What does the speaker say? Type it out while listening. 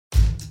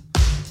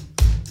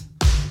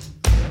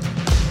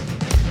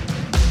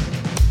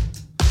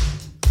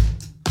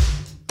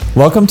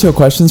Welcome to a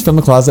Questions from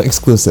the Closet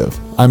exclusive.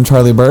 I'm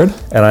Charlie Bird.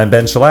 And I'm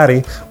Ben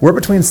Shalatti. We're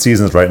between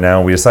seasons right now,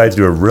 and we decided to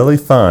do a really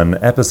fun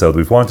episode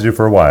we've wanted to do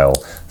for a while.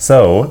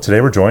 So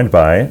today we're joined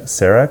by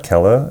Sarah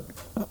Keller.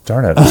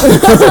 Darn it.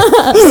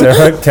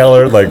 Sarah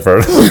Keller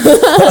Legford.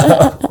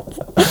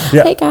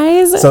 Yeah. Hey,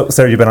 guys. So,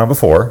 Sarah, you've been on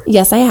before.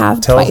 Yes, I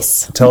have.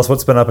 Twice. Tell us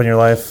what's been up in your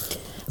life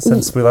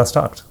since we last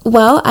talked.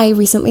 Well, I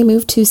recently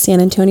moved to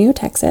San Antonio,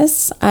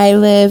 Texas. I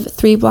live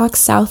 3 blocks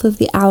south of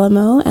the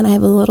Alamo, and I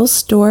have a little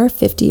store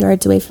 50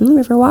 yards away from the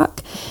Riverwalk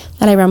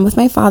that I run with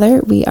my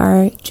father. We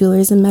are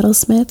jewelers and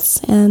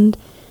metalsmiths, and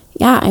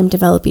yeah, I'm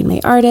developing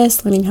my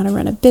artist, learning how to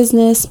run a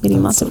business,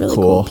 meeting lots of really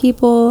cool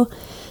people.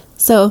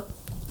 So,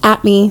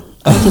 at me,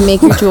 I can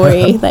make your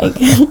jewelry.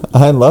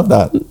 I love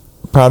that.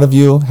 Proud of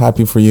you.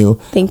 Happy for you.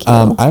 Thank you.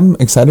 I'm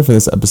excited for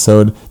this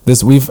episode.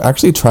 We've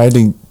actually tried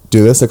to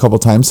do this a couple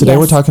times. Today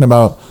We're talking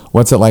about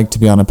what's it like to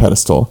be on a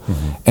pedestal.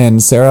 Mm-hmm.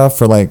 And Sarah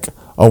for like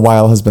a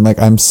while has been like,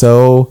 I'm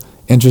so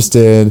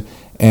interested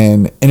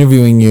in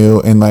interviewing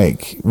you and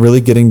like really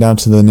getting down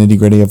to the nitty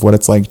gritty of what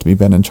it's like to be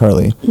Ben and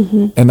Charlie.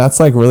 Mm-hmm. And that's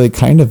like really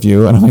kind of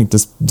you. And I'm like,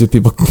 do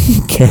people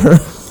care?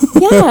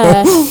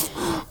 Yeah.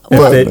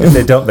 If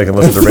they don't, they can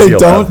listen to radio.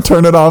 Don't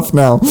turn it off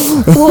now.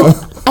 Well,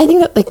 I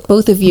think that like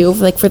both of you,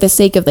 like for the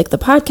sake of like the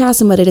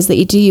podcast and what it is that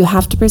you do, you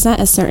have to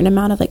present a certain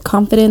amount of like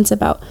confidence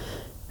about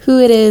who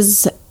it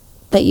is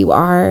that you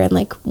are and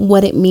like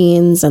what it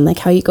means and like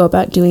how you go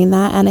about doing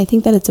that. And I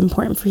think that it's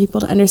important for people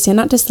to understand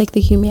not just like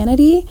the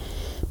humanity,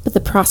 but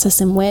the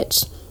process in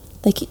which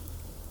like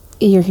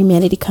your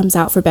humanity comes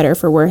out, for better or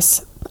for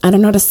worse. I don't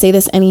know how to say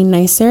this any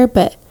nicer,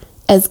 but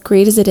as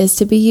great as it is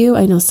to be you,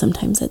 I know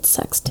sometimes it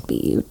sucks to be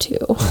you too.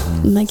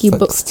 And, like you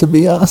sucks to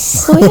be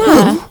us. Well,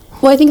 yeah.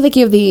 Well, I think like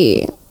you have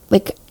the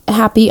like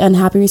happy,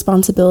 unhappy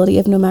responsibility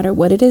of no matter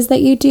what it is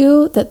that you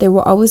do, that there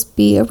will always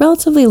be a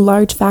relatively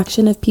large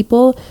faction of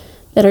people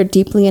that are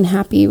deeply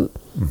unhappy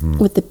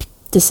with the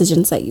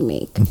decisions that you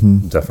make.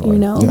 Mm-hmm. Definitely. You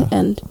know? Yeah.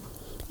 And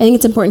I think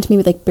it's important to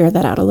me to like bear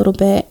that out a little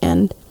bit.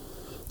 And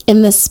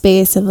in this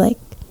space of like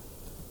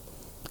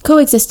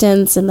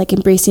coexistence and like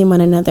embracing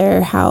one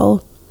another,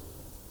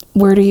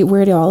 where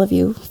do all of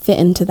you fit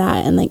into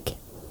that and like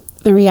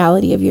the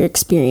reality of your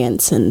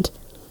experience? And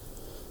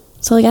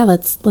so yeah,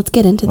 let's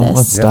get into this.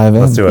 Let's dive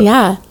in. Let's do it.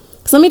 Yeah.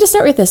 So let me just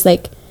start with this.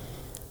 Like,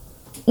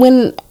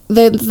 when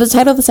the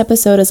title of this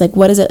episode is like,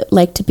 what is it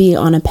like to be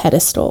on a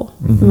pedestal,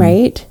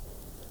 right?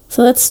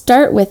 So let's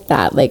start with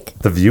that. Like,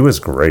 the view is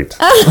great.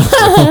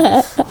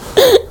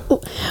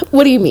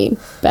 what do you mean,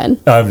 Ben?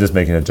 I'm just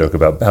making a joke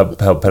about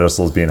how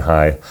pedestals being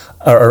high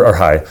or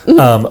high.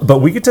 But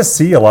we get to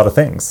see a lot of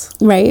things.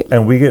 Right.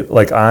 And we get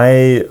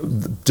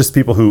just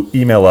people who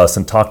email us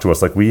and talk to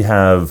us, like we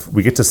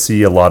get to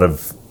see a lot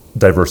of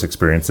diverse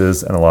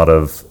experiences and a lot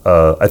of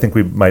I think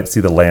we might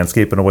see the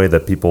landscape in a way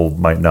that people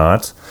might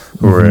not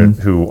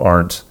who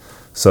aren't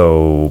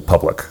so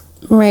public,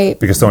 right?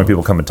 Because so many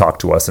people come and talk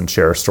to us and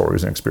share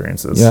stories and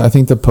experiences. Yeah, I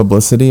think the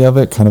publicity of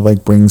it kind of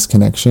like brings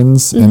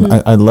connections, and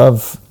I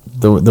love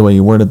the way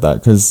you worded that,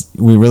 because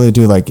we really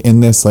do, like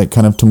in this like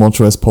kind of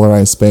tumultuous,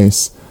 polarized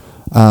space,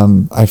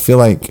 I feel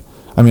like,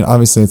 I mean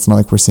obviously it's not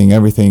like we're seeing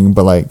everything,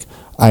 but like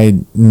I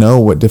know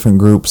what different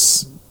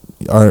groups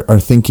are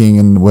thinking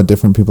and what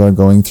different people are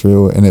going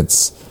through, and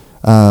it's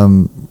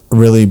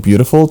really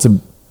beautiful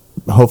to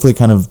hopefully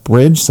kind of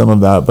bridge some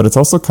of that, but it's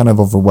also kind of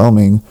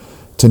overwhelming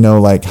to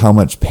know like how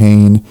much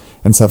pain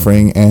and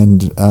suffering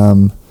and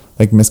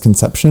like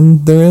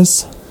misconception there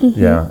is.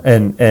 Yeah,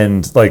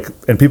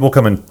 and people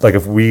come in, like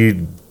if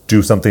we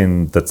do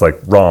something that's like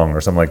wrong or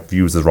something like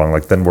views is wrong,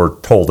 like then we're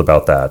told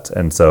about that,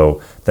 and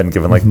so then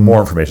given like more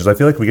information. So I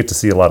feel like we get to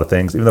see a lot of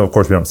things, even though of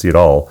course we don't see it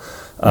all.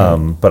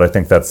 But I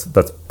think that's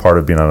part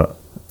of being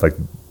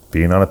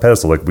on a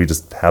pedestal. Like we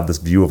just have this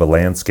view of a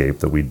landscape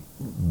that we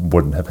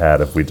wouldn't have had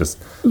if we just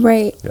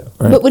right.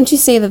 But wouldn't you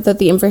say that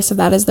the inverse of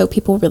that is though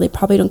people really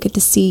probably don't get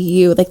to see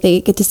you, like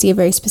they get to see a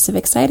very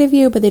specific side of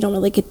you, but they don't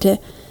really get to.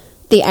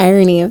 The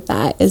irony of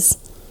that is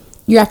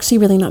you're actually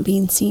really not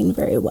being seen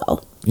very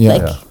well.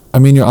 Yeah. I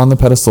mean, you're on the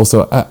pedestal.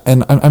 So,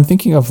 and I'm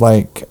thinking of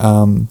like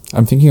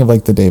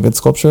the David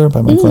sculpture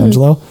by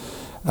Michelangelo.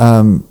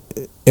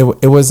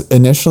 It was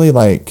initially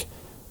like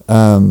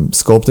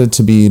sculpted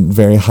to be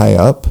very high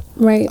up,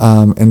 right?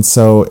 And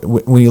so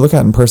when you look at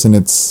it in person,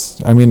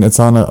 it's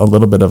on a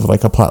little bit of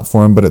like a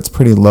platform, but it's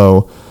pretty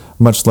low,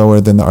 much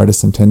lower than the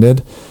artist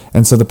intended,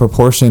 and so the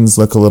proportions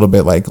look a little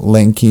bit like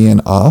lanky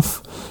and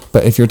off.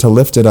 But if you're to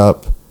lift it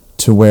up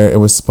to where it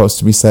was supposed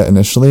to be set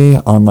initially,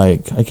 on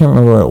like, I can't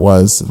remember where it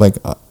was, like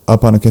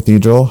up on a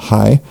cathedral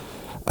high,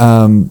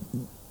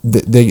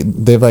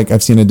 they've like,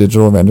 I've seen a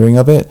digital rendering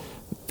of it.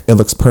 It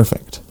looks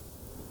perfect,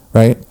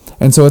 right?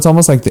 And so it's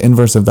almost like the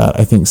inverse of that.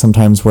 I think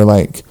sometimes we're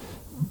like,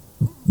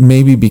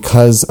 maybe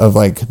because of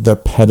like the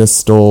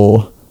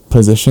pedestal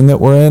position that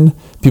we're in,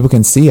 people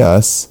can see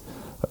us,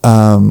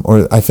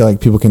 or I feel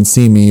like people can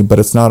see me, but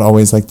it's not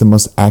always like the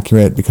most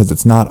accurate because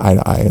it's not eye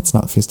to eye, it's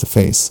not face to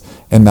face,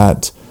 and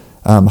that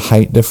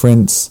height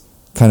difference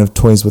kind of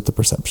toys with the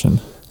perception.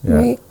 Yeah.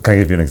 Right. Can I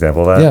give you an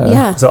example of that? Yeah.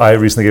 Yeah. So I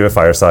recently gave a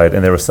fireside,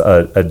 and there was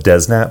a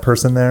DesNat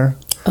person there.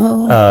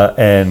 Oh.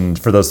 And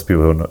for those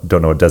people who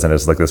don't know what DesNat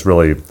is, like this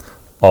really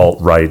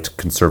alt-right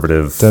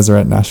conservative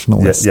Deseret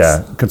nationalists.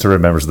 yeah,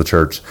 conservative members of the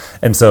church.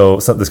 And so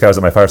this guy was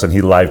at my fireside, and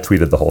he live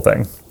tweeted the whole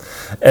thing.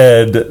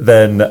 And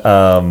then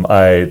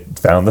I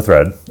found the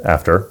thread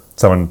after.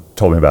 Someone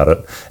told me about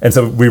it. And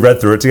so we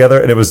read through it together,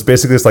 and it was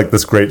basically just like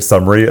this great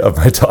summary of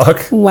my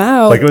talk.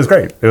 Wow. Like, it was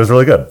great. It was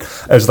really good.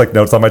 It was just like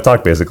notes on my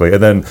talk, basically.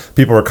 And then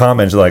people were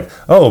commenting like,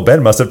 oh,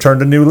 Ben must have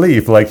turned a new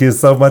leaf. Like, he's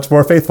so much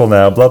more faithful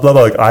now, blah, blah,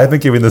 blah. Like, I've been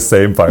giving the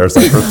same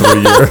fireside for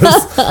 3 years.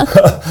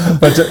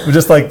 But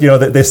just like,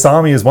 they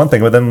saw me as one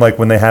thing, but then like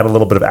when they had a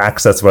little bit of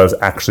access to what I was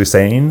actually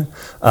saying,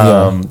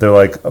 they're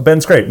like, oh,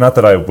 Ben's great. Not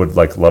that I would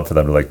like love for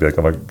them to like be like,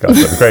 oh my God,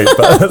 Ben's great.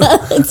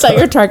 But It's not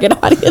your target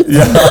audience.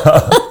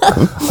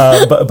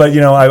 but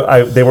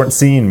they weren't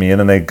seeing me, and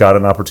then they got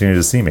an opportunity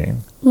to see me.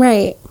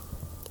 Right.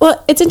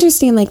 Well, it's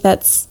interesting. Like I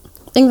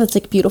think that's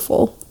like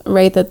beautiful,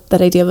 right?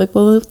 That idea of like,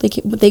 well,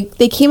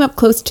 they came up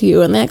close to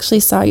you and they actually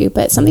saw you.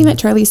 But something that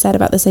Charlie said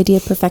about this idea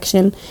of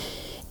perfection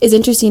is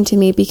interesting to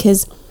me,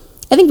 because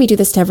I think we do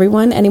this to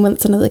everyone. Anyone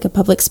that's in like a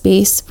public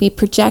space, we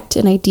project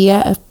an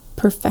idea of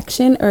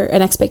perfection or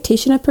an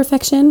expectation of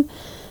perfection.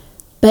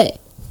 But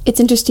it's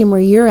interesting where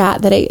you're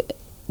at, that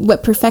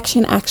what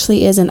perfection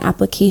actually is in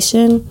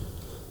application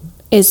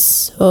is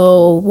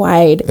so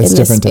wide in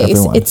this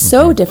space. It's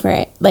so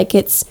different. Like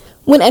it's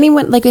when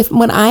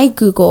I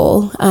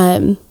Google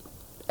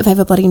if I have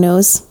a bloody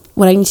nose,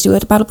 what I need to do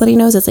about a bloody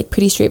nose, it's like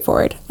pretty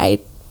straightforward. I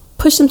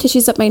push some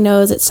tissues up my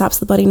nose, it stops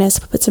the bloodiness,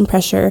 put some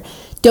pressure,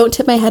 don't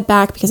tip my head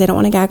back because I don't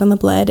want to gag on the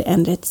blood,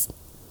 and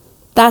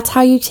that's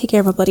how you take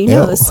care of a bloody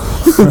nose.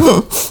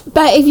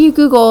 But if you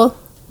Google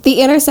the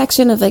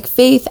intersection of like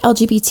faith,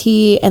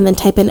 LGBT, and then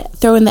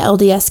throw in the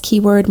LDS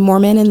keyword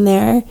Mormon in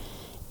there,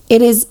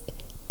 it is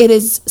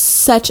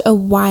such a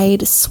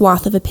wide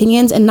swath of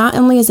opinions. And not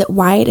only is it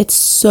wide, it's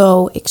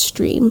so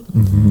extreme.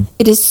 Mm-hmm.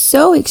 It is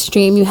so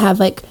extreme. You have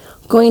like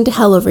going to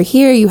hell over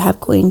here. You have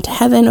going to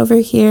heaven over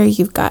here.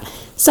 You've got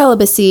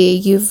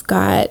celibacy. You've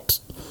got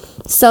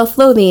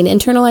self-loathing,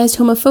 internalized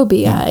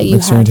homophobia.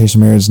 Mixed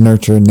orientation marriage,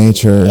 nurture,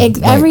 nature.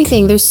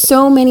 Everything. There's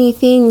so many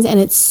things, and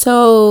it's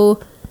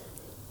so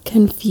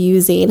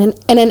confusing.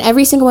 And in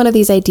every single one of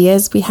these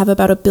ideas, we have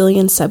about 1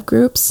 billion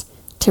subgroups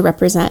to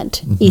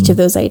represent each of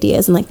those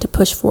ideas and like to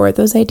push forward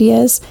those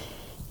ideas.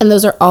 And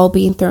those are all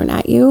being thrown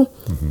at you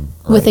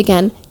with,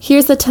 again,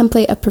 here's the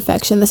template of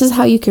perfection. This is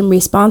how you can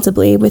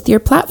responsibly, with your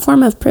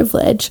platform of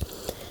privilege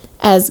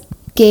as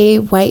gay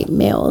white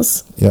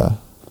males. Yeah.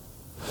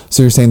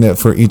 So you're saying that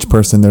for each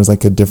person, there's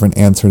like a different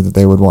answer that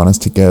they would want us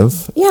to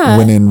give. Yeah.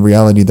 When in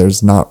reality,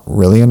 there's not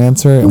really an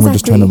answer, and we're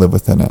just trying to live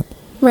within it.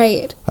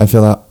 Right. I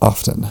feel that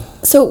often.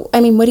 So, I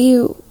mean, what do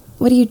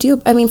you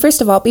do? I mean, first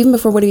of all, even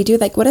before what do you do,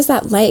 like, what is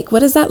that like?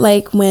 What is that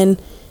like when,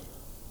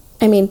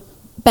 I mean,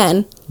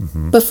 Ben,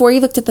 before you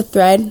looked at the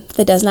thread,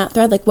 the DesNat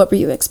thread, like, what were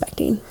you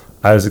expecting?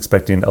 I was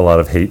expecting a lot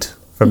of hate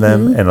from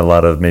them, and a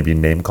lot of maybe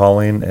name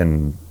calling,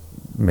 and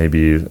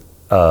maybe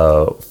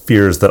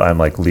fears that I'm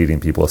like leading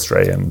people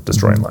astray and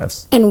destroying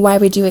lives. And why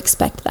would you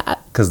expect that?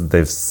 Because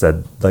they've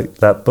said like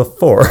that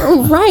before.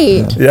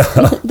 Right.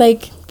 Yeah.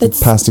 Like,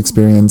 that's past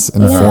experience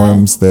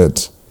informs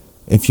that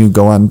if you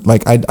go on,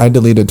 like I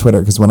deleted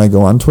Twitter because when I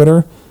go on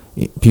Twitter,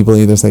 people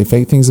either say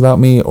fake things about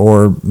me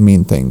or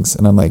mean things,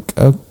 and I'm like,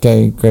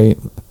 okay, great.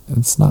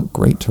 It's not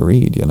great to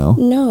read,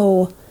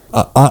 No.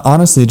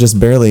 Honestly, just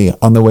barely.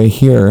 On the way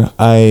here,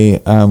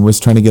 I was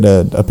trying to get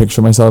a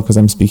picture of myself because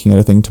I'm speaking at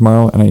a thing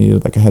tomorrow, and I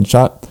needed like a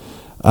headshot.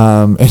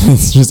 And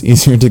it's just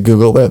easier to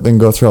Google it than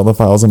go through all the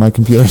files on my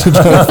computer to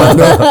try to find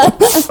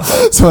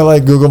it. So I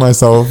like Google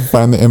myself,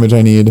 find the image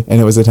I need, and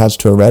it was attached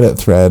to a Reddit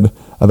thread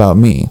about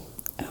me.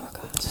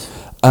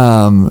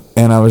 And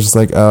I was just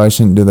like, oh, I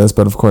shouldn't do this,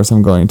 but of course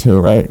I'm going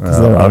to, right? Because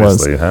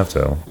obviously you have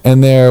to.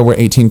 And there were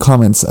 18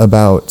 comments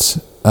about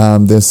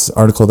this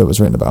article that was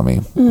written about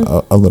me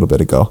a little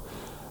bit ago.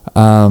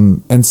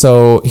 And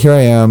so here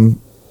I am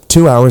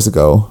 2 hours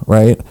ago,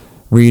 right?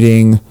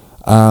 Reading,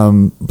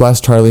 bless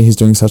Charlie, he's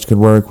doing such good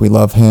work. We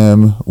love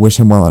him. Wish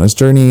him well on his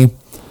journey.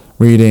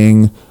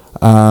 Reading,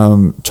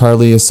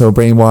 Charlie is so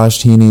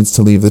brainwashed. He needs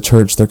to leave the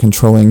church. They're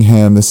controlling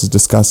him. This is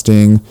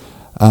disgusting.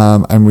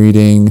 I'm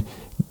reading,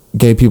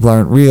 gay people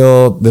aren't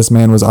real. This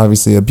man was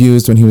obviously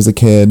abused when he was a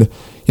kid,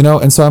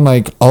 and so I'm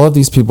like, all of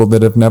these people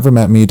that have never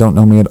met me, don't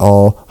know me at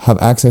all,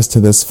 have access to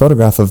this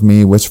photograph of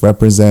me, which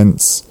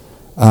represents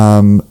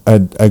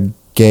a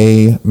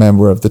gay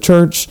member of the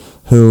church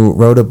who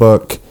wrote a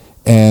book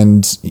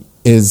and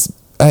is,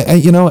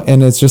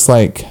 and it's just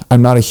like,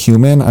 I'm not a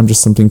human. I'm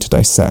just something to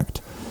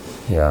dissect.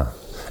 Yeah.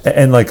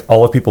 And like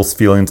all of people's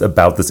feelings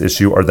about this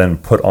issue are then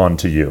put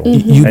onto you.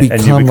 You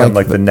become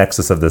like the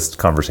nexus of this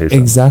conversation.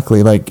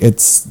 Exactly. Like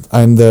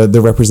I'm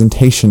the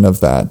representation of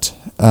that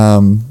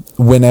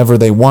whenever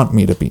they want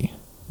me to be.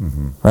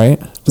 Right?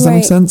 Does that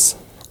make sense?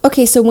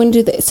 Okay. So when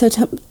do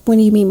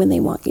you mean when they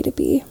want you to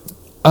be?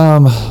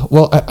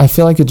 Well, I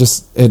feel like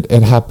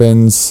it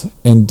happens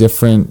in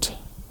different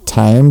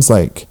times.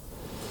 Like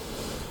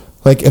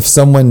like if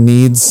someone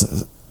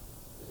needs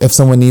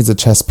a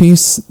chess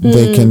piece,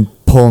 they can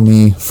pull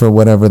me for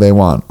whatever they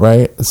want,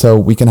 right? So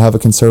we can have a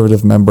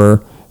conservative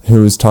member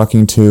who's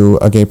talking to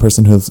a gay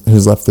person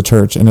who's left the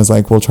church and is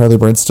like, well, Charlie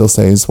Bird still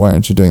says, why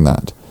aren't you doing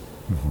that?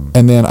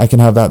 And then I can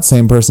have that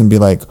same person be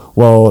like,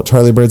 well,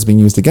 Charlie Bird's being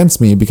used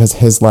against me because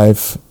his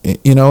life,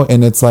 you know,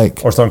 and it's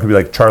like... Or someone could be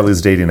like, Charlie's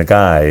dating a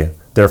guy,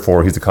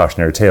 therefore he's a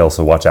cautionary tale,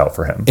 so watch out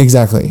for him.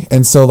 Exactly.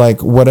 And so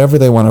like whatever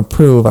they want to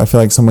prove, I feel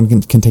like someone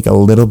can take a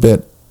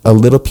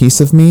little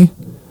piece of me,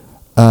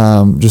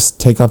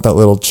 just take off that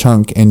little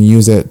chunk and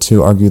use it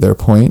to argue their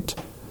point,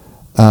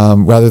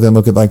 rather than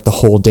look at like the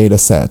whole data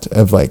set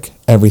of like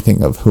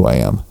everything of who I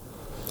am.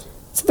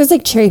 So there's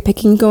like cherry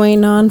picking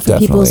going on for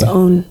people's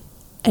own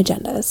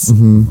agendas.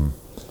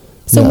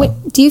 So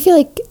do you feel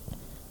like,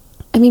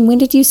 I mean, when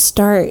did you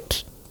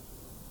start?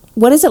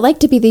 What is it like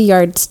to be the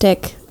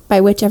yardstick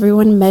by which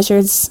everyone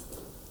measures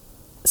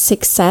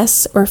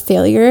success or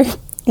failure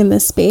in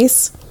this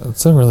space?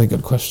 That's a really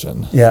good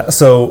question. Yeah,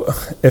 so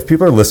if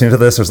people are listening to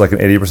this, there's like an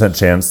 80%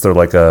 chance they're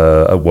like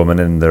a woman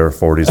in their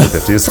 40s or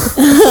 50s.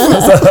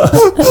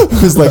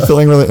 Who's like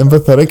feeling really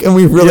empathetic, and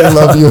we really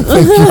love you.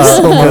 Thank you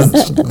so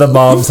much. The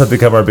moms have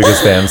become our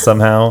biggest fans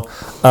somehow.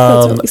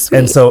 That's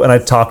really sweet. And I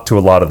talk to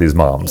a lot of these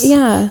moms.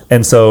 Yeah.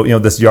 And so, you know,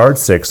 this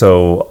yardstick,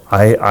 so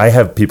I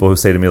have people who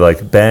say to me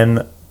like,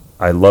 Ben,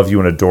 I love you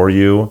and adore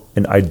you,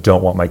 and I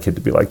don't want my kid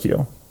to be like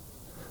you.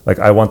 Like,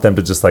 I want them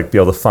to just, like, be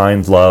able to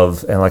find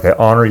love, and, like, I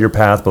honor your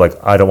path, but, like,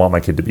 I don't want my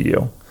kid to be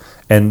you.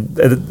 And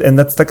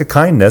that's, like, a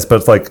kindness, but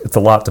it's, like, it's a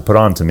lot to put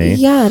on to me.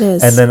 Yeah, it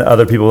is. And then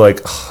other people are like,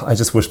 oh, I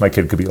just wish my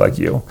kid could be like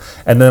you.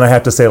 And then I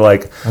have to say,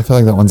 like... I feel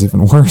like that one's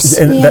even worse.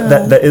 And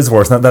that is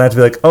worse. And then I have to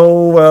be like,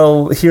 oh,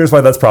 well, here's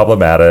why that's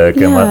problematic.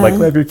 And, like,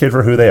 love your kid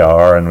for who they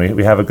are, and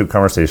we have a good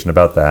conversation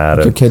about that.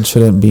 Like your kid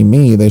shouldn't be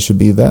me. They should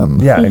be them.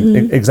 Yeah,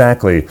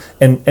 exactly.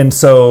 And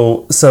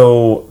so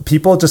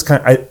people just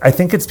kind of, I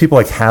think it's people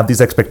like have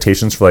these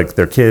expectations for like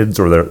their kids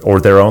or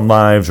their own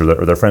lives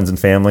or their friends and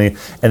family,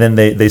 and then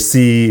they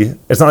see,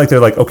 it's not like they're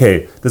like,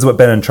 okay, this is what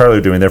Ben and Charlie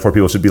are doing, therefore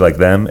people should be like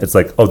them. It's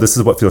like, oh, this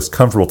is what feels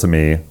comfortable to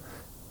me,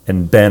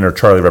 and Ben or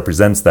Charlie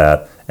represents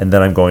that, and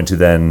then I'm going to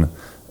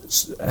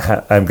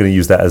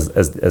use that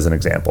as an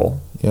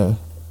example. Yeah.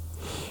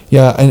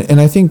 Yeah,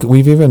 and I think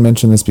we've even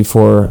mentioned this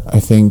before, I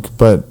think,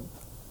 but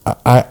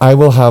I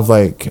will have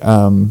like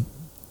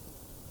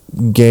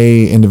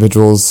gay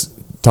individuals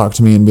talk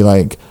to me and be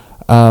like,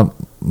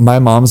 my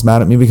mom's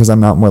mad at me because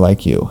I'm not more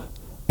like you,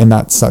 and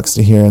that sucks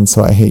to hear, and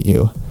so I hate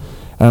you.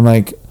 And I'm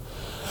like,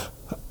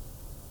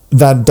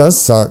 that does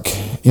suck,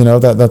 you know,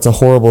 that's a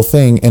horrible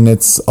thing, and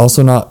it's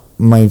also not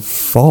my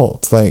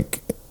fault. Like,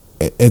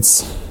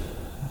 it's,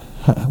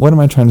 what am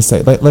I trying to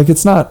say? Like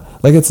it's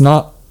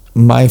not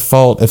my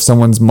fault if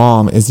someone's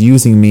mom is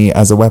using me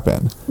as a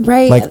weapon.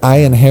 Right. Like, I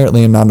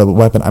inherently am not a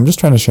weapon. I'm just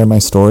trying to share my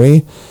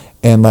story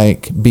and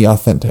like be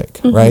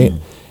authentic, right?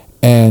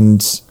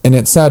 And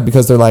it's sad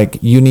because they're like,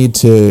 you need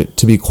to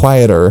be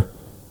quieter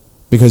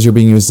because you're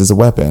being used as a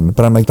weapon.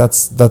 But I'm like,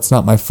 that's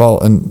not my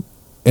fault.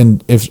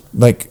 And if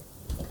like,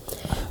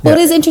 well,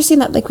 it is interesting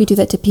that like we do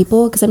that to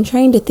people, because I'm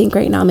trying to think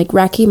right now, I'm like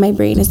racking my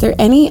brain. Is there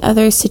any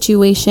other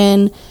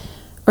situation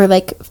or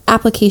like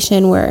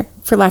application where,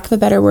 for lack of a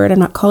better word, I'm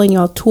not calling you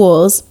all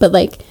tools, but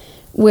like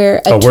where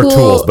a tool, we're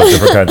tools, but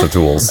different kinds of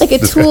tools. Like a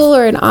tool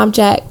or an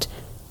object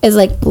is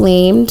like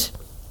blamed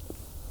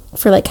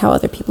for like how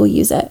other people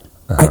use it.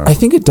 I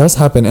think it does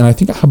happen, and I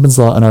think it happens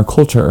a lot in our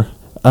culture.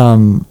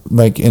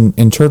 Like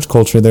in church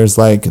culture, there's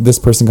like, this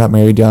person got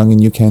married young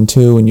and you can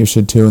too, and you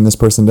should too, and this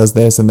person does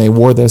this, and they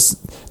wore this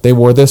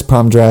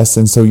prom dress,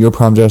 and so your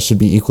prom dress should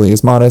be equally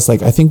as modest.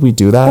 Like, I think we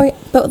do that.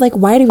 But like,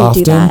 why do we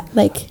often. do that?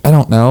 Like, I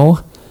don't know.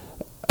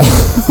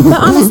 But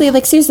honestly,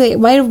 like seriously,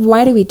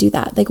 why do we do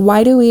that? Like,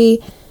 why do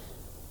we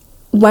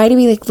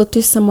like look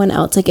to someone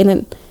else? Like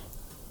in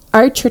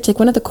our church, like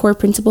one of the core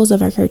principles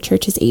of our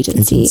church is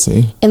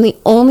agency. And the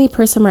only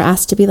person we're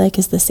asked to be like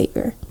is the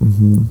Savior.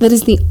 That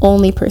is the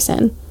only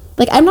person.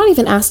 Like, I'm not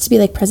even asked to be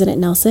like President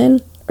Nelson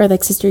or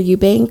like Sister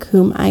Eubank,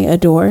 whom I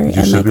adore You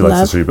and should like be like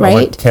love. Sister Eubank.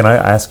 Right? Can I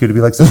ask you to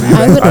be like Sister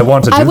Eubank? I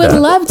want to do that. I would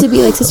love to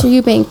be like Sister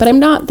Eubank, but I'm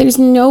not. There's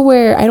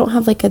nowhere. I don't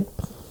have like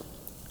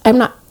I'm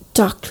not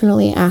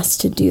doctrinally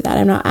asked to do that.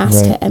 I'm not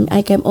asked to.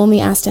 I'm only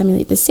asked to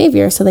emulate the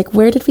Savior. So like,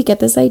 where did we get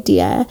this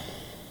idea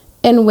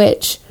in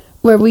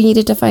where we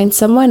needed to find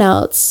someone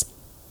else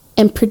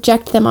and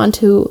project them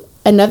onto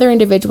another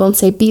individual and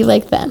say, be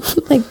like them,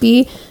 like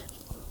be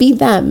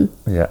them.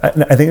 Yeah,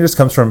 I think it just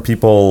comes from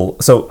people.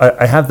 So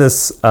I have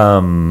this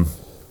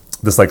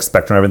this like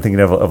spectrum I've been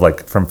thinking of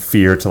like from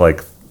fear to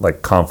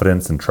like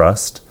confidence and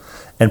trust.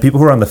 And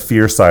people who are on the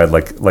fear side,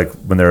 like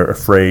when they're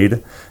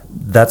afraid,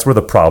 that's where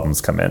the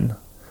problems come in.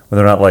 When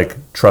they're not like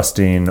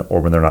trusting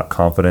or when they're not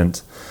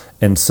confident.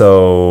 And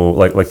so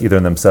like either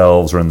in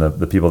themselves or in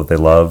the people that they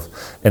love.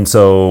 And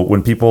so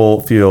when people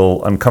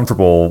feel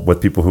uncomfortable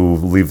with people who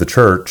leave the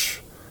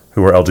church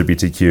who are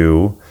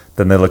LGBTQ,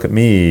 then they look at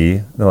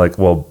me, they're like,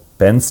 well,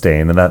 Ben's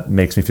staying, and that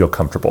makes me feel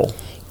comfortable.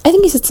 I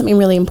think you said something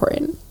really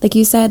important. Like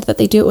you said that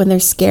they do it when they're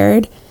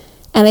scared.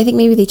 And I think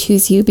maybe they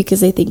choose you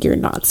because they think you're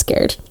not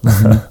scared.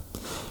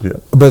 Yeah.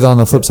 But on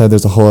the flip side,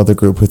 there's a whole other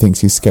group who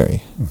thinks he's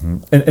scary.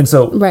 And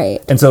so Right.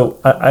 And so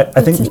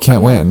I think You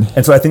can't win.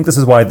 And so I think this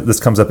is why this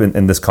comes up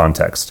in this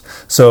context.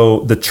 So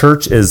the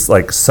church is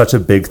like such a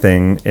big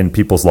thing in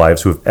people's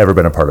lives who have ever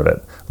been a part of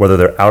it, whether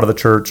they're out of the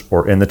church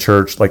or in the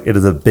church. Like it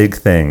is a big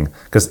thing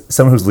because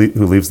someone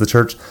who leaves the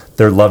church,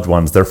 their loved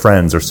ones, their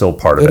friends are still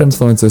part of It it.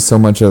 influences so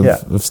much of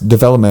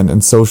development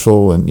and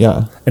social and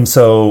And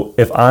so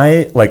if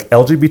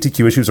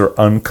LGBTQ issues are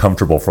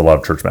uncomfortable for a lot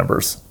of church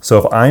members. So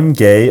if I'm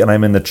gay and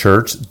I'm in the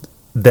church,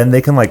 then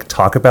they can like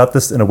talk about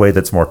this in a way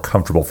that's more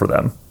comfortable for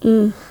them.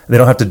 They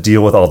don't have to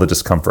deal with all the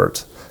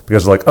discomfort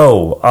because they're like,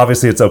 oh,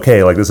 obviously it's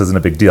okay. Like this isn't a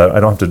big deal. I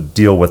don't have to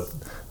deal with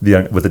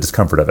the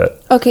discomfort of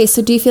it. Okay,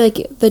 so do you feel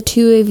like the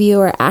two of you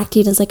are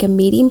acting as like a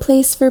meeting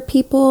place for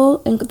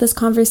people in this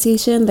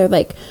conversation? They're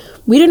like,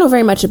 we don't know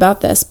very much about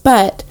this,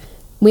 but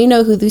we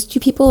know who these two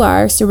people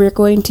are, so we're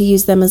going to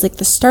use them as like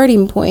the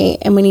starting point.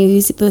 And when you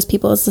use those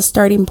people as the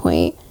starting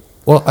point,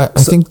 Well, I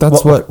think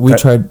that's what we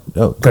tried.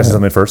 Oh, Can I say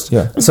something first?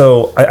 Yeah.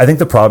 So I think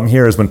the problem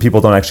here is when people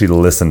don't actually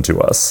listen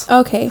to us.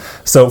 okay.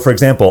 So, for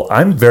example,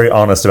 I'm very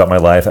honest about my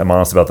life. I'm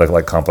honest about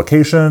like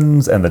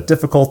complications and the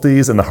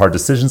difficulties and the hard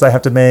decisions I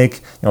have to make.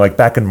 You know, like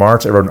back in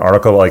March, I wrote an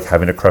article like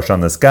having a crush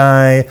on this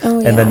guy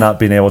and then not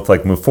being able to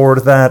like move forward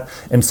with that.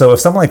 And so,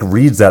 if someone like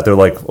reads that, they're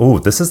like, "Oh,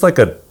 this is like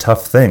a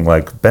tough thing.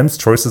 Like Ben's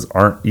choices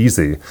aren't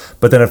easy."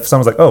 But then if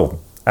someone's like, "Oh,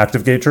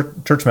 active gay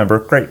church member,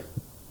 great,"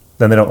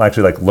 then they don't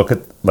actually look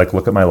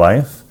at my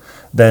life.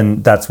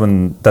 Then that's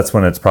when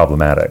it's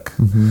problematic.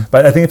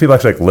 But I think if people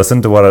actually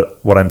listen to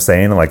what I'm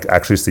saying and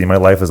actually see my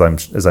life as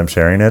I'm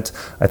sharing it,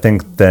 I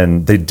think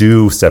then they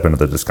do step into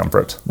the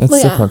discomfort.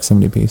 That's the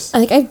proximity piece. I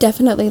think I've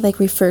definitely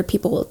referred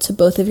people to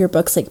both of your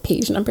books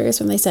page numbers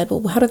when they said,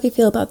 well, how do they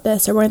feel about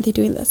this or why aren't they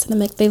doing this? And I'm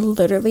like, they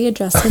literally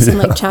address this in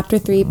chapter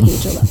 3,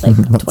 page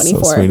 24.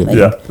 So sweet of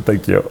Yeah,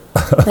 thank you.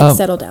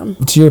 Settle down.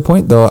 To your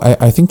point, though,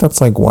 I think that's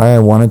why I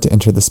wanted to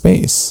enter the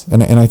space,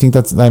 and I think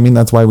that's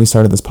why we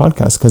started this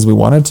podcast, because we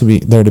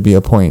wanted there to be a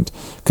point,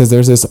 because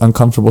there's this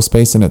uncomfortable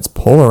space and it's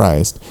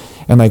polarized,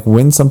 and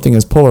when something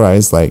is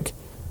polarized,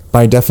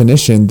 by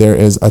definition, there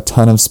is a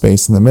ton of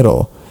space in the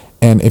middle,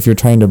 and if you're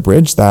trying to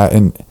bridge that,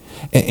 and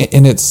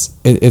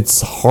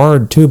it's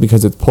hard too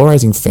because it's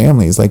polarizing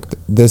families.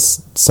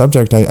 This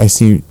subject, I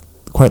see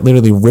quite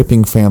literally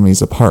ripping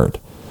families apart.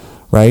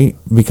 Right?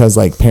 Because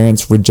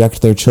parents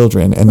reject their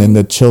children and then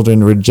the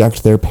children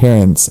reject their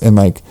parents and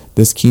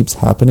this keeps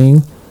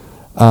happening.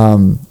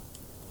 And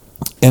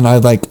I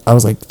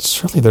was like,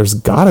 surely there's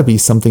gotta be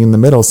something in the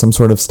middle, some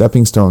sort of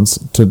stepping stones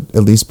to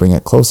at least bring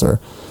it closer.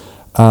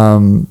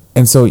 And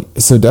so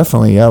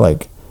definitely, yeah,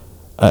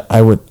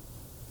 I would,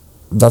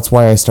 that's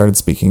why I started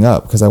speaking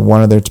up, because I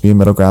wanted there to be a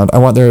middle ground. I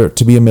want there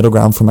to be a middle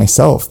ground for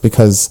myself,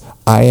 because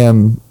I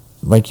am,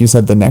 like you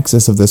said, the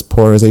nexus of this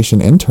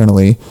polarization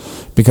internally,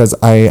 because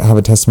I have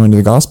a testimony to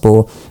the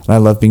gospel and I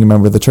love being a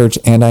member of the church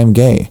and I'm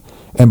gay,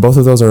 and both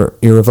of those are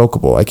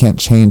irrevocable. I can't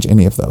change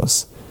any of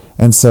those.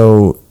 And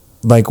so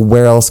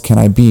where else can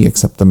I be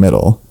except the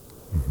middle?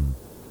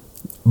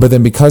 But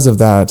then because of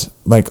that,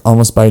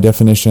 almost by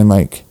definition,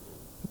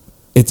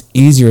 it's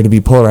easier to be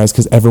polarized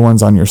because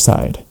everyone's on your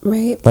side.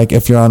 Right.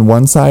 If you're on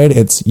one side,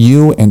 it's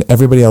you and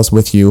everybody else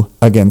with you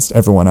against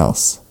everyone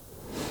else.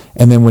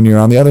 And then when you're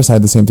on the other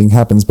side, the same thing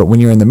happens. But when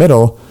you're in the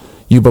middle,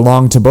 you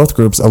belong to both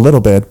groups a little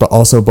bit, but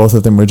also both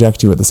of them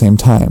reject you at the same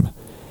time.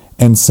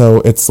 And so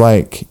it's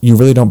you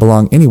really don't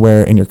belong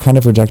anywhere, and you're kind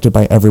of rejected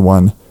by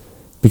everyone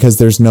because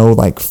there's no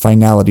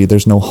finality,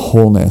 there's no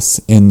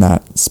wholeness in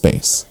that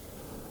space.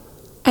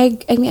 I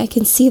mean, I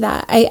can see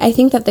that. I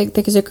think that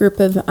there's a group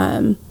of,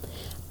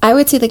 I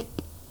would say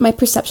my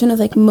perception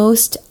of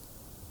most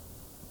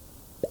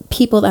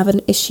people that have an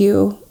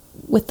issue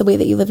with the way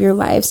that you live your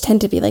lives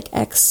tend to be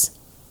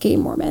ex-gay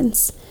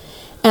Mormons.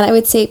 And I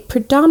would say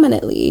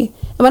predominantly,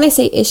 and when I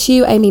say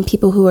issue, I mean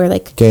people who are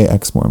gay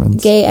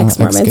ex-Mormons. Gay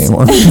ex-Mormons. Ex-gay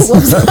Mormons.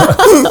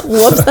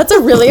 Whoops, that's a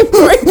really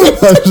important.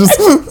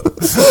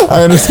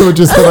 I understand what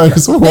you said. I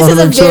just want to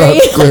make sure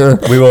that's clear.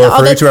 We will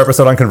refer you to our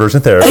episode on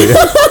conversion therapy.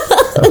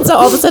 And so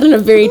all of a sudden, a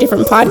very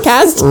different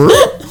podcast.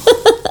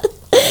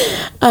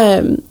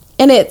 And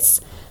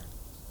it's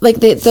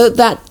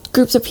that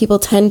groups of people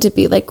tend to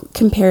be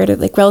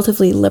comparative,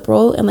 relatively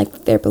liberal in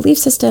their belief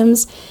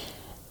systems.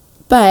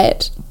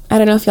 But I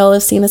don't know if y'all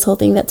have seen this whole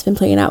thing that's been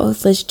playing out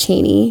with Liz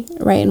Cheney,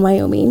 right, in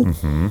Wyoming,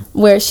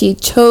 where she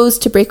chose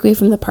to break away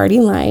from the party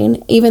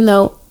line, even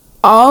though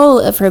all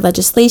of her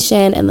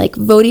legislation and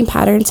voting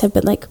patterns have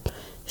been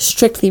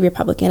strictly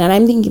Republican, and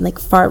I'm thinking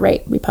far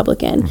right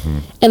Republican.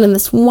 And in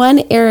this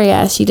one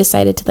area, she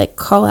decided to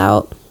call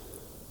out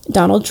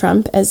Donald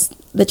Trump as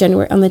the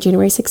January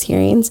 6th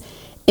hearings,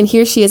 and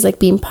here she is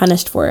being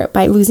punished for it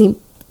by losing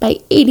by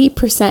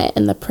 80%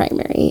 in the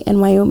primary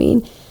in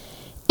Wyoming.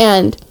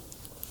 And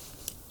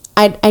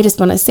I just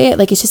want to say it,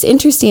 it's just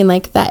interesting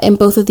that in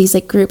both of these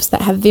groups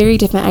that have very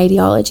different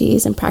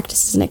ideologies and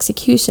practices and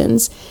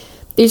executions,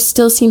 there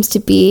still seems to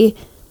be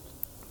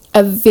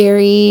a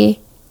very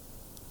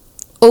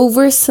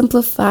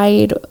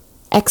oversimplified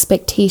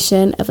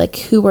expectation of like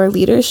who our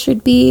leaders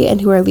should be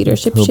and who our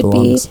leadership Who should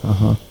belongs. be.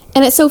 Uh-huh.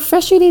 And it's so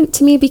frustrating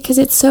to me because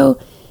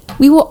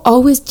we will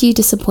always be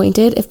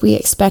disappointed if we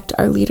expect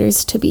our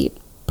leaders to be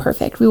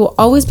perfect. We will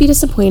always be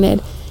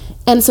disappointed.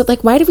 And so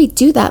like, why do we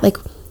do that? Like,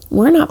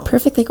 we're not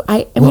perfect. Like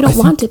we don't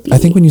want to be. I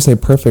think when you say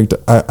perfect,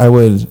 I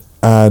would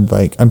add,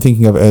 like, I'm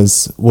thinking of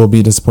as we'll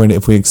be disappointed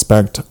if we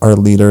expect our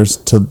leaders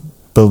to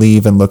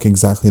believe and look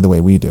exactly the way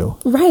we do.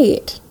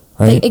 Right.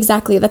 Right? Like,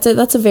 exactly. That's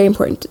a very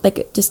important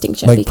like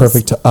distinction. Like because-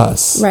 perfect to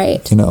us.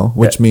 Right. You know,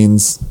 which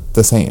means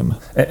the same.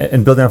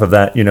 And building off of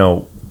that, you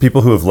know,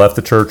 people who have left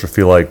the church or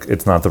feel like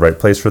it's not the right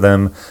place for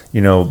them,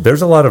 you know,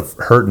 there's a lot of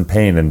hurt and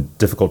pain and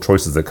difficult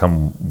choices that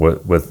come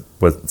with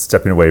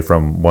stepping away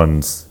from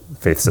one's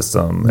faith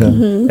system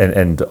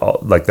and all,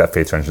 like that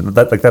faith transition.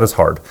 That is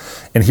hard.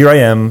 And here I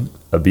am,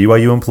 a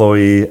BYU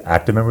employee,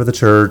 active member of the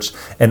church,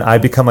 and I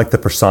become like the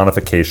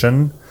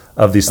personification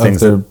of these things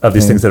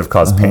that have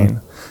caused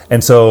pain.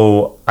 And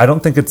so I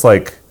don't think it's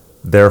like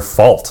their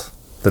fault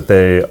that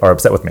they are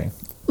upset with me.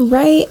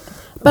 Right.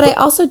 But I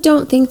also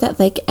don't think that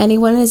like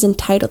anyone is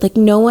entitled, like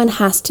no one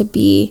has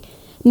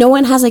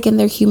like in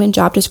their human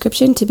job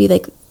description to be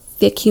like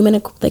the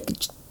human like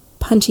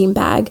punching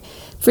bag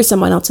for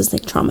someone else's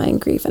like trauma and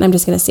grief. And I'm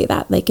just going to say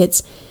that like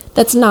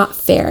that's not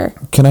fair.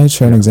 Can I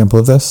share an example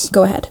of this?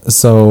 Go ahead.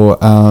 So,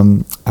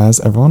 as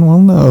everyone well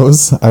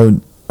knows, I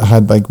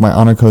had like my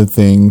honor code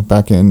thing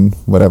back in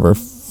whatever,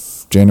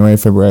 January,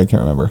 February, I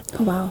can't remember.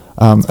 Oh, wow.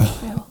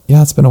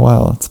 Yeah, it's been a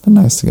while. It's been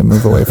nice to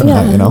move away from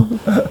that, you know?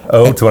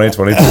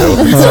 2022.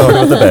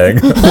 Starting with the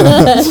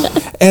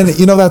bang. And,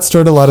 you know, that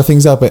stirred a lot of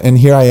things up. And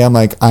here I am,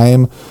 like,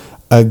 I'm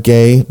a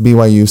gay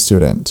BYU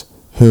student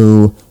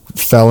who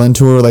fell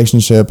into a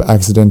relationship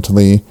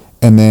accidentally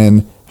and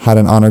then had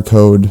an honor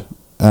code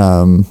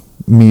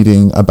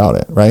meeting about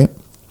it, right?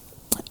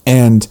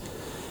 And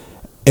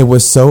it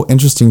was so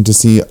interesting to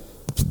see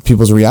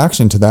people's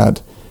reaction to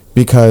that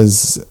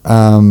because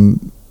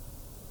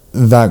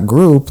that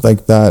group,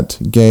 like that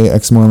gay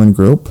ex-Mormon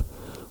group,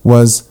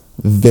 was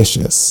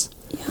vicious.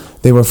 Yeah.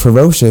 They were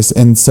ferocious.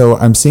 And so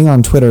I'm seeing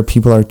on Twitter,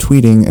 people are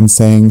tweeting and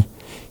saying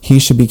he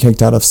should be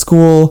kicked out of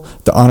school.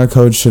 The honor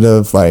code should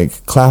have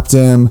like clapped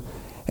him.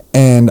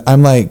 And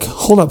I'm like,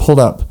 hold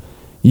up.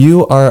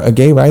 You are a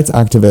gay rights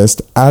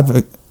activist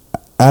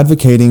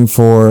advocating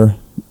for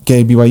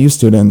gay BYU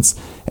students.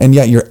 And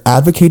yet you're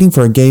advocating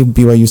for a gay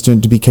BYU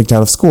student to be kicked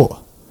out of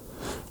school.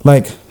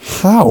 Like,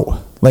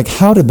 how? Like,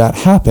 how did that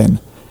happen?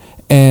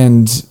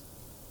 And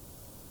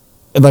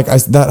like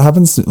that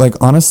happens, like,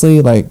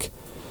 honestly, like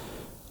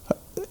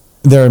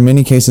there are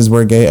many cases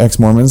where gay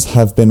ex-Mormons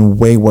have been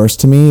way worse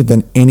to me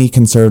than any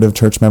conservative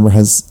church member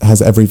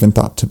has ever even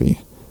thought to be.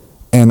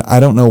 And I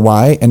don't know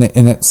why. And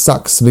it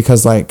sucks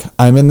because like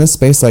I'm in this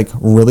space, like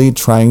really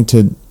trying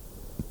to,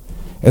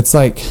 it's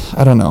like,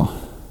 I don't know.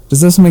 Does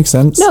this make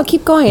sense? No,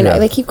 keep going.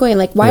 Yeah. Keep going.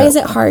 Like, why is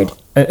it hard?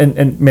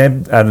 And may I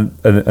add an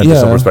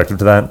additional perspective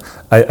to that?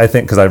 I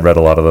think, because I read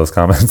a lot of those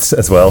comments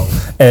as well,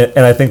 and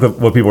I think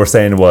what people were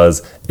saying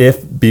was,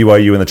 if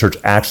BYU and the church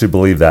actually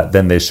believe that,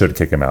 then they should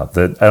kick him out.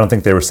 That I don't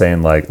think they were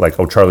saying like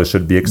oh, Charlie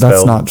should be expelled.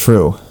 That's not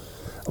true.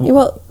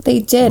 Well, they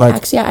did, like,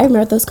 actually. I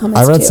read those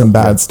comments I read too. some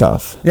bad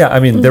stuff. Yeah, I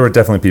mean, there were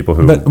definitely people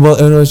who... But, well,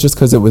 it was just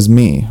because it was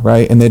me,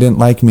 right? And they didn't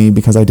like me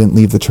because I didn't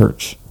leave the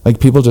church. Like,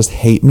 people just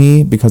hate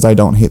me because I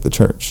don't hate the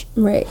church.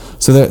 Right.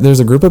 So there's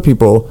a group of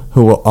people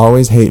who will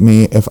always hate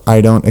me if I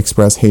don't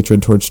express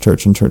hatred towards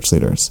church and church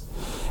leaders.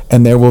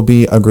 And there will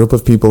be a group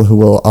of people who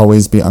will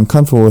always be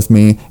uncomfortable with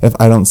me if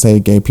I don't say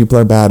gay people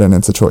are bad and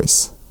it's a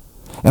choice.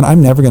 And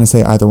I'm never going to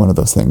say either one of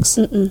those things.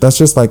 Mm-mm. That's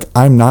just like,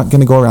 I'm not going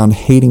to go around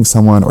hating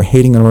someone or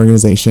hating an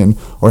organization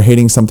or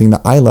hating something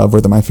that I love or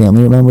that my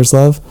family members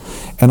love.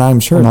 And I'm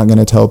sure not going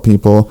to tell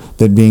people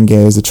that being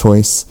gay is a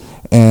choice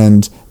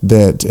and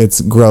that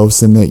it's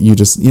gross and that you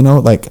just, you know,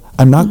 like,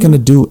 I'm not going to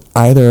do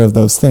either of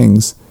those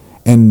things.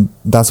 And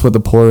that's what the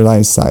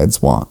polarized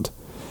sides want.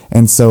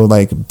 And so,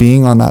 like,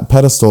 being on that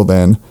pedestal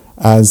then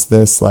as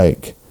this,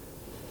 like,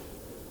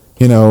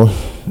 you know,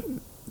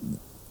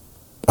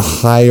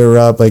 higher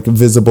up, like,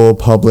 visible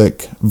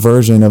public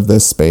version of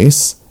this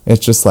space,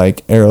 it's just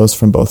like arrows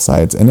from both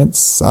sides, and it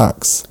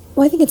sucks.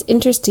 Well, I think it's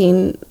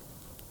interesting.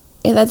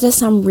 That does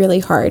sound really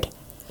hard,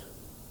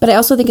 but I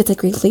also think it's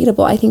like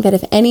relatable. I think that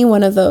if any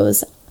one of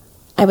those,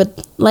 I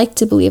would like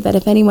to believe that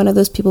if any one of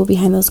those people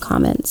behind those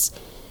comments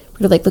were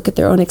to like look at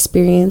their own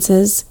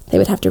experiences, they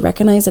would have to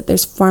recognize that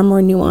there's far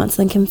more nuance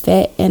than can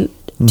fit in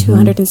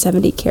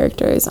 270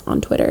 characters on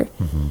Twitter.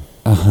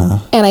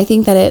 And I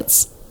think that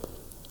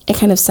it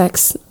kind of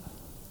sucks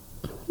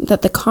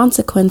that the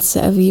consequence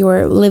of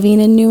your living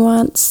in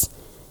nuance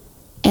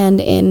and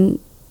in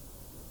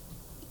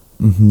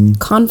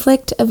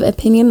conflict of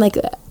opinion, like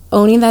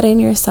owning that in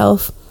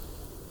yourself,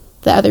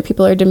 that other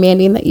people are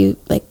demanding that you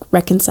like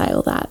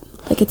reconcile that.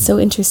 Like, it's so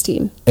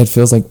interesting. It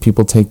feels like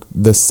people take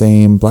the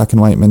same black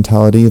and white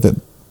mentality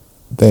that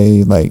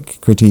they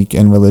like critique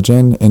in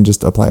religion and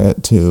just apply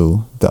it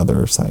to the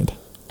other side.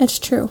 It's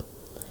true.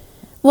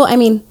 Well, I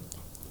mean,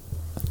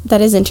 that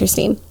is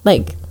interesting.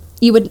 Like,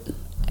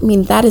 I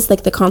mean, that is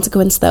like the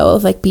consequence, though,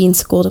 of like being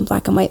schooled in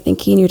black and white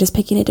thinking. You're just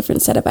picking a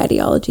different set of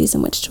ideologies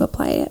in which to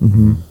apply it.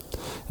 Mm-hmm.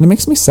 And it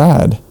makes me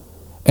sad.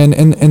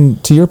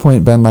 And to your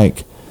point, Ben,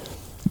 like,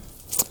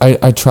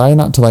 I try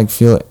not to like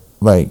feel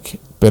like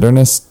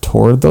bitterness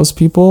toward those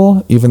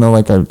people, even though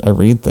like I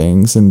read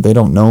things and they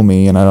don't know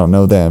me and I don't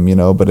know them, you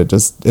know, but it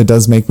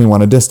does make me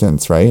want to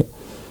distance, right?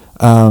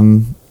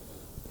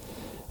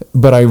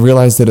 But I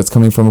realize that it's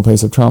coming from a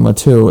place of trauma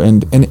too.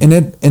 And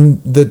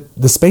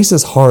the space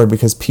is hard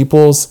because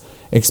people's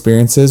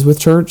experiences with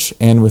church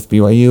and with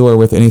BYU or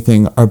with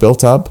anything are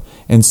built up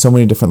in so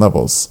many different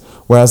levels.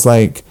 Whereas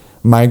like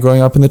my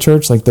growing up in the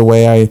church, like the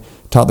way I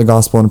taught the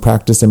gospel and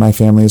practiced in my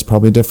family is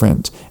probably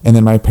different. And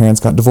then my parents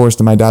got divorced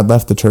and my dad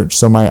left the church.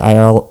 So my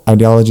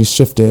ideology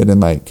shifted and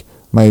like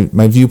my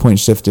viewpoint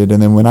shifted.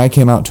 And then when I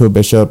came out to a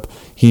bishop,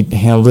 he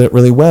handled it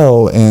really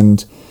well.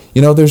 And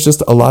you know, there's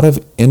just a lot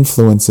of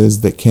influences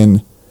that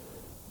can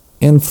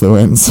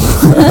influence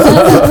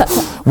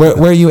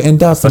where you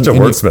end up Such a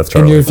wordsmith, in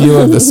Charlie. your view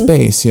of the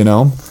space, you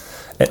know?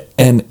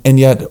 And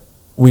yet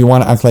we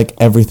want to act like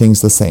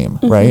everything's the same,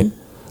 right?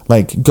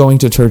 Like going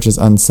to church is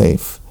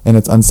unsafe and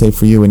it's unsafe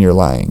for you and you're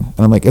lying. And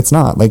I'm like, it's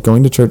not. Like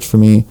going to church for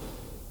me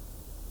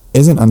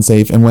isn't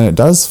unsafe. And when it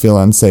does feel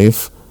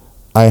unsafe,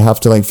 I have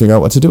to like figure out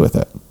what to do with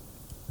it.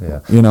 Yeah.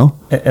 You know?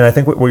 And I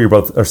think what you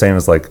both are saying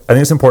is like, I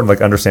think it's important to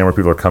like understand where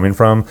people are coming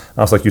from.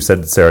 Also, like you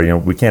said, Sarah, you know,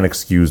 we can't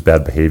excuse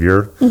bad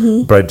behavior,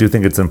 but I do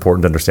think it's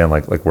important to understand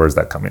like where is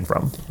that coming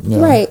from? Yeah.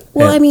 Right.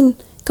 Well, I mean,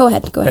 go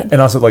ahead.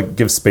 And also like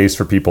give space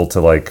for people to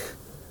like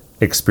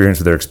experience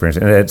what they're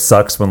experiencing. And it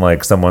sucks when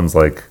like someone's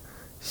like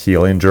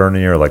healing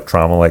journey or like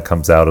trauma like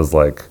comes out as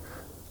like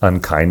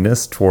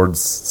unkindness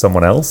towards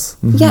someone else.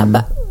 Yeah,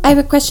 but I have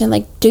a question.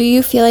 Like, do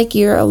you feel like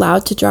you're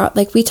allowed to draw,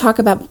 like we talk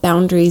about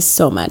boundaries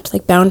so much,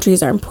 like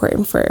boundaries are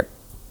important for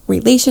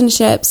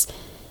relationships.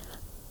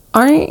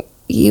 Aren't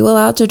you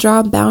allowed to draw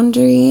a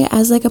boundary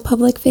as like a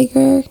public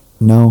figure?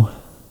 No.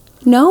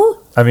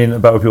 I mean,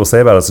 about what people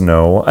say about us,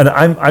 no. And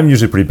I'm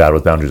usually pretty bad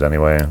with boundaries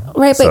anyway.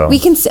 Right, but we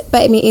can,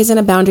 but I mean, isn't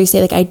a boundary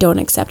say like, I don't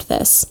accept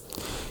this?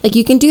 Like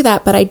you can do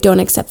that, but I don't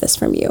accept this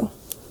from you.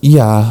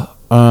 Yeah.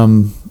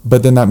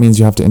 But then that means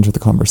you have to enter the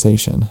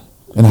conversation.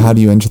 And how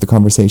do you enter the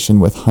conversation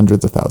with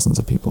hundreds of thousands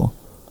of people?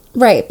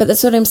 Right, but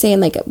that's what I'm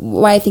saying, like,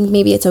 why I think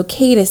maybe it's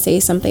okay to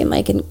say something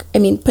like, and I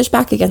mean, push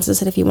back against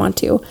this if you want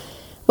to.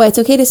 Well, it's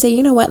okay to say,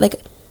 you know what,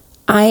 like,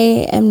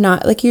 I am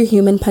not, like, your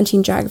human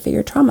punching drag for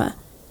your trauma.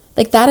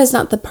 Like, that is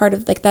not the part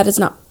of, like, that is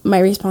not my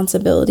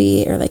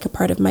responsibility or, like, a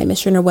part of my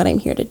mission or what I'm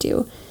here to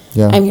do.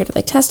 Yeah. I'm here to,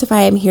 like,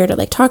 testify. I'm here to,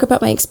 like, talk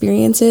about my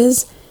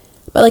experiences.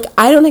 But, like,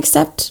 I don't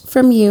accept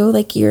from you,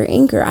 like, your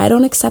anger. I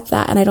don't accept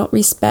that. And I don't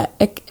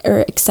respect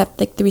or accept,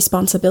 like, the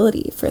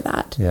responsibility for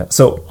that. Yeah.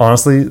 So,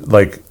 honestly,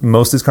 like,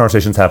 most of these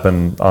conversations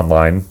happen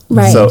online.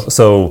 Right.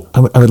 So I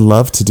would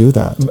love to do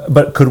that.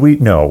 But could we?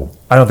 No.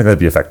 I don't think that'd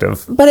be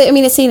effective. But, I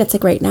mean, it's saying it's,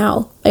 like, right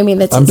now. I mean,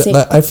 that's insane.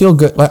 I feel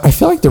good. Like, I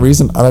feel like the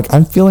reason, like,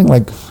 I'm feeling,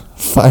 like,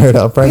 fired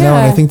up right now.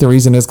 And I think the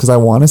reason is because I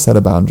want to set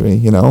a boundary,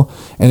 you know?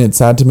 And it's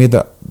sad to me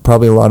that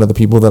probably a lot of the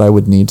people that I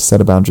would need to set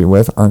a boundary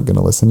with aren't going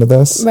to listen to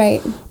this.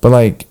 Right. But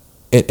like,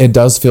 it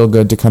does feel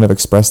good to kind of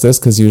express this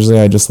because usually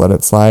I just let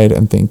it slide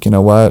and think, you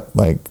know what,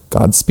 like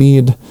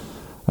Godspeed,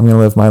 I'm going to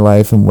live my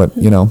life and what,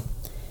 you know.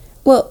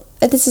 Well,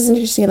 this is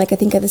interesting. Like, I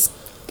think this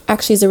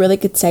actually is a really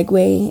good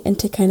segue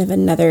into kind of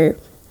another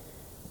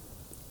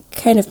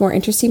kind of more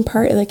interesting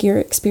part of like your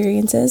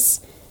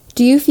experiences.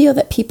 Do you feel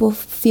that people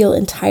feel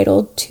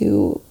entitled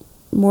to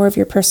more of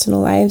your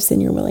personal lives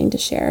than you're willing to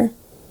share?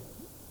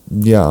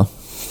 Yeah.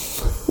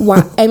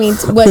 Why? I mean,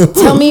 what?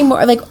 Tell me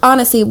more. Like,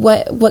 honestly,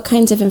 what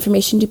kinds of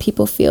information do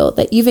people feel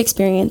that you've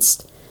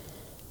experienced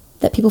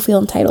that people feel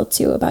entitled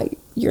to about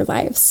your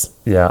lives?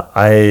 Yeah,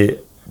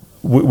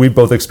 we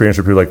both experienced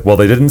where people are like, well,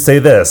 they didn't say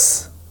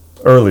this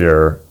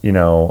earlier, you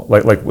know,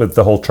 like with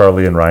the whole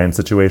Charlie and Ryan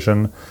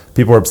situation.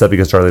 People were upset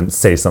because Charlie didn't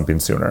say something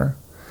sooner.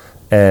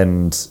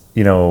 And,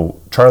 you know,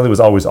 Charlie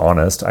was always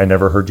honest. I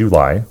never heard you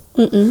lie.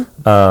 And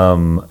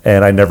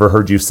I never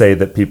heard you say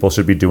that people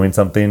should be doing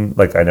something.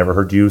 Like, I never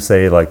heard you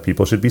say, like,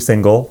 people should be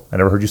single. I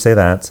never heard you say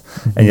that.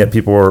 And yet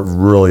people were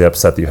really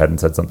upset that you hadn't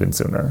said something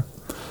sooner.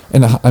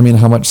 And I mean,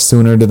 how much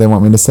sooner did they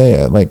want me to say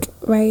it? Like,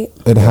 right.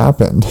 It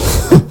happened.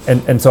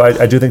 and so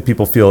I do think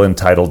people feel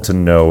entitled to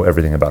know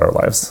everything about our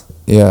lives.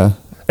 Yeah.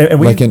 And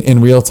we, like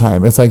in real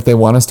time. It's like they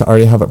want us to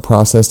already have it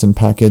processed and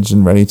packaged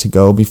and ready to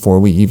go before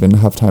we even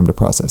have time to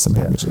process and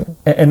package it.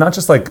 And not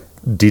just like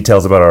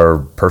details about our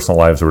personal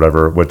lives or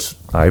whatever, which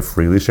I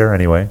freely share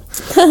anyway.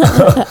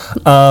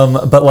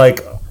 But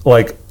like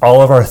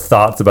all of our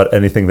thoughts about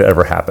anything that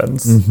ever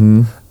happens.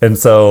 And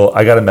so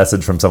I got a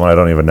message from someone I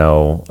don't even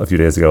know a few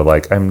days ago,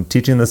 like, I'm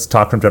teaching this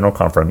talk from General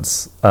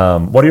Conference.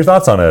 What are your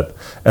thoughts on it?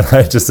 And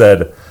I just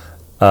said,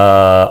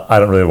 I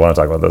don't really want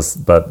to talk about this,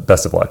 but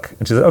best of luck.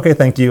 And she said, okay,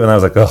 thank you. And I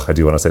was like, oh, I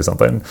do want to say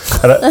something.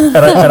 And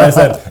I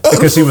said,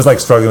 because she was like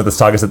struggling with this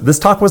talk, I said, this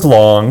talk was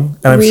long.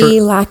 And I'm sure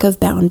lack of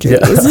boundaries.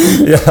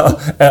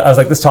 Yeah. And I was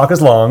like, this talk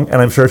is long.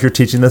 And I'm sure if you're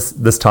teaching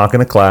this talk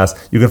in a class,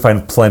 you can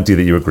find plenty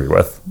that you agree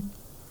with.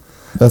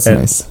 That's And-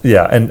 nice.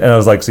 Yeah, and I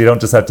was like, so you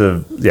don't just have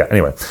to. Yeah.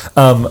 Anyway,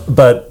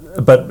 but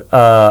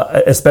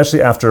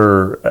especially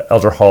after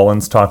Elder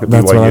Holland's talk at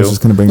That's what I was BYU,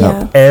 just going to bring Yeah.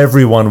 up.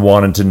 everyone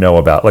wanted to know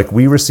about. Like,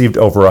 we received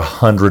over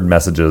 100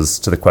 messages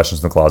to the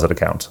Questions in the Closet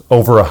account.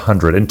 Over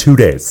 100 in 2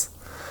 days,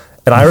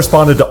 and I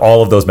responded to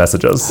all of those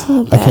messages.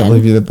 I can't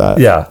believe you did that.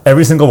 Yeah,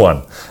 every single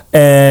one.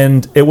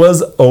 And it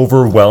was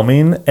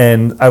overwhelming.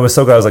 And I was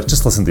so glad. I was like,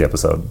 just listen to the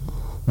episode.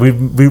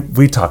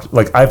 We talked,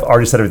 like, I've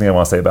already said everything I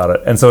want to say about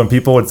it. And so when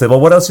people would say, well,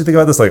 what else do you think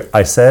about this? Like,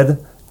 I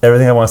said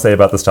everything I want to say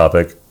about this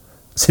topic.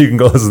 So you can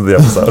go listen to the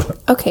episode.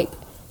 Okay.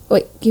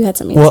 Wait, you had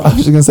something Well, to I say.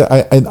 was just going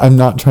to say, I'm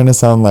not trying to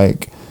sound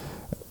like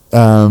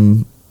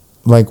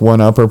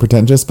one up or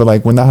pretentious, but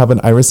like when that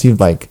happened, I received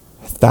like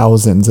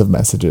thousands of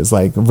messages,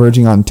 like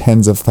verging on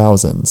tens of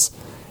thousands.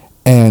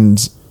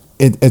 And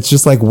it's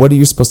just like, what are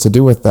you supposed to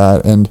do with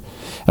that? And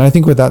I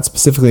think with that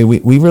specifically,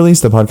 we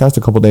released the podcast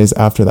a couple days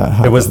after that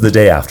happened. It was the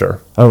day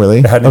after. Oh, really?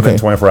 It hadn't been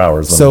 24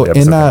 hours. When So the episode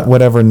in came that out.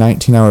 whatever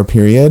 19-hour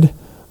period,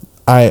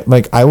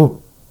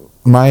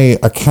 my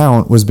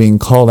account was being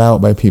called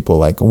out by people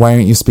like, why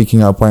aren't you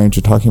speaking up? Why aren't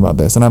you talking about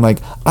this? And I'm like,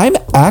 I'm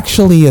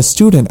actually a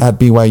student at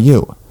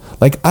BYU.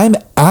 Like, I'm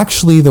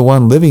actually the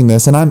one living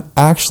this, and I'm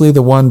actually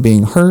the one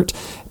being hurt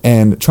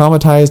and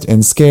traumatized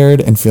and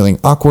scared and feeling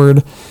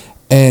awkward.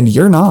 And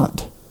you're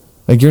not.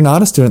 Like, you're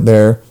not a student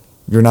there.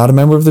 You're not a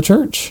member of the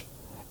church.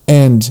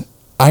 And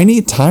I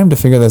need time to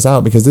figure this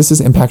out because this is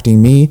impacting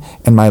me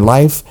and my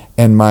life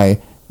and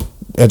my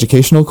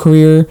educational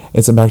career.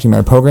 It's impacting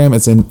my program.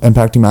 It's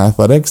impacting my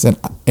athletics. And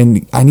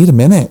I need a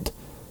minute,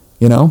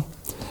 you know?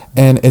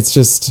 And it's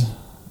just,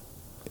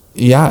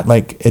 yeah,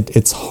 like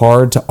it's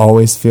hard to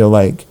always feel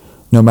like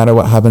no matter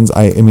what happens,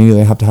 I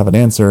immediately have to have an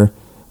answer.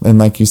 And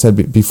like you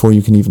said, before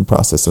you can even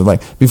process it,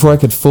 like before I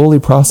could fully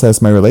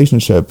process my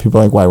relationship, people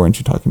are like, why weren't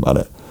you talking about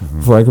it? Mm-hmm.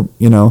 Before I could,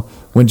 you know,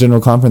 when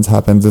General Conference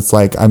happens, it's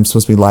like I'm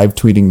supposed to be live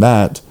tweeting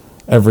that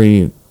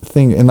every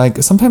thing. And like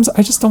sometimes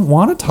I just don't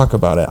want to talk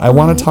about it. I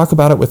want to talk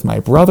about it with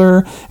my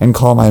brother and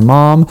call my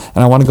mom,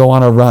 and I want to go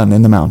on a run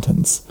in the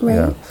mountains. Right.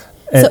 Yeah.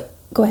 And- So,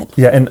 go ahead.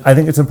 Yeah, and I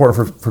think it's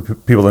important for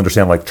people to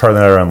understand, like, Charlie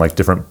and I are on, like,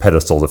 different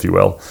pedestals, if you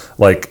will.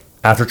 Like,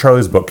 after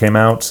Charlie's book came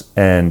out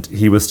and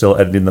he was still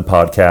editing the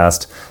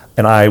podcast,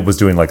 and I was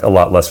doing, like, a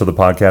lot less for the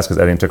podcast because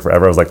editing took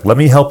forever, I was like, let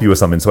me help you with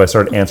something. So I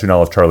started answering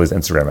all of Charlie's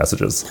Instagram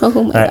messages. Oh,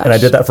 my and I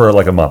gosh. did that for,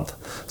 like, a month.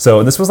 So,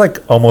 and this was, like,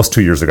 almost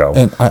 2 years ago.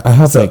 And I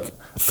have like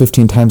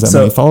 15 times that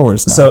many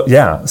followers now. So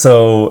yeah,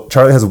 so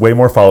Charlie has way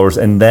more followers,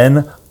 and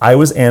then I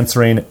was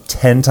answering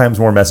 10 times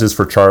more messages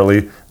for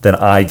Charlie than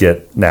I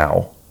get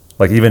now,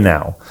 like even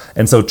now.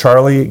 And so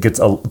Charlie gets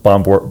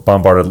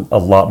bombarded a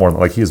lot more.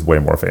 Like, he's way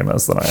more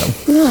famous than I am.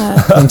 Yeah.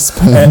 Thanks,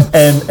 Ben.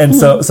 And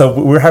so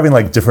we're having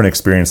like different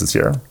experiences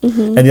here.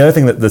 And the other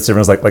thing that's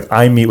different is like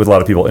I meet with a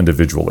lot of people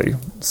individually.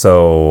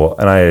 So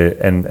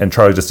and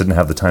Charlie just didn't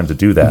have the time to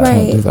do that.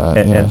 Right. Do that,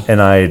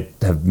 And I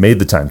have made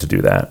the time to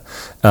do that,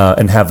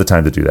 and have the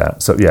time to do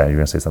that. So yeah, you're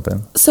gonna say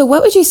something. So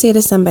what would you say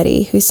to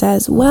somebody who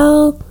says,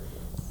 well,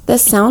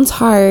 this sounds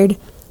hard,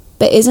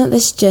 but isn't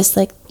this just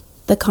like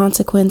the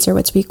consequence or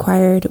what's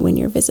required when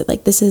you're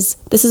like this is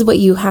what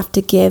you have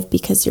to give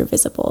because you're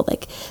visible,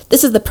 like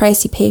this is the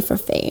price you pay for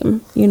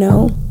fame, you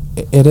know?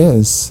 It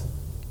is.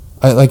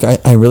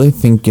 I really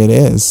think it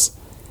is.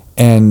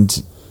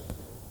 And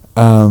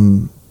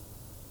I'm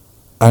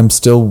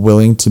still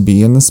willing to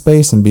be in the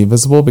space and be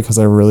visible because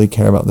I really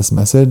care about this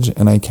message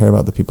and I care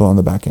about the people on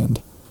the back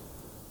end.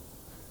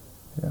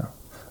 Yeah.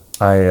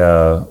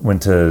 I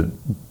went to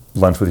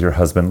lunch with your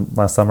husband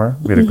last summer.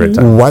 We had a great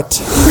time. What?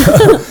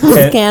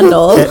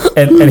 Scandal.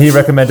 And he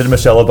recommended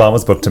Michelle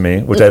Obama's book to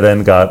me, which I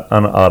then got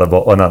on Audible,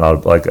 or not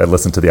Audible, like I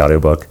listened to the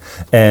audiobook.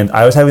 And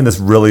I was having this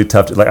really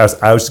tough, like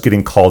I was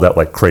getting called out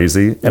like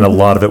crazy, and a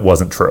lot of it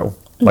wasn't true.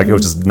 Like, it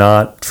was just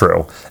not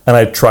true. And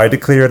I tried to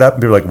clear it up,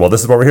 and people were like, well, this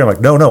is what we're hearing. I'm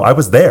like, no, I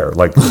was there.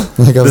 Like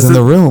Like I was this in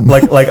the room.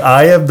 Like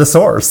I am the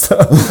source.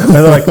 And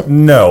they're like,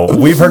 no,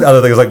 we've heard other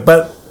things. Like,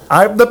 but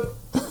I'm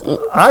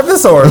the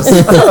source.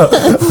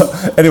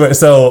 Anyway,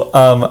 so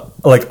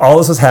like all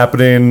this was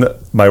happening.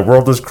 My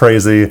world was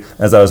crazy.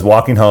 As I was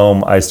walking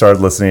home, I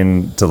started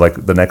listening to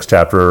like the next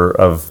chapter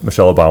of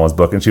Michelle Obama's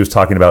book, and she was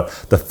talking about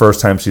the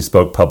first time she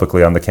spoke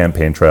publicly on the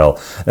campaign trail,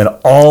 and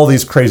all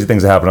these crazy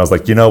things that happened. I was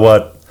like, you know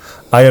what?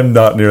 I am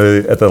not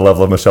nearly at the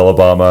level of Michelle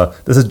Obama.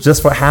 This is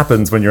just what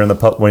happens when you're in the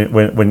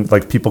when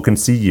like people can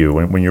see you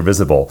when you're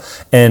visible.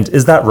 And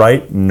is that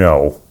right?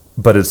 No,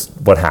 but it's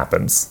what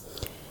happens.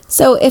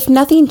 So if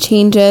nothing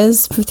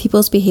changes with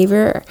people's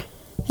behavior,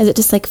 does it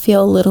just like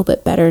feel a little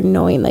bit better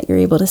knowing that you're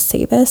able to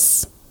say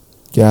this?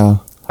 Yeah.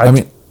 I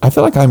mean, I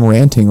feel like I'm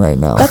ranting right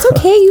now. That's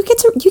okay. You get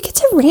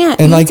to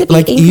rant. And You like get to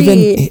be angry.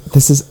 even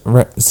this is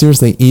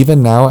seriously,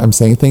 even now I'm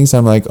saying things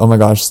I'm like, oh my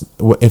gosh,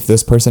 if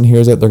this person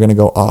hears it, they're gonna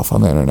go off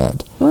on the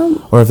internet.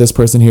 Well, Or if this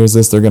person hears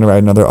this, they're gonna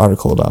write another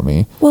article about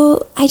me.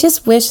 well, I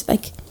just wish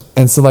like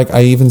And so like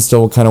I even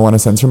still kind of want to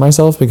censor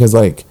myself because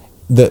like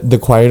the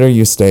quieter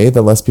you stay,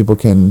 the less people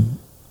can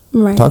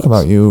right. talk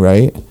about you,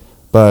 right?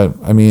 But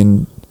I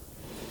mean,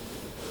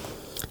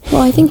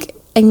 Well,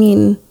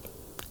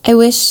 I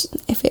wish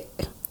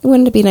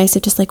wouldn't it be nice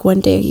if just like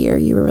one day a year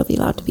you were really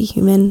allowed to be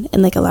human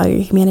and like allow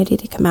your humanity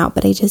to come out?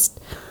 But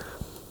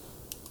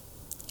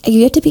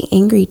you have to be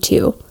angry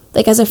too.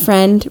 Like as a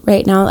friend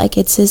right now, like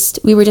it's just,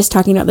 we were just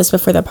talking about this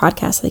before the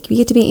podcast. Like we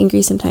get to be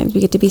angry sometimes.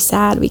 We get to be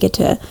sad. We get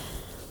to,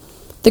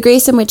 the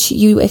grace in which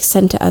you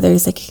extend to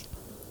others. Like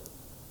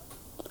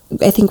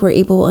I think we're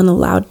able and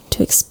allowed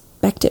to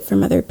expect it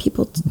from other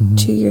people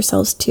to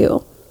yourselves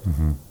too.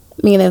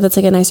 I mean, that's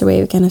like a nicer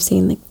way of kind of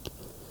saying like,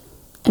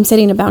 I'm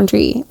setting a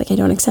boundary. Like I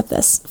don't accept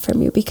this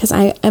from you because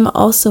I am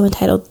also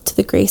entitled to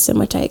the grace in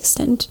which I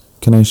extend.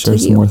 Can I share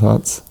some more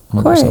thoughts? Oh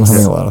my gosh, I'm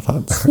having a lot of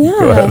thoughts.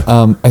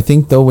 Yeah. I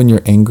think though when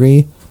you're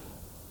angry,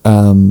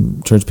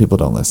 church people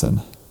don't listen.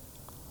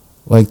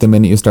 Like the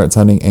minute you start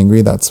sounding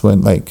angry, that's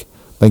when like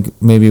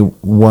maybe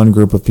one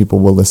group of people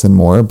will listen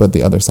more, but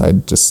the other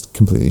side just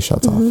completely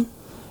shuts off.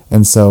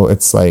 And so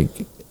it's like,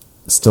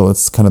 still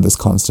it's kind of this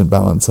constant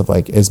balance of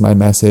like, is my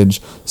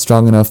message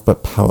strong enough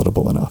but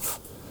palatable enough?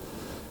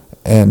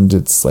 And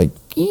it's like,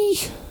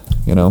 you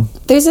know,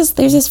 there's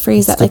this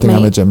phrase that like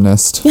I'm a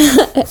gymnast.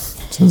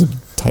 Sounds a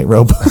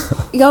tightrope.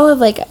 Y'all have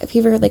like, have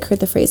you ever like heard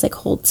the phrase like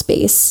hold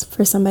space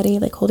for somebody,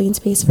 like holding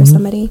space for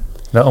somebody?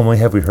 Not only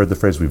have we heard the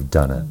phrase, we've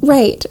done it.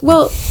 Right.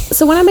 Well,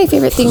 so one of my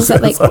favorite things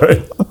that like,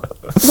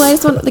 well, I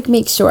just want to like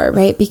make sure,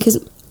 right?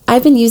 Because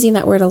I've been using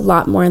that word a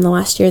lot more in the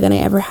last year than I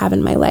ever have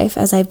in my life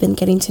as I've been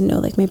getting to know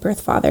like my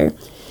birth father.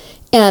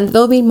 And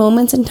there'll be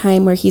moments in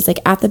time where he's like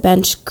at the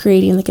bench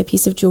creating like a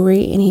piece of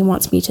jewelry and he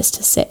wants me just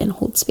to sit and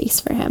hold space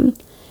for him.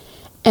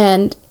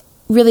 And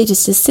really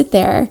just to sit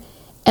there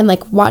and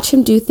like watch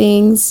him do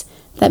things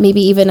that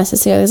maybe even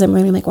necessarily as I'm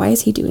learning, like, why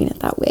is he doing it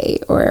that way?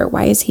 Or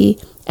why is he,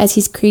 as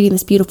he's creating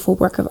this beautiful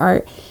work of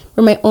art,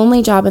 where my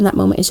only job in that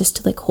moment is just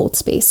to like hold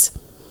space.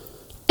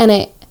 And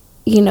it,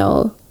 you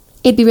know,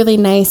 it'd be really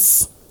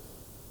nice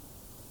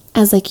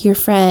as like your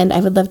friend,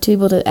 I would love to be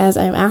able to, as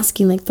I'm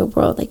asking like the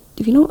world, like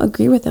if you don't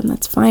agree with them,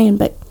 that's fine,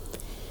 but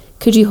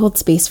could you hold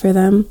space for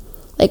them?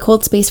 Like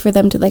hold space for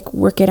them to like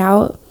work it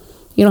out.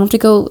 You don't have to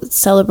go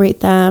celebrate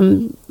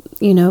them,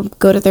 you know,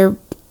 go to their,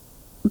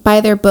 buy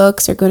their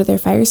books or go to their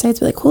firesides,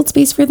 but like hold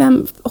space for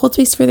them, hold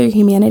space for their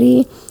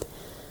humanity,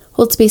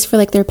 hold space for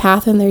like their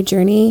path and their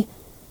journey.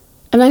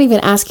 I'm not even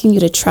asking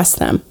you to trust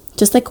them,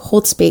 just like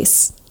hold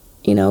space,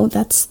 you know,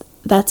 that's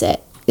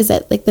it. Is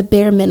that like the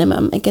bare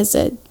minimum, like as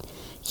a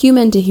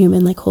human to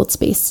human, like hold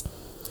space.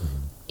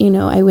 You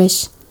know, I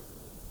wish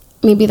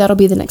maybe that'll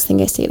be the next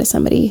thing I say to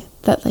somebody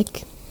that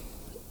like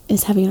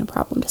is having a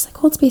problem, just like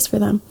hold space for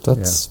them.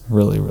 That's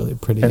really, really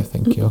pretty.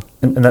 Thank you.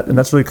 And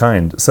that's really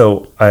kind.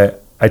 So I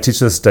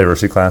teach this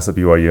diversity class at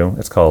BYU.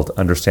 It's called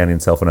Understanding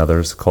Self and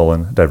Others,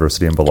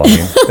 Diversity and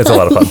Belonging. It's a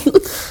lot of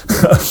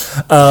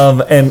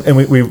fun. And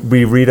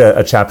we read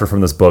a chapter from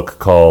this book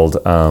called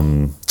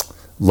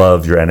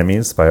Love Your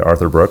Enemies by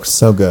Arthur Brooks.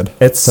 So good.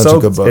 It's such a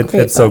good book.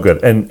 It's so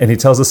good. And he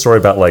tells a story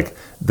about like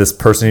this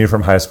person he knew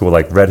from high school,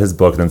 like read his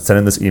book and then sent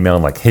him this email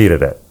and like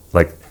hated it.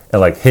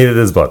 Like hated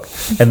his book.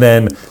 And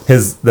then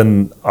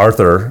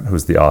Arthur,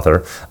 who's the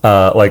author,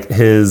 like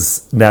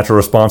his natural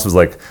response was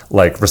like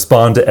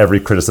respond to every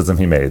criticism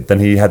he made. Then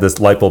he had this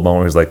light bulb moment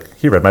where he was like,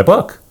 he read my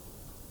book.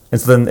 And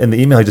so then in the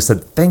email, he just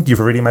said, thank you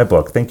for reading my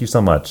book. Thank you so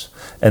much.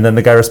 And then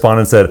the guy responded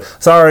and said,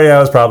 sorry, I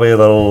was probably a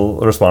little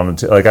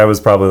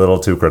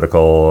too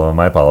critical.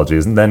 My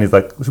apologies. And then he's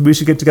like, we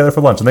should get together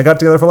for lunch. And they got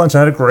together for lunch and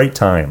had a great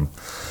time.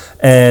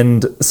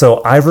 And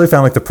so I've really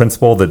found like the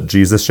principle that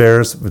Jesus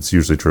shares. It's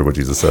usually true what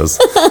Jesus says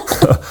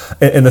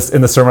in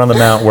the Sermon on the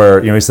Mount, where,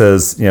 you know, he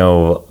says, you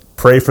know,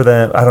 pray for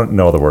them. I don't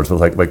know all the words,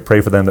 but like pray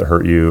for them that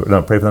hurt you.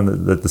 No, pray for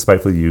them that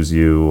despitefully use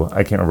you.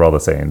 I can't remember all the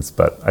sayings,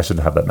 but I should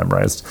have that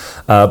memorized.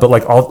 But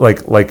like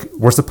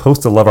we're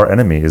supposed to love our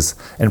enemies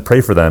and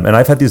pray for them. And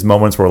I've had these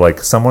moments where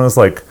like someone is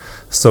like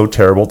so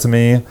terrible to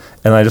me,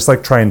 and I just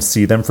like try and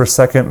see them for a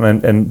second,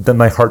 and then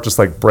my heart just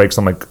like breaks.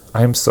 I'm like,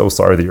 I'm so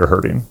sorry that you're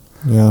hurting.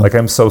 Yeah. Like,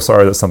 I'm so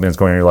sorry that something's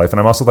going on in your life. And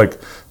I'm also like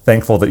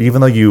thankful that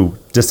even though you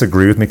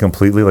disagree with me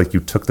completely, like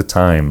you took the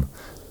time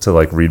to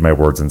like read my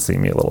words and see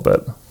me a little bit.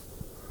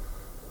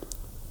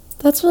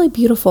 That's really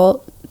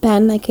beautiful,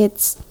 Ben. Like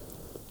it's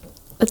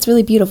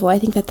really beautiful. I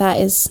think that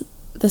is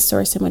the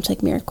source in which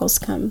like miracles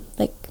come.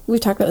 Like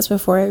we've talked about this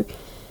before.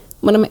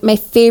 One of my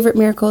favorite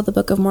miracle, the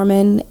Book of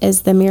Mormon,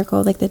 is the miracle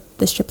of like the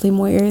stripling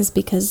warriors,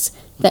 because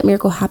that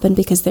miracle happened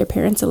because their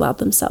parents allowed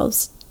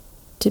themselves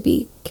to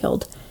be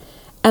killed.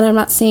 And I'm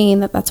not saying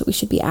that that's what we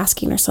should be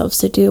asking ourselves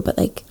to do, but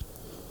like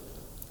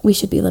we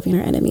should be loving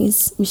our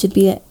enemies. We should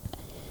be,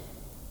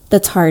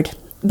 that's hard,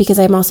 because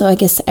I don't want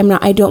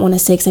to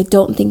say, because I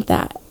don't think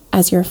that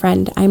as your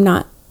friend, I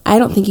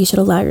don't think you should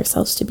allow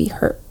yourselves to be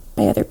hurt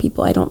by other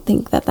people. I don't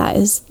think that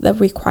is the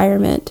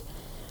requirement.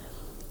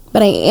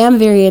 But I am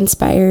very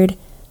inspired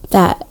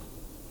that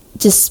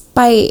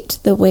despite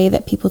the way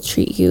that people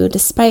treat you,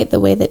 despite the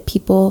way that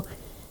people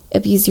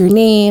abuse your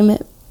name,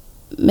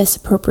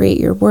 misappropriate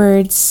your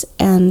words,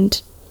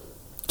 and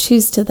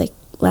choose to like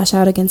lash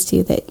out against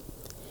you, that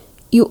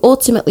you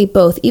ultimately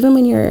both, even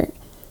when you're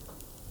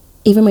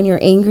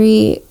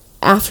angry,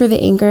 after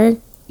the anger,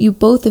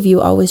 both of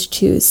you always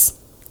choose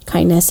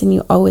kindness and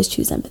you always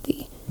choose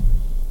empathy.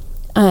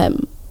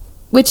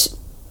 which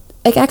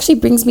like actually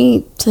brings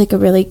me to like a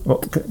really Well,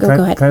 go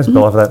ahead. Can I just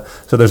build off of that?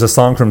 So there's a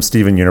song from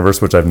Steven Universe,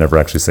 which I've never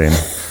actually seen.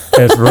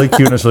 And it's really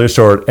cute and it's really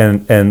short.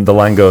 And the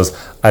line goes,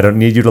 I don't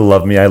need you to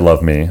love me, I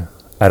love me.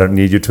 I don't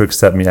need you to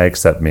accept me, I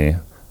accept me.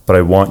 But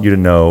I want you to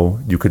know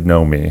you could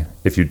know me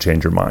if you'd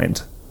change your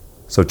mind.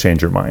 So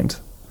change your mind.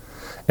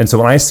 And so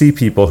when I see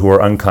people who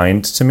are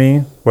unkind to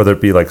me, whether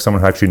it be like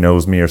someone who actually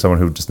knows me or someone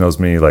who just knows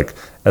me like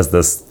as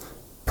this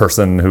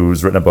person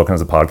who's written a book and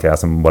has a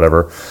podcast and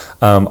whatever,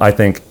 I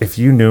think if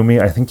you knew me,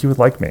 I think you would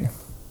like me.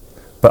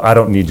 But I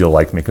don't need you to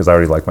like me because I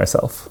already like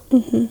myself.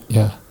 Mm-hmm.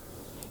 Yeah.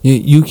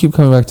 You keep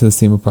coming back to the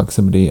theme of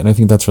proximity, and I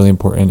think that's really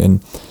important.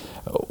 And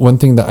one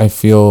thing that I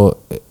feel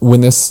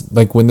when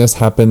this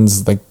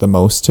happens like the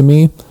most to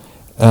me,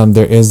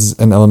 there is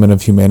an element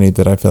of humanity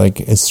that I feel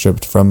like is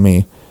stripped from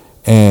me.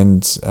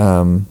 And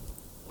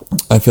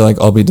I feel like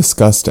I'll be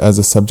discussed as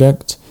a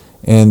subject,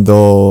 and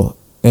they'll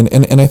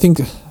and I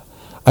think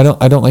I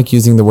don't like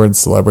using the word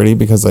celebrity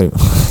because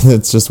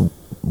it's just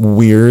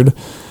weird,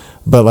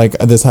 but like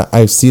this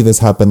I see this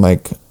happen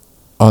like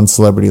on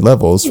celebrity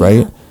levels,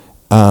 right?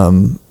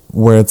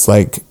 Where it's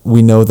like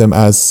we know them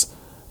as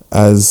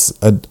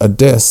a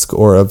disc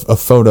or a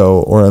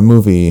photo or a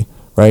movie,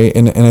 right?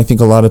 And I think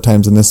a lot of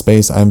times in this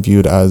space I'm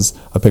viewed as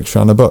a picture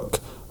on a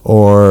book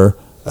or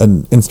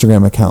an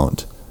Instagram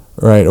account,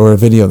 right? Or a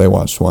video they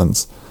watched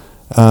once.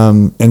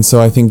 And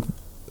so I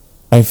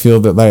feel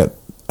that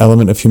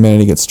element of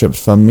humanity gets stripped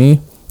from me,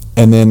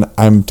 and then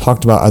I'm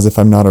talked about as if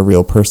I'm not a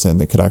real person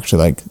that could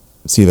actually like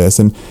see this.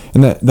 And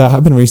that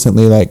happened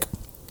recently. Like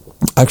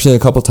actually a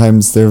couple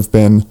times there have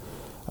been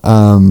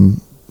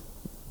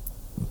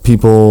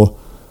people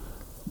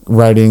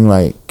writing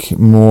like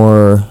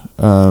more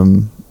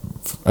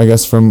I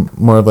guess from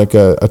more of like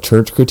a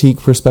church critique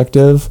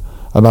perspective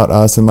about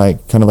us, and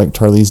like kind of like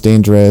Charlie's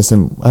Dangerous,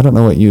 and I don't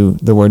know what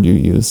the word you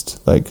used,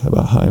 like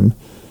about how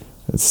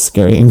it's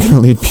scary and gonna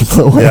lead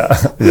people away.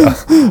 Yeah.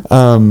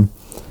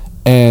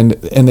 And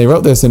they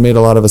wrote this and made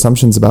a lot of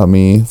assumptions about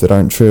me that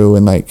aren't true,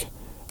 and like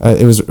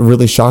it was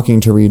really shocking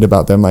to read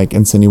about them like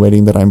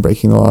insinuating that I'm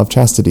breaking the law of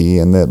chastity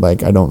and that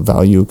like I don't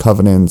value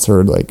covenants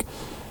or like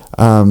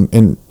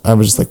and I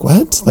was just like,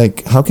 what?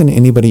 Like how can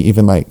anybody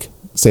even like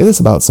say this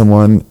about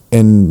someone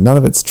and none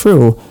of it's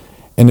true?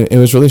 And it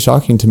was really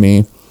shocking to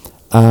me.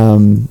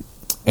 And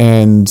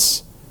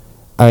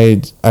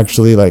I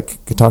actually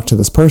like talked to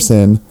this person,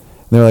 and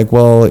they're like,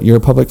 well, you're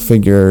a public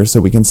figure, so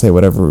we can say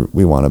whatever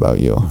we want about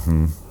you.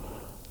 Mm-hmm.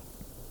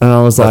 And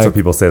I was That's what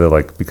people say, that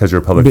like, because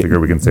you're a public figure,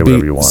 we can say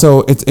whatever you want.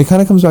 So it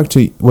kind of comes back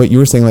to what you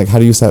were saying, like, how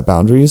do you set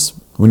boundaries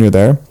when you're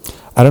there?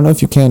 I don't know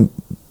if you can,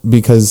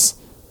 because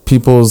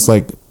people's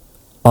like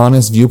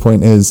honest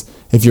viewpoint is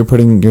if you're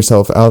putting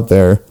yourself out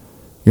there,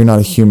 you're not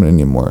a human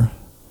anymore.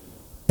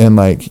 And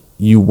like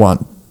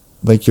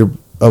you're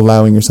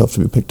allowing yourself to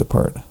be picked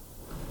apart.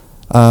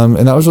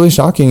 And that was really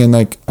shocking. And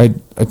like, I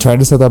tried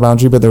to set that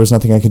boundary, but there was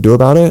nothing I could do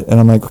about it. And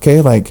I'm like,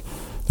 okay, like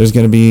there's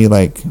going to be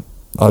like,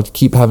 I'll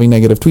keep having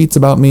negative tweets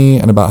about me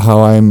and about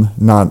how I'm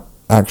not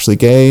actually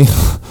gay.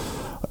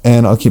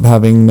 And I'll keep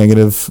having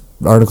negative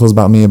articles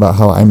about me about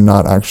how I'm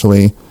not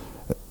actually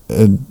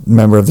a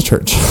member of the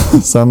church.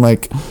 So I'm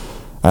like,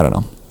 I don't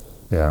know.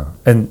 Yeah.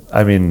 And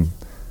I mean,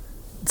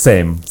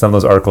 same. Some of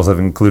those articles have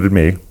included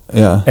me.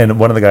 Yeah. And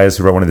one of the guys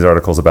who wrote one of these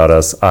articles about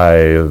us,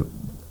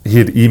 he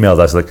had emailed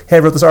us like, hey, I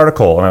wrote this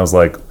article. And I was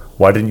like,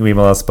 why didn't you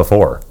email us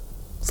before?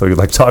 So we'd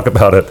like talk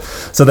about it.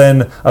 So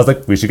then I was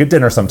like, we should get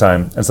dinner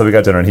sometime. And so we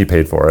got dinner and he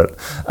paid for it.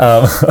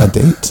 A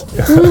date?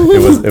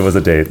 It was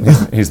a date.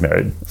 He's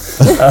married.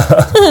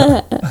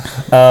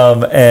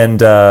 And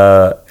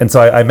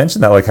so I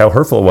mentioned that, like how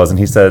hurtful it was. And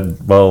he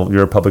said, well,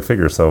 you're a public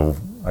figure, so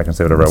I can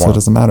say whatever I want. So it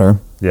doesn't matter.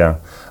 Yeah.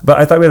 But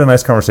I thought we had a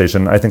nice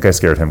conversation. I think I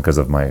scared him because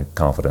of my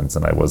confidence,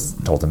 and I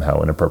told him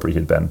how inappropriate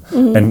he'd been.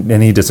 Mm-hmm.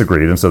 And he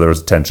disagreed, and so there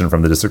was tension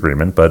from the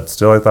disagreement, but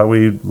still I thought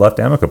we left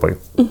amicably.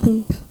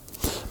 Mm-hmm.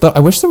 But I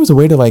wish there was a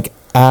way to like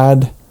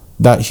add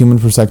that human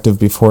perspective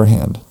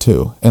beforehand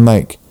too. And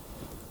like,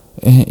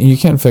 you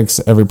can't fix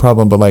every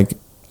problem, but like,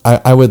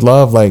 I would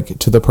love like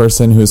to the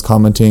person who's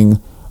commenting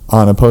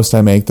on a post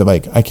I make that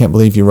like, I can't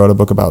believe you wrote a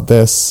book about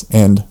this,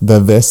 and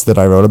this that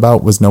I wrote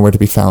about was nowhere to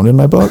be found in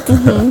my book.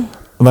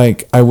 Mm-hmm.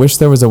 Like, I wish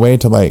there was a way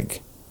to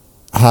like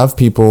have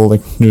people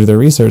like do their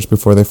research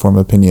before they form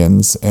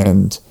opinions.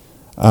 And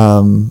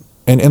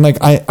like,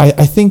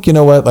 I think, you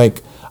know what,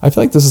 like, I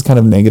feel like this is kind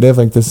of negative.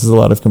 Like, this is a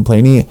lot of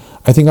complaining.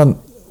 I think on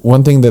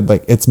one thing that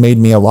like, it's made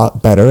me a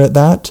lot better at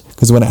that,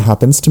 because when it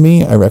happens to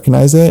me, I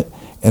recognize it.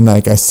 And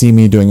like, I see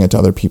me doing it to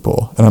other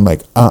people, and I'm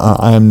like,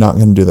 I am not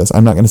going to do this.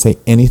 I'm not going to say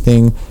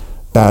anything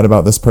bad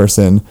about this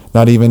person,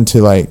 not even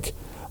to like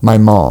my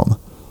mom.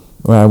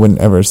 Well, I wouldn't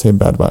ever say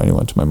bad about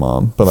anyone to my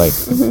mom, but like,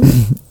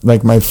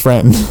 like my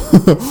friend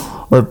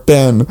or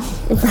Ben,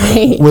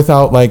 right,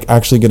 without like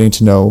actually getting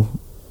to know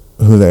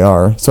who they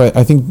are. So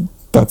I think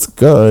that's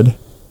good.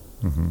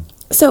 Mm-hmm.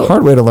 So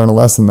hard way to learn a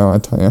lesson, though, I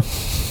tell you.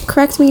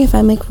 Correct me if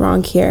I'm like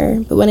wrong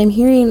here, but when I'm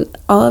hearing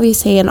all of you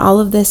say and all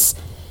of this,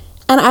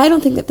 and I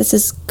don't think that this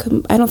is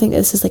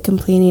like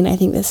complaining. I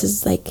think this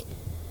is like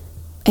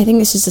I think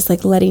this is just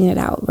like letting it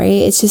out, right?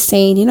 It's just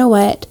saying, you know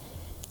what?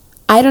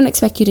 I don't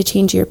expect you to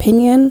change your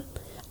opinion.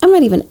 I'm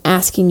not even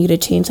asking you to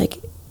change like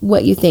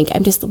what you think. I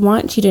just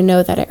want you to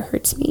know that it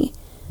hurts me.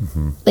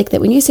 Like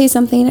that when you say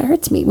something, it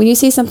hurts me. When you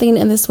say something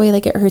in this way,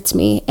 like it hurts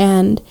me.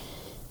 And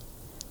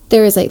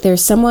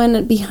there's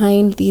someone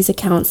behind these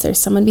accounts. There's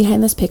someone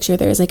behind this picture.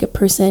 There's like a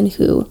person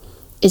who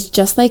is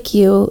just like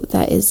you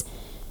that is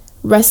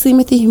wrestling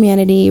with the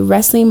humanity,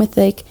 wrestling with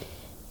like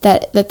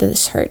that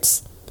this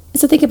hurts.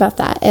 So think about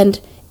that.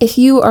 And if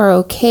you are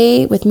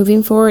okay with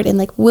moving forward and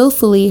like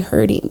willfully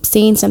hurting,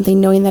 saying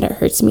something, knowing that it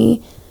hurts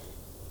me,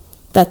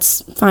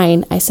 that's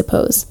fine, I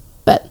suppose.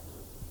 But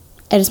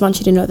I just want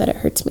you to know that it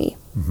hurts me.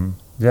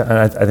 Yeah, and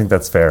I think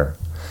that's fair.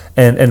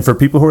 And for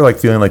people who are like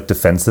feeling like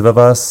defensive of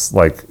us,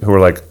 like who are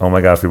like, oh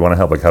my gosh, we want to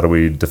help. Like, how do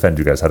we defend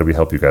you guys? How do we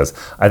help you guys?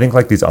 I think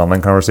like these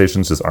online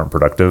conversations just aren't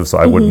productive. So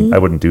I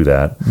wouldn't do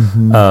that.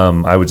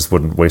 I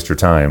wouldn't waste your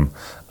time.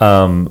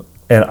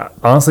 And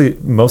honestly,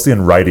 mostly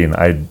in writing,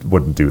 I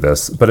wouldn't do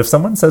this. But if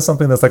someone says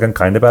something that's like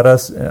unkind about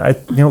us,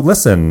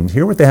 listen,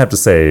 hear what they have to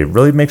say.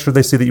 Really make sure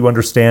they see that you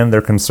understand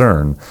their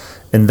concern,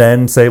 and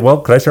then say, well,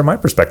 could I share my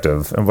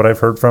perspective and what I've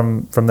heard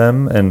from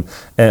them?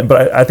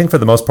 But I think for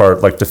the most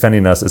part, like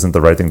defending us isn't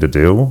the right thing to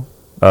do.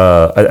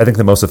 I think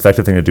the most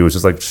effective thing to do is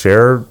just like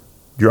share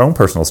your own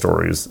personal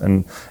stories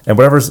and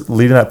whatever's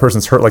leading that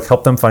person's hurt, like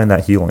help them find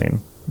that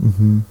healing.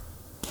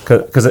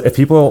 Because if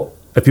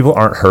people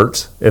aren't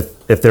hurt,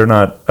 if they're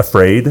not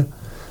afraid,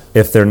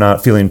 if they're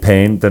not feeling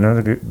pain, then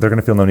they're going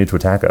to feel no need to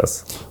attack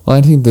us. Well,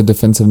 I think the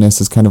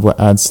defensiveness is kind of what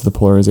adds to the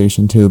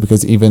polarization too,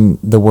 because even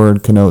the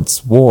word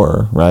connotes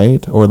war,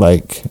 right? Or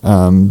like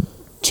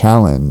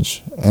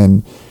challenge,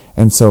 and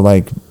so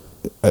like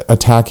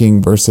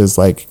attacking versus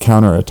like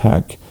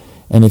counterattack.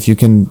 And if you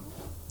can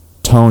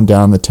tone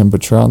down the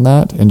temperature on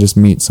that and just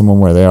meet someone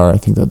where they are, I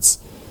think that's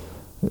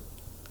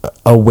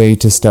a way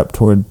to step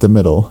toward the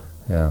middle.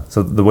 Yeah.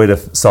 So the way to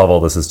solve all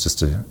this is just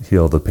to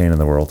heal the pain in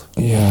the world.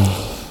 Yeah.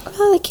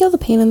 Well, like heal the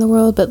pain in the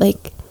world, but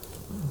like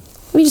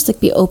we just like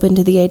be open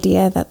to the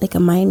idea that like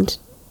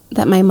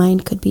my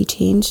mind could be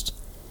changed.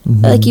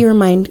 That, like your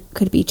mind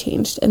could be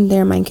changed and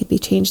their mind could be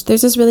changed.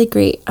 There's this really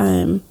great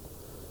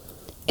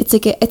it's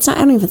like it's not, I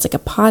don't know if it's like a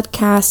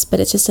podcast, but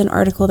it's just an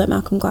article that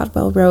Malcolm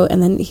Gladwell wrote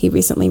and then he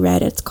recently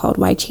read. It's called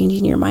Why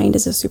Changing Your Mind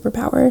is a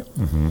Superpower.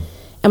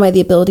 And why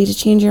the ability to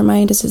change your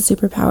mind is a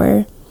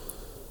superpower.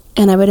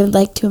 And I would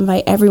like to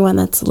invite everyone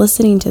that's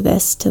listening to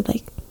this to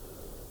like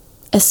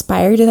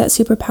aspire to that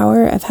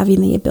superpower of having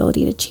the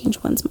ability to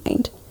change one's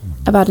mind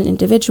about an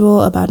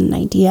individual, about an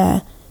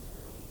idea.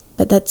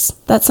 But that's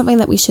something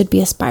that we should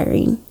be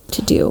aspiring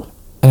to do.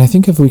 And I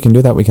think if we can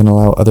do that, we can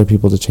allow other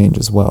people to change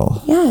as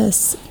well.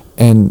 Yes.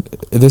 And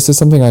this is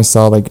something I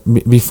saw like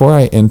before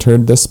I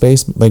entered this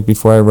space, like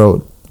before I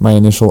wrote my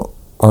initial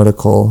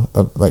article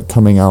of like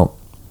coming out.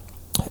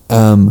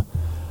 I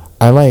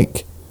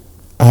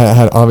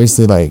had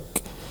obviously like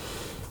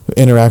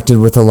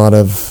interacted with a lot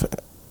of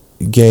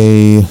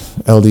gay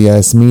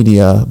LDS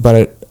media,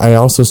 but I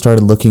also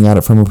started looking at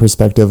it from a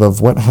perspective of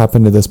what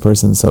happened to this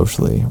person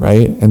socially,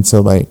 right? And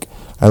so like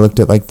I looked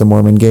at like the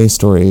Mormon and gay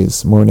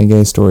stories,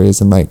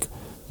 and like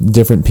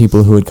different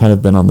people who had kind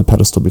of been on the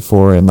pedestal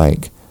before and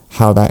like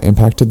how that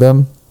impacted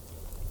them.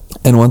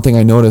 And one thing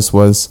I noticed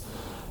was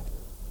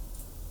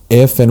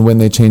if and when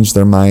they changed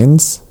their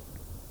minds,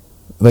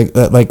 like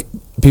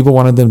people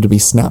wanted them to be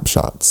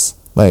snapshots.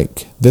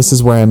 Like, this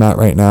is where I'm at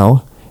right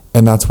now,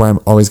 and that's where I'm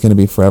always going to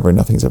be forever.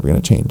 Nothing's ever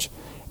going to change.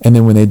 And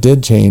then when they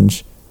did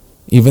change,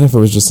 even if it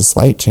was just a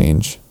slight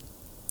change,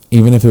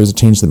 even if it was a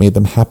change that made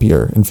them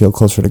happier and feel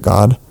closer to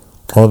God,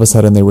 all of a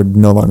sudden they were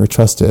no longer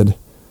trusted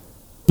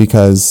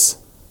because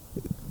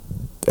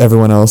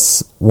everyone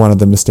else wanted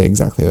them to stay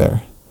exactly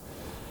there.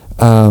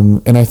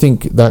 And I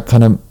think that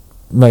kind of,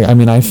 like, I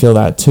mean, I feel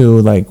that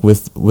too, like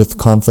with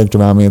conflict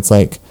around me. It's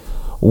like,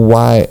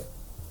 why...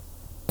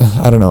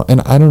 I don't know,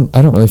 and I don't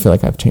really feel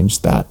like I've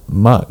changed that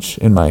much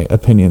in my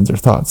opinions or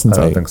thoughts since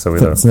I don't think so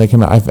either. Since I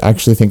came out. I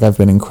actually think I've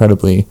been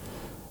incredibly,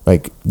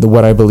 like,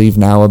 what I believe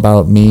now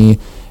about me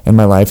and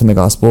my life in the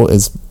gospel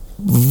is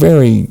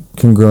very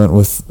congruent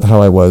with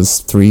how I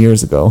was 3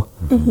 years ago.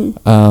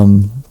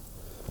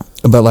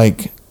 But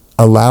like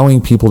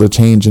allowing people to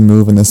change and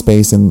move in this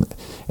space and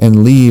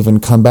leave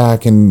and come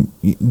back and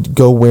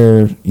go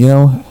where,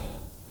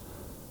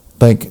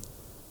 like,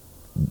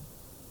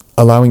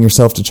 allowing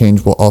yourself to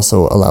change will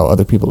also allow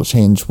other people to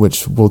change,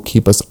 which will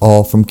keep us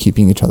all from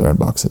keeping each other in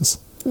boxes.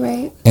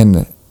 Right.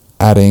 And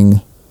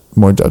adding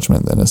more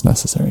judgment than is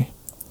necessary.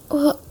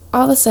 Well,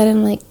 all of a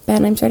sudden, like,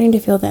 Ben, I'm starting to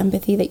feel the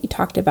empathy that you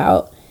talked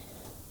about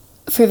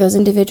for those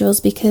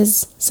individuals,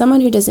 because someone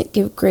who doesn't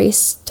give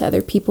grace to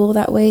other people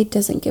that way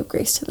doesn't give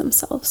grace to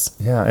themselves.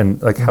 Yeah,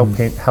 and like how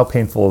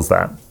painful is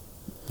that?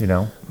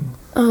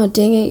 Oh,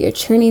 dang it! You're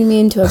turning me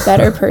into a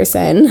better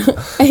person.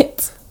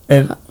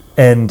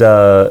 And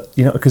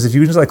because if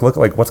you just like look at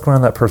like what's going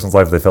on in that person's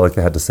life, they felt like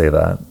they had to say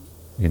that.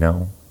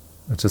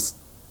 It's just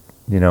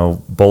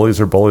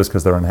bullies are bullies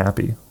because they're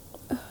unhappy.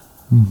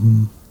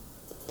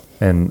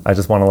 And I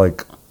just want to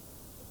like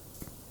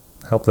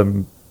help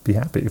them be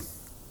happy.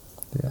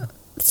 Yeah.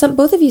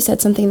 Both of you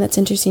said something that's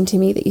interesting to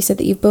me, that you said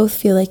that you both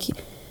feel like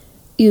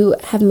you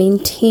have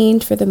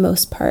maintained, for the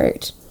most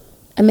part,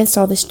 amidst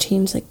all this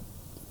change, like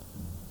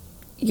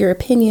your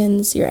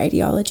opinions, your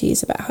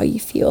ideologies about how you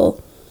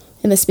feel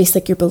in the space,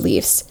 like your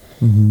beliefs.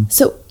 Mm-hmm.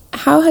 So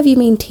how have you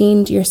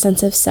maintained your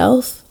sense of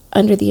self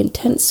under the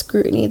intense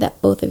scrutiny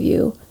that both of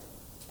you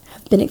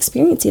have been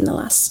experiencing the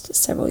last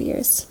several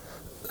years?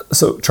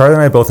 So Charlie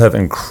and I both have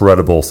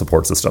incredible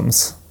support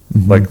systems,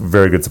 like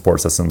very good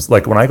support systems.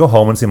 Like when I go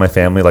home and see my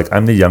family, like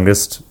I'm the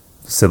youngest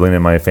sibling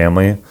in my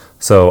family.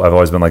 So I've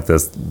always been like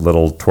this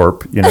little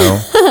twerp, you know?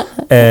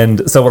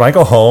 And so when I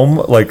go home,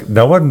 like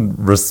no one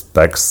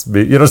respects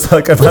me, you know, it's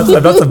like I'm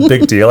not some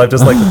big deal. I'm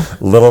just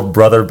like little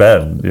brother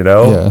Ben, you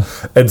know? Yeah.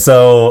 And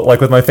so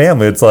like with my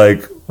family, it's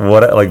like,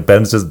 what, like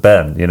Ben's just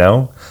Ben, you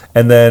know?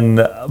 And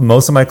then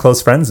most of my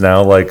close friends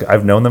now, like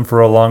I've known them for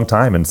a long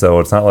time. And so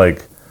it's not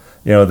like,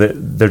 you know,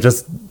 they're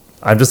just,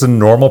 I'm just a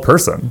normal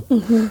person.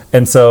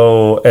 And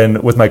so,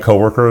 and with my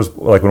coworkers,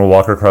 like when we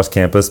walk across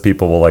campus,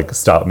 people will like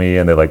stop me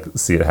and they like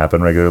see it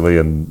happen regularly.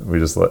 And we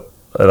just, and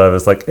I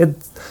was like,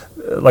 it's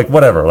like,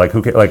 whatever, like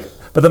who can, like,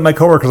 but then my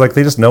coworkers, like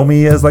they just know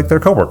me as like their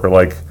coworker.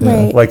 Like,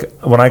 Right. like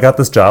when I got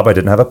this job, I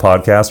didn't have a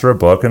podcast or a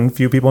book and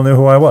few people knew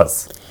who I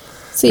was.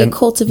 So you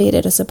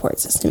cultivated a support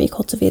system. You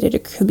cultivated a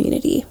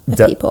community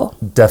of people.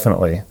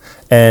 Definitely.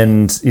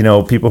 And, you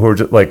know, people who are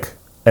just like,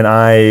 and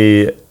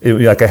I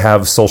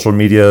have social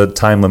media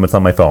time limits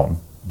on my phone,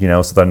 you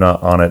know, so that I'm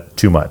not on it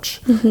too much.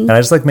 And I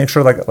just like make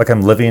sure like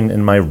I'm living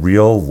in my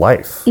real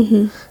life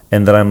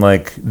and that I'm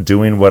like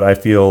doing what I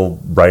feel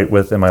right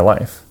with in my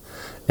life.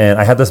 And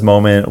I had this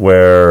moment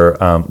where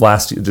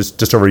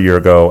just over a year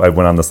ago, I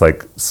went on this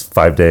like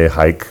 5-day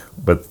hike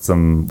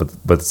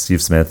with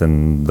Steve Smith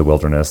in the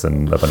wilderness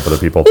and a bunch of other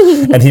people.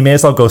 And he made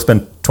us all go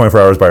spend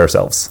 24 hours by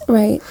ourselves.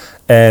 Right.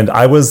 And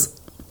I was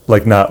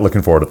like not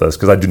looking forward to this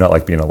because I do not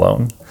like being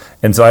alone.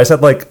 And so I just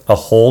had like a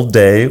whole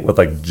day with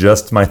like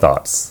just my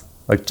thoughts.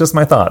 Like just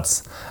my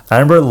thoughts. I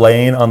remember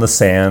laying on the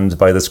sand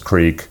by this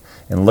creek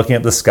and looking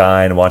at the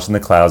sky and watching the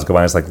clouds go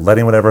by. I was like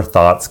letting whatever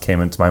thoughts came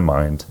into my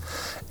mind.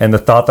 And the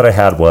thought that I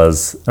had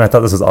was, and I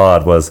thought this was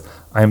odd, was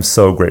I'm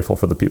so grateful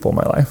for the people in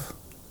my life.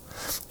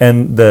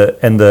 But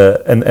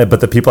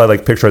the people I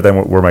like pictured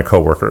then were my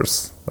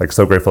coworkers. Like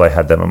so grateful I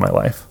had them in my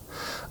life.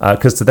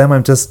 Because to them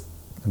I'm just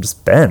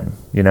Ben,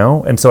 you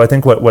know? And so I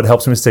think what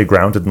helps me stay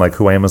grounded in like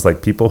who I am is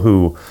like people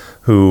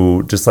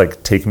who just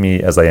like take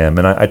me as I am.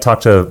 And I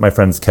talk to my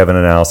friends Kevin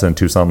and Allison in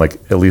Tucson like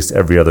at least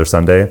every other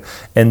Sunday.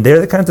 And they're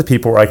the kinds of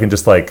people where I can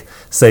just like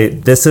say,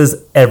 this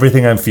is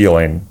everything I'm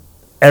feeling.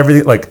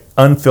 Everything, like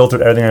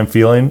unfiltered everything I'm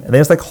feeling. And they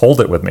just like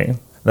hold it with me. And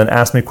then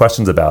ask me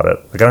questions about it.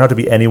 Like I don't have to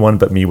be anyone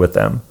but me with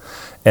them.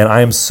 And I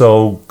am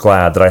so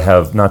glad that I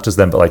have not just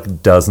them, but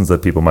like dozens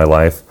of people in my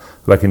life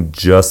who I can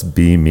just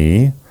be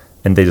me.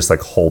 And they just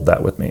like hold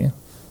that with me.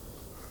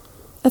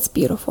 That's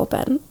beautiful,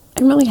 Ben.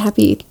 I'm really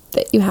happy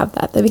that you have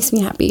that. That makes me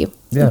happy.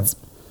 Yeah.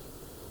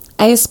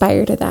 I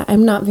aspire to that.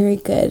 I'm not very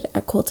good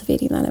at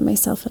cultivating that in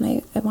myself,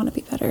 and I want to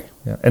be better.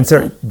 Yeah. And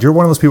Sarah, you're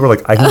one of those people where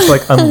like I can just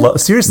like unload.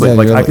 Seriously, Yeah,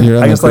 like I can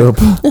just like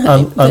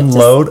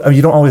unload. I mean,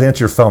 you don't always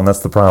answer your phone.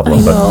 That's the problem.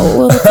 I know.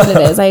 Well, that's what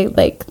it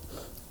is.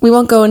 We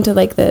won't go into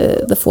like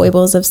the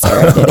foibles of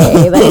Sarah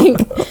today.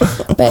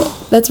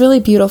 But that's really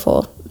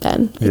beautiful,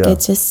 Ben.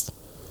 It's just.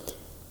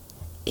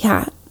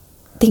 Yeah,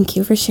 thank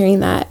you for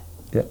sharing that.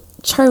 Yeah,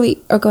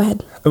 Charlie, go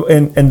ahead.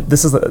 And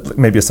this is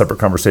maybe a separate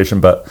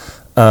conversation, but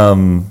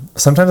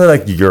sometimes I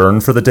like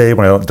yearn for the day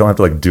when I don't have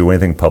to like do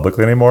anything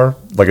publicly anymore.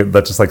 Like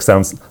that just like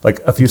sounds like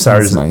a few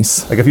Saturdays.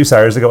 Nice. Like a few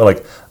Saturdays ago,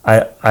 like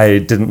I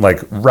didn't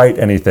like write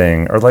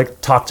anything or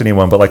like talk to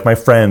anyone, but like my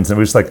friends, and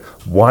we just like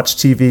watched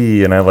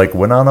TV, and I like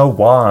went on a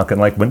walk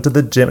and like went to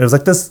the gym. It was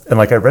like this, and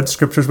like I read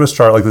scriptures with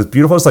Charlotte, like this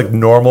beautiful, just like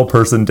normal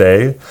person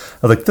day. I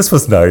was like, this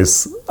was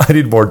nice. I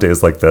need more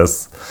days like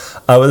this.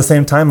 At the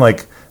same time,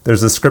 like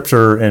there's a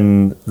scripture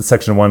in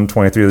section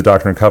 123 of the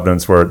Doctrine and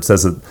Covenants where it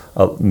says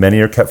that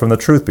many are kept from the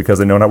truth because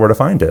they know not where to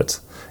find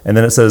it. And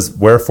then it says,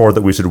 wherefore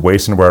that we should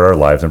waste and wear our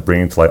lives and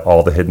bring to light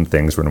all the hidden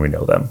things when we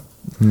know them.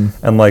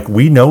 And like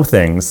we know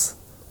things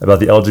about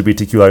the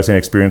LGBTQ lifestyle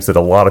experience that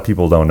a lot of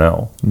people don't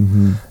know.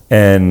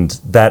 And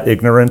that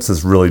ignorance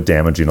is really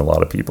damaging a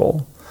lot of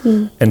people.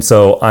 And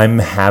so I'm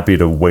happy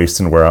to waste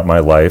and wear out my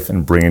life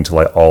and bring into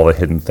light all the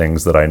hidden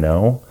things that I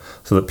know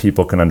so that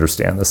people can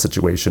understand the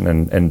situation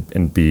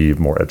and be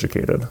more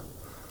educated.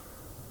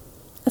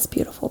 That's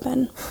beautiful,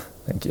 Ben.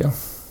 Thank you.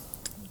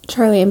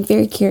 Charlie, I'm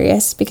very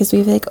curious because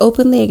we've like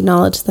openly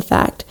acknowledged the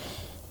fact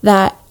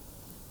that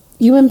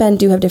you and Ben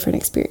do have different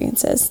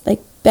experiences.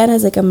 Like Ben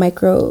has like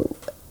a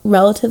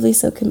relatively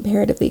so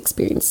comparatively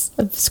experience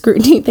of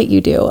scrutiny that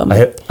you do.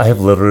 I have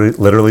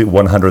literally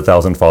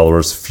 100,000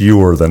 followers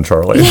fewer than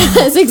Charlie.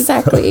 Yes,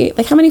 exactly.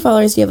 Like how many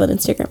followers do you have on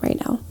Instagram right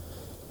now?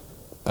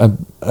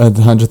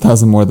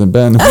 100,000 more than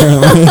Ben,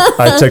 apparently.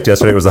 I checked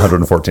yesterday, it was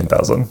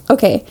 114,000.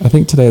 Okay. I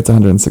think today it's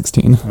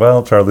 116.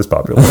 Well, Charlie's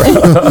popular.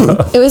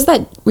 It was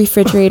that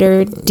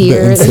refrigerator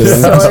deer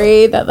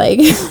story that like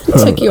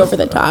took you over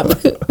the top.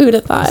 Who'd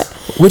have thought?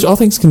 Which all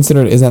things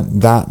considered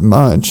isn't that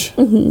much.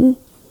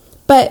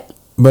 But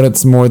But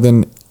it's more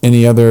than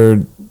any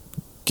other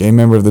gay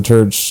member of the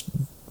church,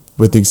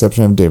 with the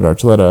exception of David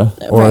Archuleta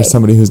or Right.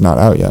 somebody who's not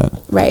out yet.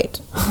 right.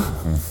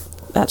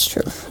 That's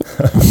true.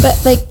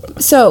 But like,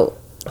 so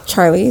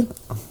Charlie,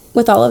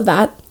 with all of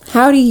that,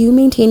 how do you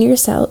maintain your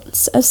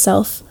sense of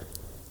self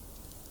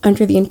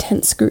under the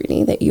intense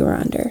scrutiny that you are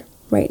under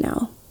right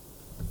now?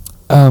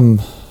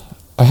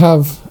 I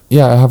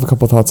have a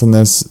couple thoughts on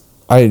this.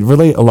 I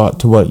relate a lot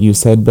to what you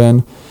said,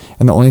 Ben.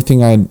 And the only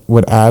thing I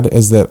would add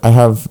is that I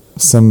have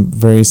some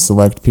very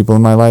select people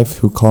in my life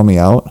who call me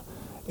out.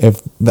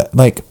 If that,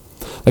 like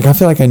I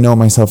feel like I know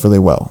myself really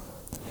well.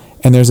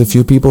 And there's a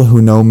few people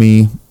who know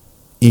me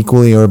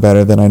equally or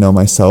better than I know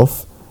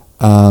myself.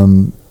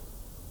 And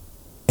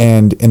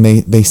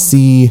they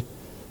see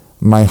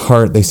my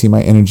heart, they see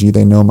my energy,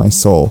 they know my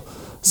soul.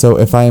 So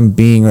if I am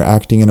being or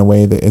acting in a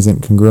way that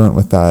isn't congruent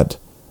with that,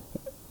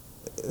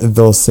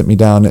 they'll sit me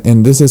down.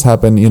 And this has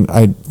happened,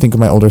 I think of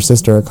my older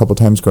sister a couple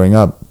times growing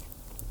up.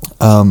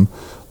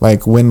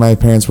 Like when my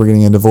parents were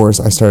getting a divorce,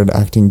 I started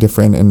acting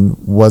different and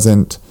it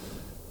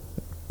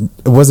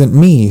wasn't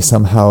me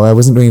somehow. I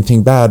wasn't doing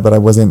anything bad, but I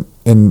wasn't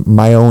in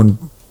my own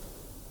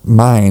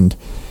mind.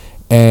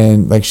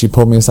 And like she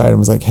pulled me aside and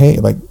was like, hey,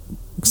 like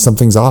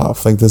something's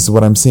off. Like this is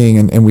what I'm seeing.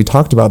 And we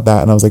talked about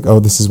that, and I was like, oh,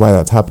 this is why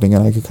that's happening.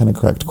 And I could kind of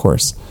correct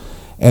course.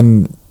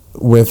 And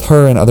with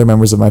her and other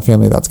members of my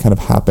family, that's kind of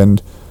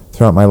happened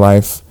throughout my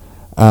life.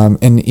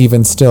 And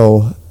even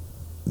still,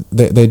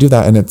 they do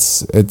that, and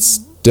it's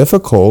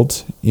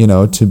difficult,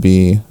 to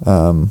be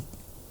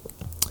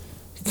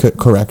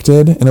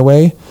corrected in a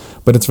way,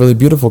 but it's really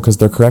beautiful because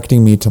they're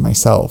correcting me to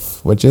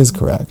myself, which is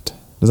correct.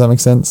 Does that make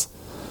sense?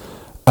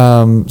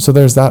 So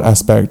there's that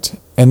aspect.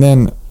 And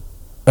then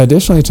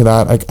additionally to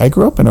that, I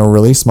grew up in a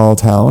really small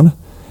town,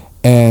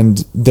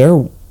 and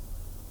there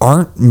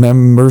aren't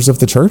members of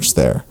the church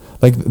there.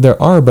 Like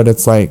there are, but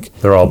it's like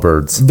They're all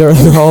birds. they're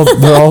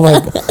all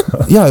like,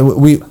 yeah,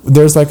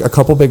 there's like a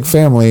couple big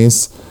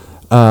families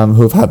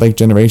who have had like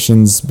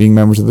generations being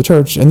members of the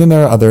church, and then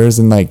there are others,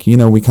 and like,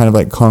 we kind of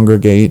like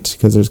congregate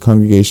because there's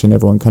congregation,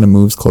 everyone kind of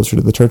moves closer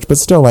to the church, but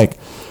still like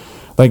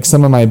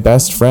some of my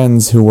best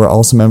friends who were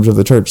also members of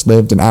the church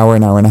lived an hour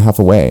and a half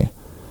away.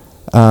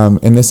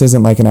 And this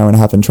isn't like an hour and a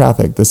half in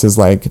traffic. This is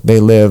like they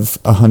live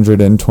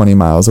 120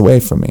 miles away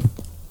from me.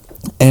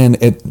 And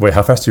Wait,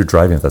 how fast are you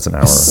driving if that's an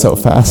hour? so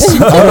fast.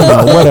 I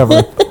don't know,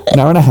 whatever. An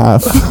hour and a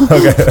half.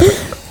 Okay.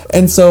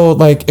 And so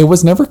like it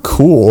was never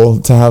cool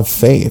to have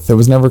faith. It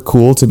was never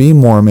cool to be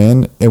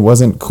Mormon. It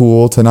wasn't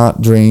cool to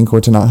not drink or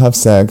to not have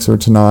sex or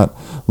to not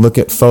look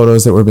at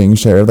photos that were being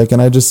shared. Like,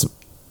 and I just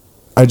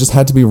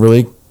had to be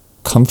really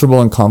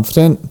comfortable and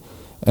confident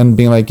and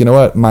being like, you know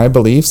what, my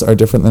beliefs are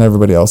different than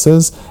everybody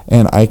else's,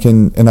 and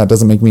that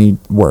doesn't make me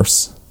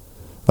worse.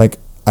 Like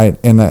I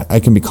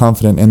can be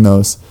confident in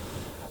those.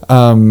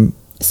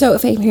 So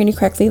if I'm hearing you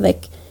correctly,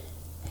 like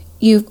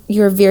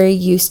you're very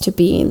used to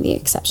being the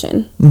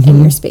exception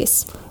in your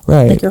space.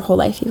 Right. Like your whole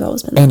life you've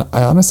always been that. And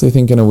I honestly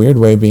think in a weird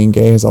way being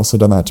gay has also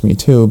done that to me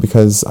too,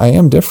 because I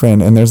am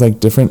different, and there's like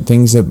different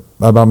things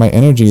about my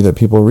energy that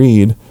people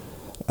read.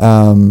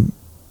 And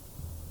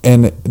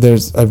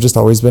I've just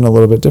always been a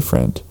little bit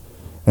different.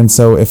 And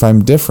so if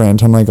I'm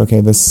different, I'm like, okay,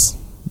 this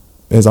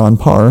is on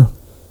par.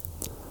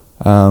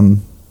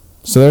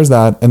 So there's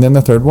that. And then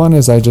the third one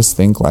is I just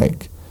think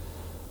like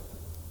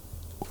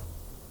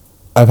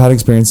I've had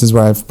experiences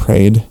where I've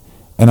prayed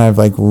and I've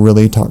like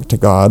really talked to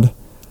God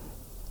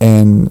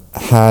and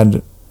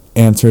had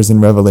answers in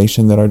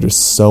revelation that are just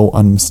so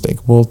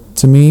unmistakable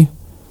to me.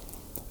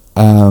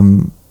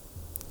 And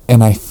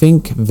I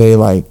think they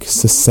like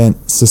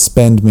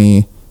suspend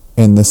me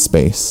in this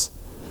space.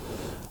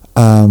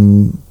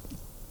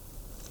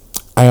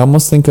 I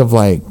almost think of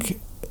like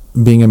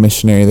being a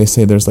missionary. They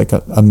say there's like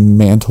a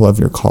mantle of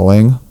your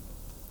calling,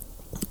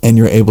 and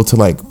you're able to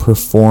like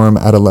perform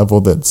at a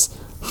level that's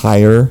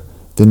higher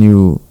than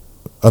you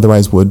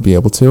otherwise would be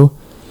able to.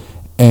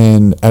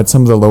 And at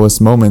some of the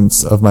lowest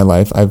moments of my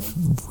life, I've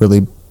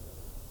really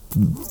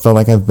felt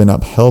like I've been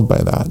upheld by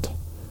that.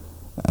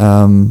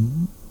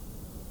 And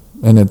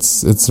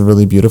it's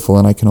really beautiful,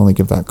 and I can only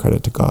give that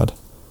credit to God.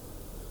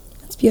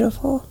 That's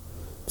beautiful.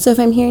 So if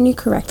I'm hearing you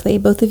correctly,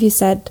 both of you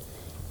said,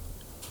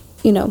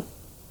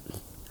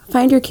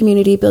 find your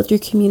community, build your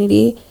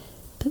community,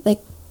 but like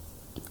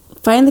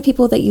find the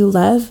people that you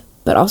love,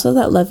 but also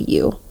that love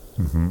you.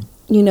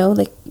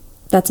 Like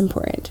that's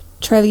important.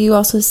 Charlie, you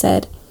also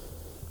said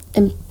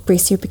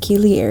embrace your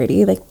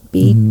peculiarity, like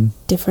be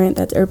different,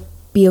 or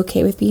be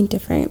okay with being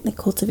different, like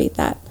cultivate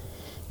that.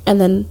 And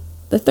then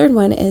the third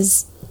one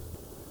is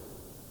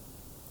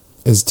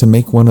to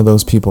make one of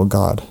those people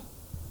God.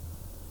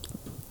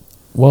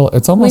 Well,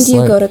 it's almost when do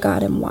you like, go to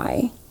God and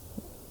why?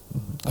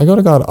 I go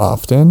to God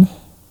often,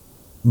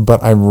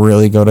 but I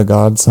really go to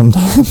God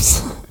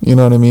sometimes. You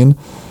know what I mean?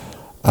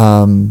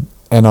 And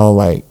I'll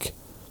like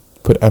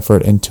put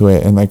effort into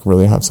it and like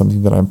really have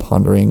something that I'm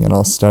pondering, and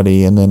I'll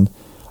study, and then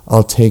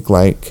I'll take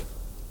like,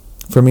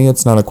 for me,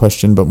 it's not a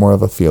question, but more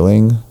of a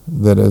feeling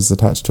that is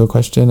attached to a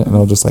question. And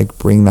I'll just like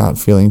bring that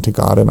feeling to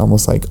God and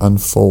almost like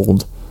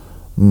unfold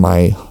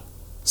my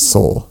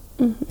soul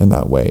in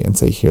that way and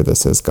say, here,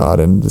 this is God,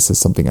 and this is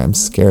something I'm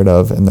scared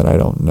of and that I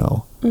don't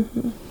know.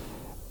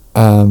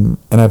 And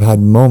I've had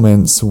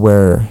moments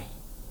where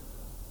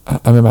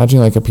I'm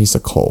imagining like a piece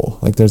of coal,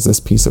 like there's this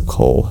piece of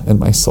coal in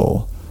my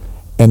soul,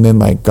 and then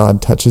like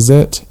God touches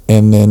it,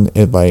 and then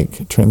it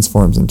like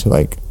transforms into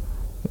like,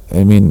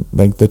 I mean,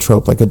 like the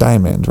trope, like a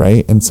diamond,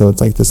 right? And so it's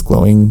like this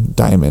glowing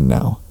diamond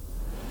now.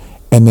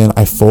 And then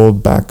I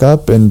fold back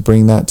up and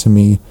bring that to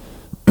me.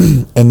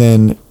 And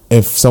then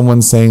if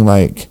someone's saying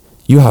like,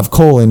 you have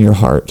coal in your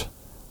heart,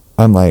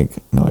 I'm like,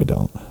 no, I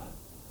don't.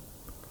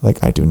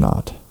 Like, I do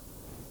not.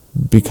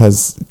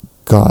 Because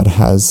God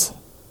has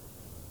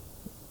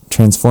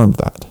transformed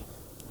that.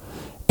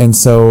 And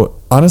so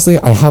honestly,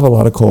 I have a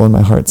lot of coal in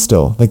my heart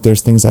still. Like,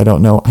 there's things I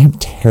don't know. I am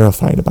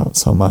terrified about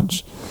so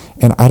much.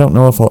 And I don't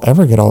know if I'll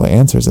ever get all the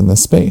answers in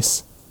this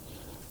space.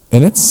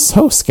 And it's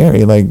so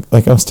scary.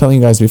 Like I was telling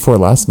you guys before,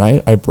 last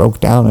night I broke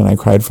down and I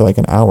cried for like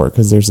an hour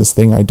because there's this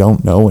thing I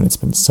don't know, and it's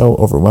been so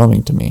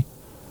overwhelming to me.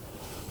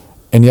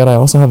 And yet I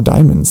also have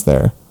diamonds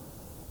there.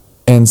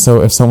 And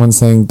so if someone's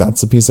saying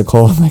that's a piece of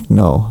coal, I'm like,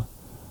 no,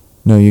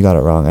 you got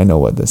it wrong. I know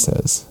what this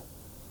is.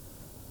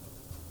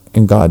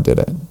 And God did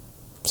it.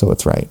 So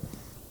it's right.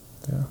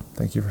 Yeah.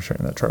 Thank you for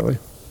sharing that, Charlie.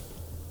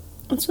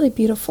 That's really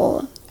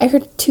beautiful. I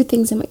heard two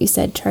things in what you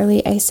said,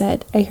 Charlie.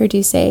 I heard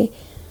you say,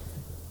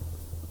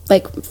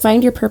 like,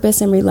 find your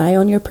purpose and rely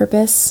on your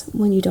purpose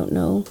when you don't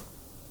know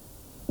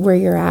where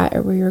you're at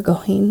or where you're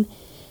going.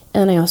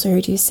 And then I also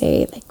heard you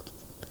say, like,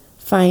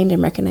 find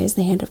and recognize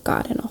the hand of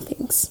God in all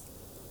things.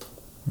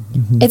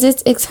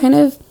 It's kind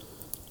of,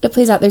 it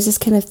plays out. There's this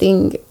kind of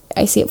thing,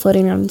 I see it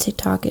floating around on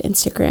TikTok and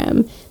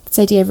Instagram, this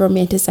idea of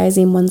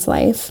romanticizing one's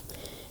life.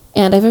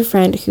 And I have a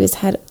friend who has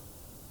had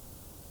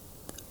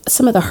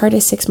some of the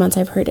hardest 6 months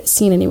I've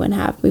seen anyone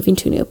have, moving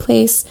to a new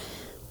place,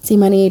 see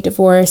money,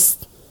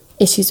 divorce,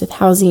 issues with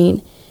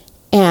housing,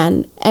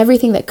 and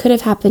everything that could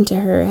have happened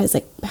to her has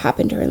like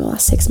happened to her in the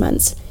last 6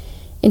 months.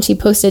 And she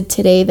posted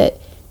today that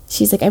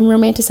she's like, I'm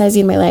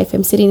romanticizing my life.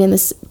 I'm sitting in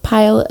this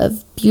pile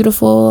of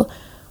beautiful,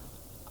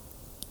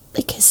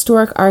 like,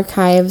 historic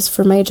archives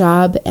for my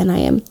job, and I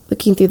am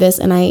looking through this,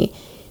 and I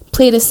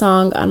played a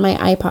song on my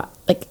iPod,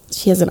 like,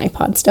 she has an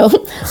iPod still,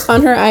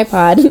 on her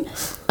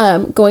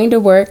iPod, going to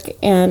work,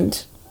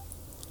 and,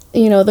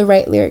 you know, the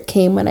right lyric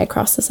came when I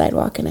crossed the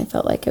sidewalk, and I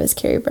felt like it was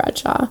Carrie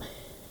Bradshaw.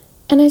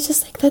 And I was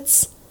just like,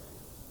 it's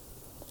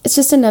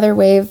just another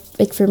way of,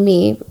 like, for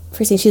me,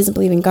 for saying she doesn't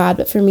believe in God,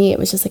 but for me, it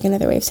was just like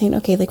another way of saying,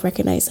 okay, like,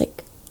 recognize,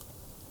 like,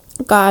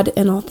 God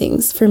in all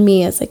things. For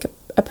me, as like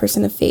a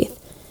person of faith,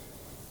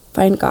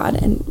 find God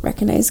and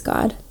recognize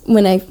God.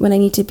 When I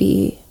need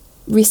to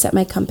reset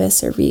my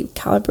compass or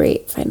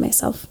recalibrate,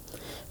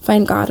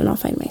 find God, and I'll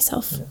find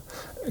myself. Yeah.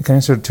 Can I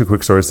share two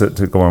quick stories to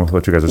go on with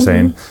what you guys are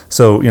saying?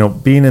 So, you know,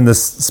 being in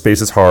this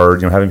space is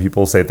hard. You know, having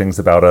people say things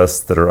about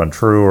us that are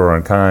untrue or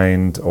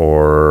unkind,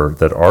 or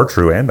that are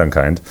true and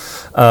unkind,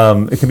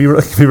 it can be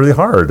really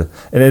hard,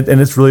 and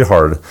it's really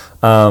hard.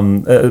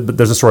 But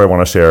there's a story I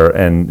want to share,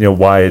 and you know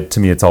why to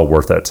me it's all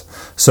worth it.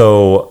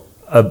 So.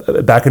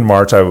 Back in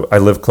March, I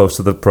live close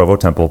to the Provo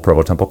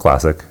Temple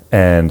Classic,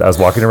 and I was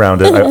walking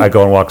around it. I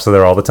go and walk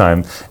there all the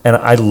time, and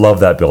I love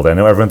that building. I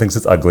know everyone thinks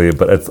it's ugly,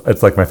 but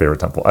it's like my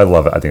favorite temple. I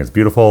love it. I think it's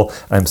beautiful.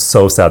 I'm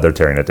so sad they're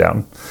tearing it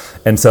down.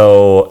 And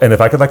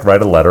if I could like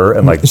write a letter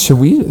and like, should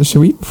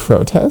we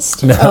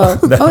protest? No.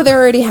 There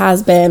already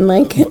has been.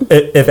 Like,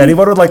 if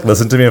anyone would like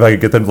listen to me, if I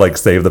could get them to like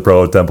save the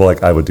Provo Temple,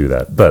 like I would do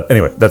that. But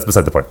anyway, that's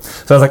beside the point.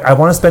 So I was like, I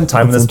want to spend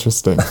time in this.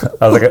 Interesting.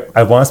 I was like,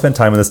 I want to spend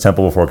time in this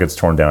temple before it gets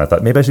torn down. I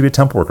thought maybe I should be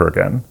a temple worker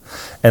again.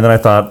 And then I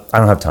thought, I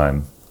don't have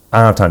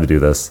time to do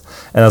this.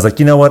 And I was like,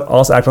 you know what?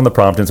 I'll just act on the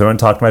prompt. And so I went and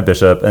talked to my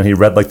bishop, and he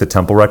read like the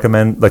temple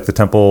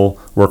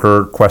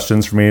worker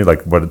questions for me,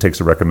 like what it takes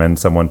to recommend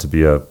someone to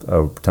be a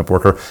temple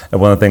worker.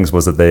 And one of the things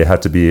was that they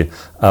had to be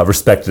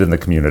respected in the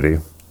community.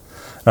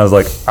 And I was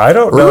like, I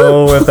don't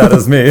know if that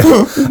is me.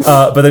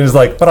 But then he's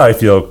like, but I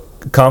feel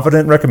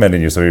confident in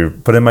recommending you. So he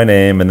put in my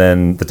name, and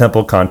then the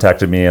temple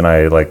contacted me, and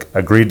I like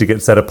agreed to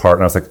get set apart.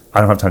 And I was like,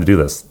 I don't have time to do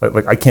this.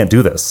 Like I can't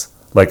do this.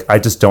 Like, I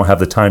just don't have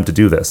the time to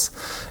do this.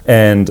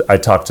 And I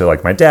talked to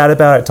like my dad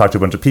about it. I talked to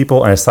a bunch of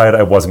people, and I decided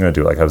I wasn't going to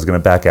do it. Like, I was going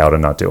to back out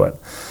and not do it.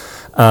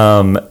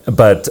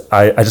 But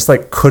I just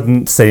like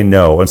couldn't say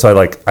no. And so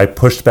I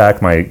pushed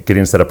back my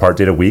getting set apart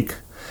date a week.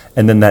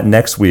 And then that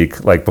next week,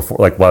 while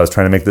I was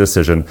trying to make the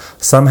decision,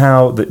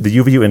 somehow the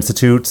UVU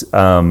Institute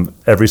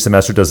every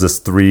semester does this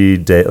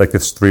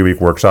 3-week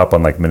workshop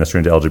on like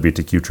ministering to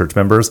LGBTQ church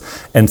members,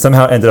 and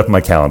somehow ended up in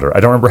my calendar. I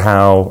don't remember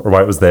how or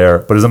why it was there,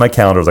 but it was in my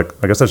calendar. I was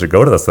like, I guess I should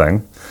go to this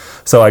thing.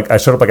 So I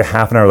showed up like a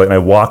half an hour late, and I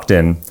walked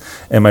in,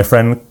 and my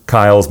friend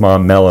Kyle's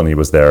mom, Melanie,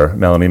 was there,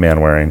 Melanie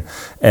Manwaring,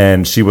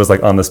 and she was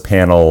like on this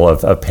panel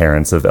of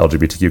parents of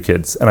LGBTQ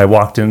kids. And I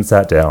walked in and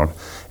sat down,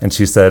 and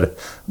she said,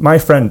 my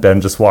friend Ben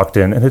just walked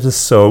in, and it is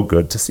so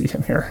good to see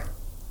him here.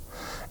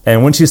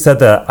 And when she said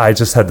that, I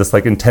just had this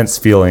like intense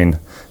feeling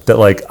that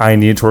like I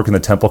needed to work in the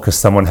temple because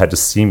someone had to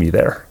see me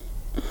there.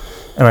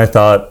 And I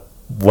thought,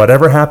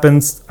 whatever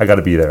happens, I got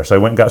to be there. So I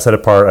went and got set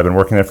apart. I've been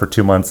working there for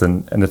 2 months,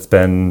 and it's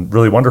been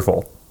really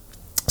wonderful.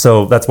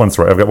 So that's one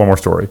story. I've got one more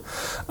story.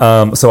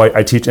 So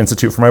I teach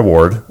Institute for my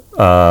ward,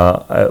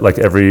 like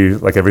every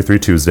 3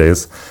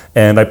 Tuesdays,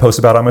 and I post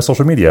about it on my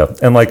social media.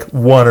 And like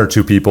 1 or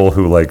 2 people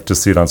who like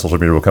just see it on social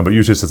media will come, but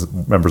usually it's just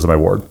members of my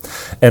ward.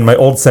 And my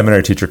old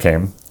seminary teacher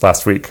came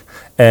last week,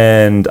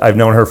 and I've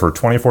known her for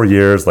 24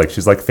 years. Like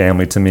she's like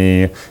family to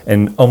me,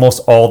 and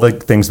almost all the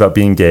things about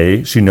being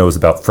gay she knows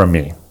about from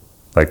me,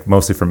 like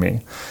mostly from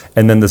me.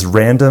 And then this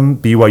random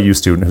BYU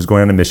student who's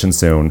going on a mission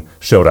soon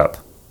showed up.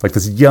 Like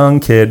this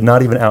young kid,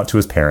 not even out to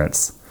his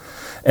parents.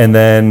 And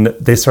then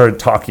they started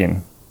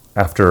talking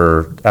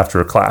after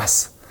a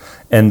class.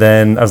 And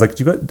then I was like,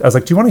 do you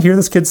want to hear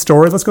this kid's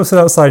story? Let's go sit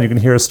outside. You can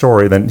hear his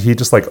story. Then he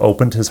just like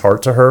opened his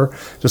heart to her,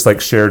 just like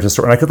shared his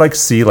story. And I could like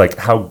see like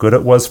how good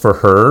it was for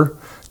her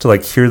to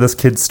like hear this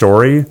kid's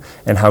story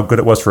and how good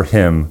it was for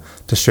him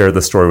to share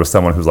this story with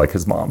someone who's like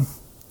his mom.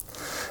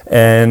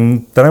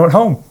 And then I went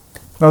home.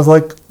 I was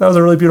like, that was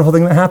a really beautiful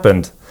thing that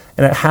happened.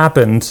 And it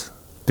happened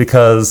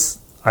because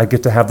I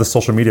get to have the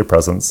social media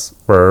presence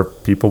where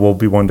people will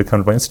be wanting to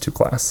come to my Institute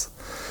class.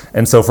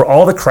 And so for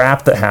all the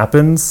crap that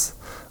happens,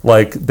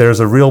 like there's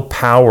a real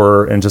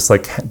power in just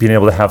like being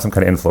able to have some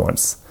kind of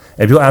influence.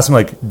 And people ask me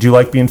like, do you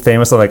like being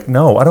famous? I'm like,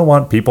 no, I don't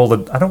want people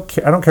to, I don't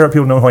care if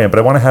people know who I am, but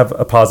I want to have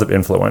a positive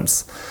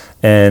influence.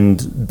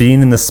 And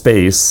being in the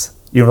space,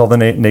 even with all the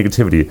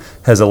negativity,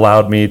 has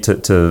allowed me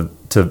to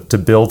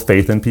build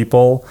faith in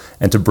people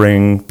and to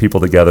bring people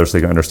together so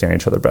they can understand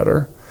each other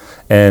better.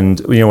 And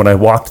when I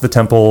walk to the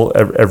temple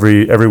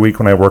every week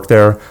when I work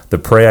there, the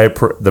prayer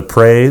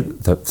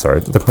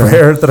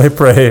that I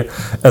pray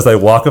as I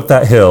walk up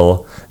that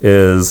hill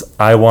is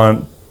I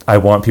want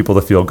people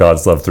to feel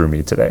God's love through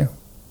me today,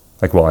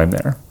 like while I'm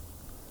there.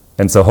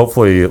 And so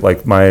hopefully,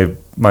 like my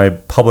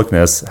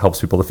publicness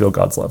helps people to feel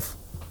God's love.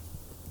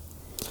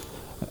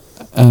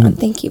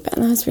 Thank you,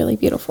 Ben. That was really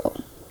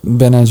beautiful.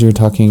 Ben, as you were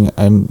talking,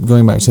 I'm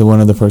going back to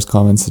one of the first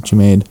comments that you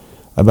made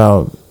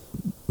about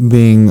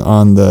being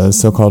on the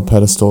so-called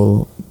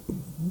pedestal.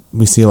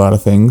 We see a lot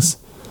of things,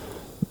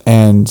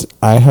 and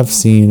I have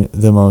seen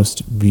the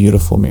most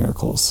beautiful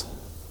miracles.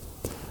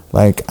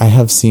 Like I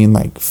have seen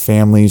like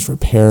families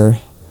repair.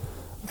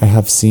 I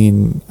have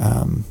seen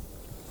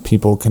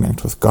people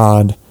connect with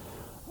God.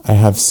 I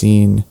have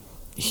seen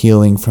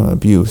healing from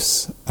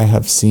abuse. I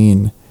have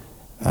seen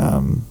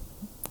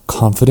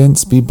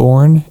confidence be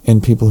born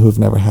in people who've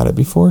never had it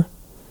before.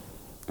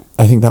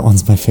 I think that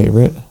one's my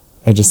favorite.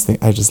 I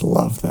just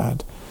love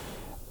that.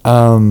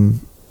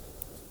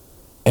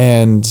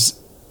 And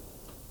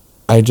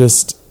I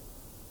just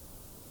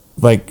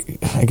like,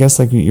 I guess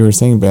like you were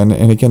saying, Ben,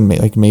 and again,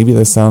 like maybe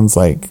this sounds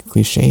like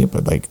cliche,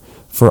 but like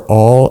for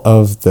all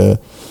of the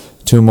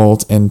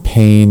tumult and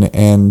pain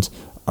and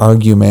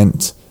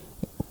argument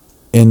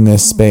in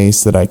this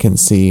space that I can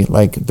see,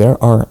 like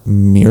there are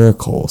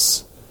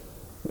miracles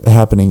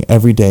happening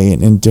every day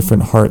in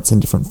different hearts and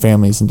different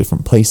families and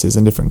different places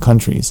and different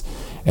countries.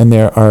 And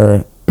there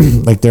are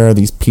there are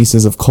these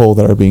pieces of coal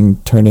that are being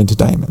turned into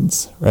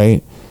diamonds,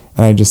 right?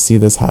 And I just see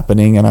this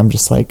happening, and I'm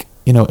just like,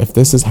 if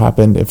this has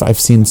happened, if I've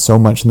seen so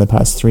much in the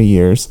past 3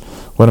 years,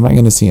 what am I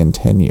going to see in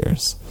 10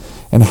 years?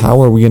 And how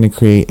are we going to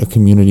create a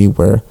community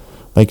where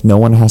like no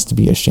one has to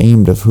be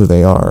ashamed of who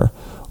they are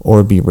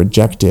or be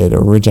rejected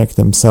or reject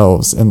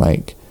themselves? And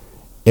like,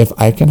 if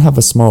I can have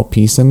a small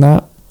piece in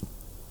that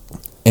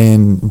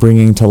and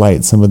bringing to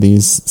light some of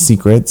these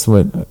secrets,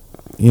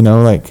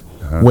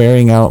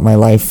 wearing out my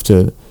life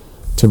to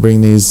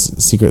bring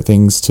these secret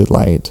things to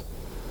light,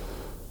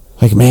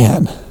 like,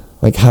 man,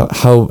 like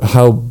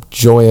how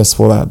joyous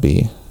will that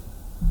be?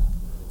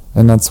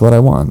 And that's what I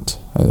want.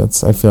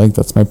 I feel like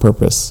that's my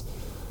purpose.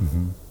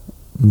 Mm-hmm.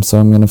 And so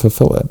I'm going to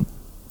fulfill it.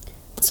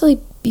 It's really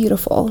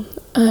beautiful.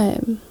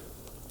 I'm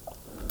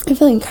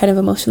feeling kind of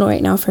emotional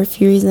right now for a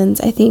few reasons.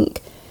 I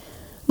think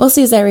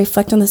mostly as I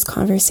reflect on this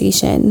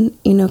conversation,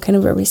 kind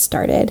of where we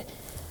started,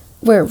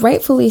 where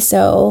rightfully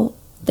so,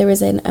 there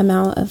was an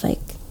amount of like,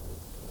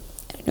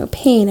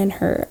 pain and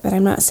hurt that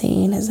I'm not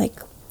saying has like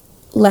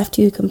left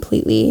you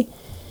completely,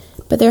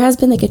 but there has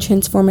been like a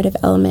transformative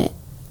element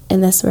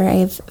in this where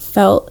I've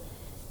felt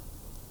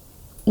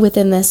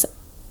within this,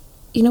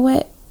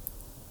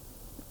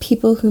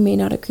 people who may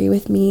not agree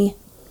with me,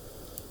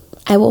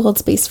 I will hold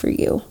space for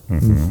you.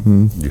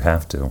 Mm-hmm. Mm-hmm. You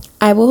have to.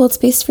 I will hold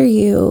space for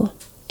you,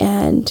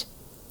 and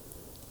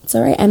it's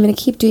all right. I'm going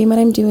to keep doing what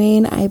I'm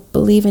doing. I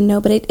believe and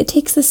know, but it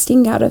takes the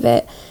sting out of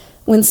it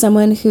when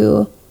someone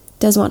who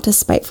does want to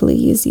spitefully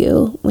use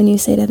you, when you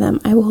say to them,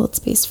 I will hold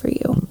space for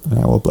you. And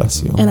I will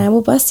bless you. And I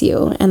will bless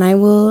you. And I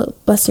will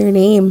bless your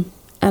name.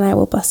 And I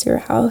will bless your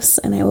house.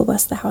 And I will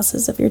bless the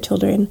houses of your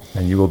children.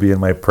 And you will be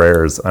in my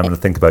prayers. I'm going to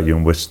think about you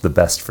and wish the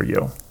best for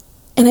you.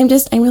 And I'm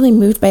really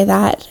moved by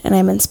that. And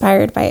I'm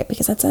inspired by it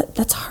because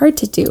that's hard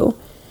to do.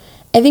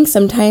 I think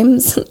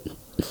sometimes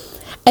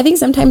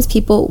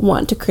people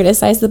want to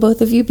criticize the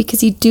both of you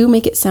because you do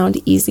make it sound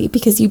easy,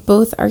 because you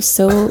both are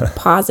so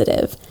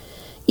positive.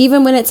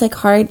 Even when it's like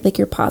hard, like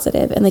you're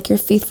positive and like you're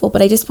faithful.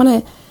 But I just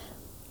want to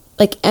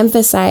like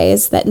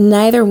emphasize that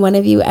neither one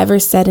of you ever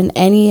said in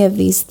any of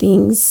these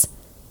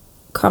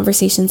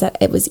conversations that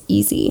it was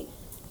easy.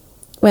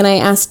 when I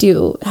asked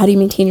you, how do you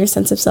maintain your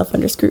sense of self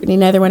under scrutiny?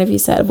 Neither one of you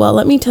said, well,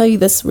 let me tell you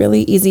this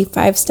really easy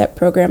 5-step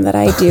program that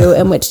I do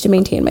in which to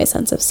maintain my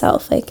sense of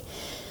self. Like,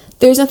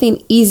 there's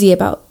nothing easy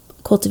about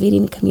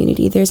cultivating a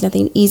community. There's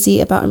nothing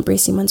easy about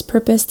embracing one's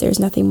purpose. There's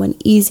nothing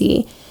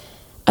easy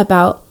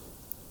about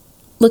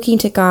looking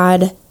to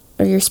God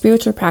or your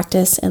spiritual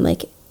practice and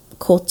like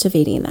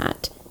cultivating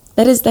that.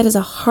 That is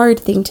a hard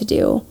thing to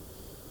do.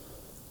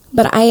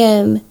 But I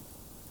am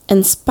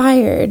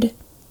inspired.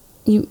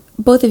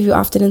 Both of you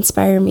often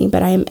inspire me,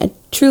 but I am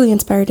truly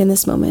inspired in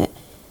this moment.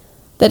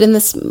 That in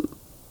this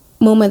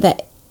moment,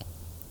 that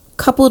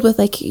coupled with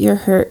like your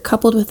hurt,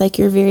 coupled with like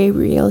your very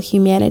real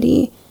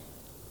humanity,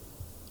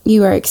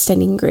 you are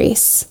extending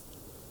grace.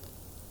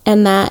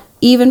 And that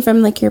even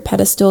from like your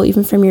pedestal,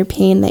 even from your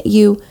pain, that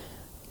you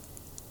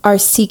are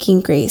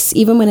seeking grace,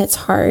 even when it's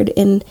hard,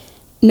 and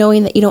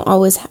knowing that you don't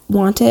always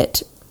want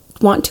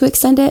to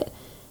extend it,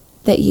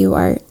 that you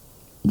are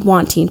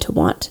wanting to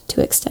want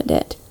to extend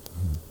it.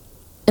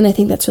 And I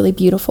think that's really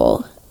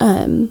beautiful.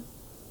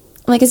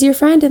 Like, as your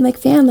friend and like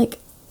fan, like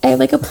I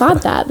like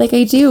applaud that. Like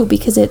I do,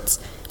 because it's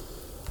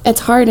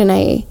hard, and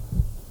I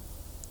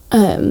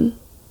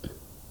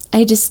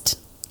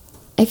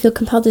feel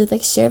compelled to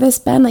like share this,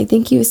 Ben. Like,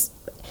 thank you,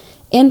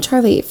 and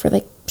Charlie, for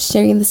like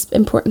sharing this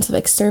importance of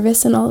like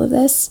service and all of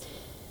this.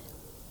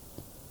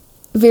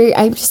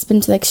 I've just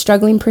been like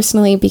struggling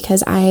personally,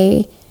 because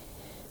I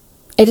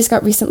just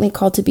got recently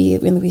called to be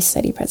in the Least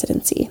Study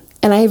presidency.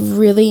 And I've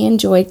really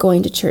enjoyed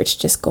going to church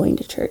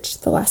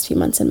the last few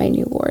months in my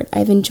new ward.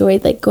 I've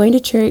enjoyed like going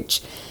to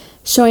church,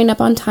 showing up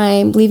on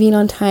time, leaving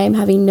on time,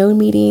 having no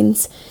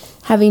meetings,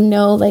 having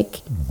no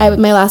like,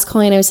 my last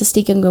calling, I was the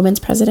Stake and Women's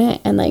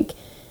president, and like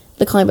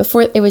the calling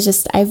before, it was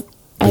just,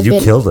 you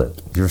killed it.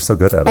 You were so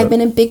good at it. I've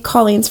been in big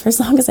callings for as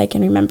long as I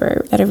can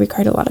remember that have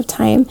required a lot of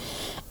time.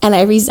 And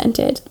I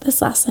resented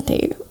this last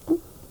Sunday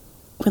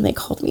when they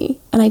called me,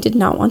 and I did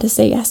not want to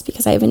say yes,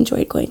 because I've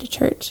enjoyed going to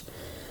church.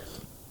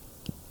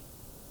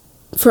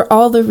 For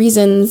all the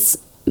reasons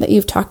that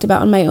you've talked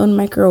about in my own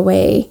micro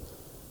way,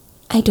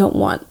 I don't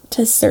want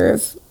to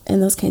serve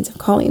in those kinds of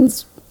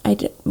callings. I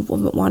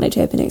wanted to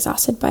have been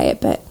exhausted by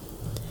it, but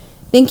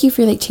thank you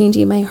for like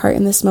changing my heart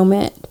in this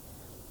moment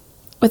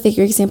with like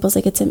your examples.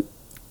 Like it's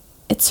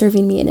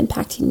serving me and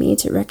impacting me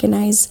to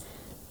recognize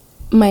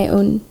my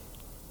own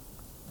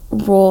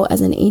role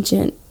as an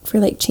agent for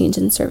like change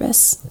and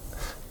service.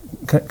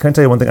 Can I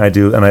tell you one thing I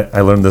do? And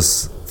I learned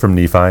this from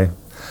Nephi.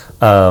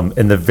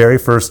 In the very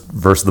first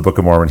verse of the Book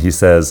of Mormon, he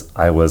says,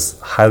 I was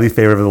highly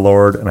favored of the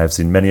Lord, and I've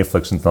seen many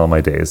afflictions in all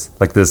my days.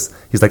 Like this,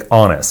 he's like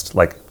honest,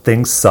 like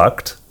things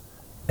sucked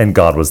and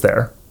God was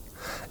there.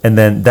 And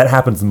then that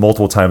happens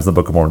multiple times in the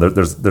Book of Mormon.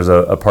 There's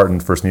a part in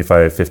 1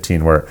 Nephi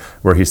 15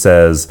 where he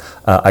says,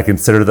 I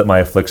consider that my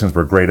afflictions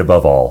were great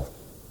above all,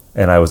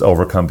 and I was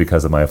overcome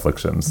because of my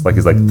afflictions. Like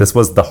he's like, this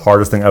was the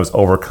hardest thing. I was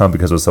overcome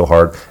because it was so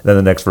hard. And then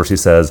the next verse he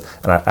says,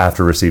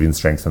 after receiving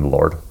strength from the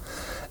Lord.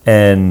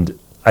 And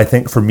I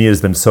think for me, it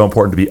has been so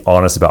important to be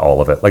honest about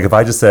all of it. Like if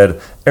I just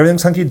said,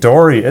 everything's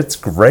hunky-dory, it's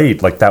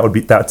great, like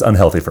that's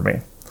unhealthy for me.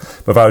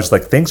 But if I was just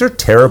like, things are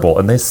terrible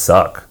and they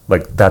suck,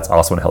 like that's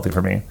also unhealthy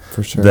for me.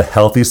 For sure. The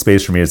healthy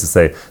space for me is to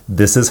say,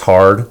 this is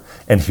hard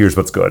and here's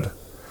what's good.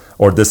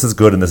 Or this is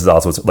good and this is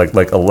also what's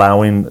like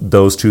allowing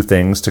those two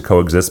things to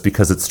coexist,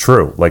 because it's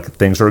true. Like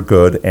things are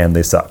good and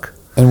they suck.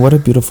 And what a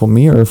beautiful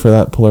mirror for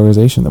that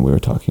polarization that we were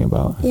talking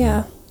about.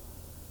 Yeah.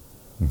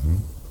 Mm-hmm.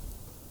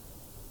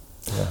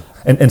 Yeah.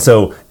 And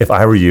so if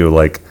I were you,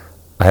 like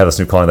I have this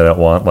new calling that I don't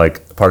want,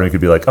 like part of me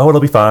could be like, oh, it'll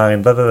be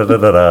fine, da da da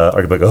da da. Or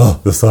I could be like, oh,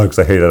 this sucks,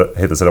 I hate it, I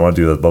hate this, I don't want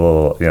to do this, blah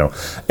blah blah, you know.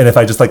 And if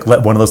I just like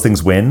let one of those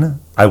things win,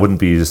 I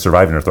wouldn't be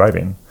surviving or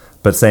thriving.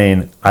 But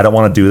saying, I don't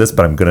want to do this,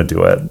 but I'm going to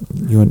do it,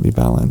 you wouldn't be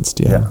balanced.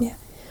 Yeah.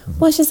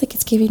 Well, it's just like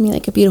it's giving me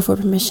like a beautiful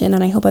permission,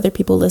 and I hope other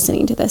people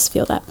listening to this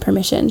feel that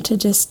permission to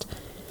just.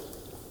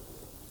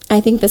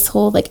 I think this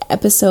whole like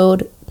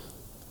episode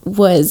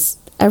was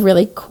a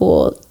really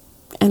cool,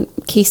 and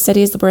case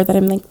study is the word that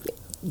I'm like,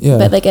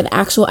 but like an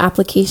actual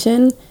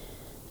application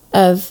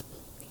of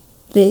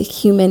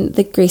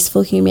the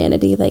graceful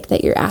humanity like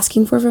that you're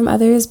asking for from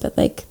others, but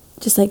like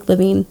just like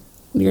living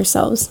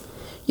yourselves.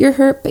 You're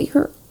hurt, but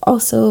you're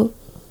also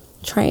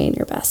trying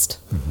your best.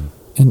 Mm-hmm.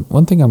 And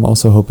one thing I'm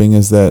also hoping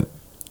is that,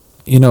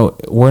 you know,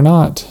 we're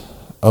not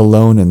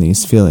alone in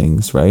these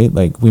feelings, right?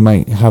 Like we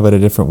might have it a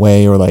different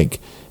way, or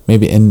like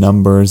maybe in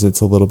numbers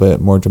it's a little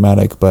bit more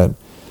dramatic, but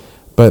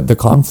the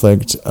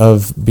conflict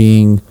of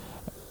being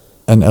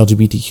an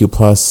LGBTQ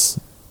plus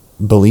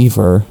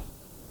believer,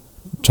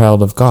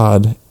 child of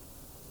God,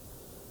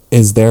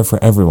 is there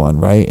for everyone,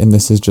 right? And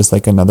this is just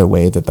like another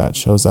way that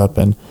shows up.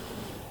 And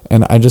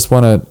I just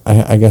want to,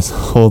 I guess,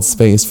 hold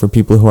space for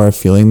people who are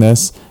feeling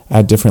this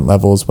at different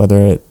levels,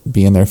 whether it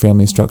be in their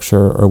family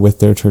structure or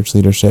with their church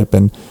leadership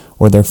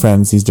or their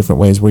friends, these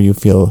different ways where you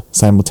feel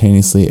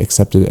simultaneously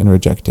accepted and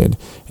rejected.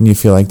 And you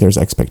feel like there's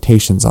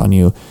expectations on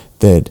you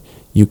that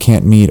you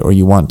can't meet or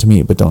you want to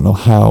meet but don't know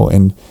how.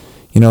 And,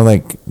 you know,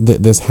 like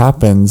this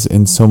happens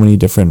in so many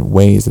different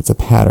ways. It's a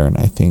pattern,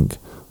 I think,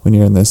 when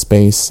you're in this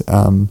space.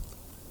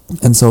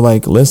 And so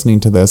like listening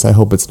to this, I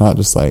hope it's not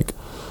just like,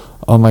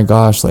 oh my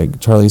gosh, like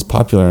Charlie's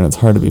popular and it's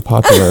hard to be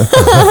popular.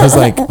 It's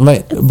like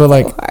but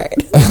like So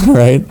hard.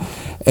 right?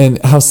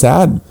 And how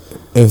sad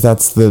if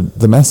that's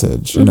the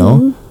message, you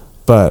know?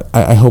 But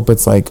I hope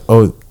it's like,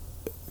 oh,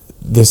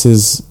 this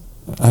is,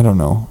 I don't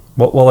know.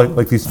 Well,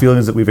 like these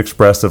feelings that we've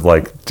expressed of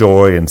like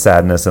joy and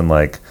sadness and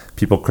like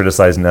people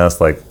criticizing us,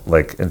 like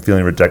and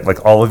feeling rejected,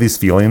 like all of these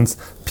feelings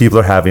people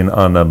are having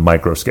on a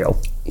micro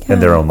scale in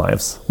their own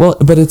lives. Well,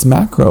 but it's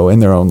macro in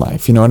their own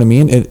life. You know what I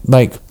mean? It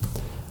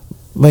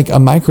like a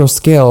micro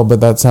scale, but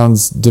that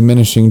sounds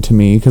diminishing to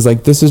me because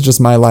like this is just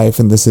my life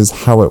and this is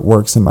how it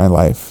works in my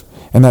life,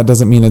 and that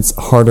doesn't mean it's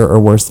harder or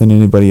worse than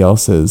anybody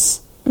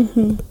else's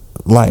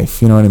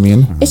life. You know what I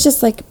mean? It's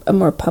just like a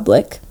more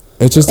public.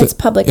 It's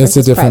public. It's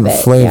a different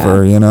private,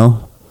 flavor, you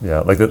know.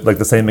 Yeah, like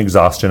the same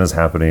exhaustion is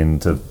happening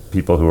to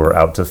people who are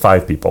out to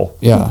 5 people.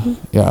 Yeah,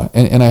 yeah,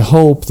 and I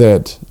hope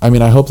that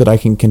I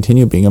can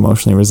continue being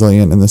emotionally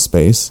resilient in this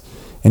space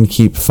and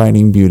keep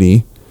finding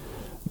beauty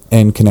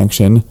and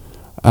connection.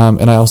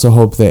 And I also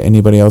hope that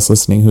anybody else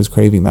listening who's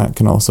craving that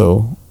can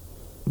also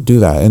do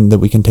that, and that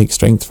we can take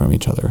strength from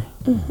each other.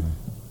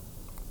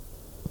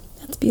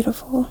 That's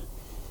beautiful.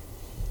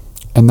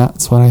 And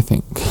that's what I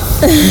think.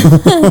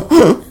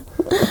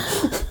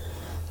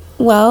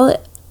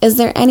 Well, is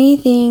there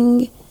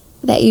anything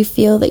that you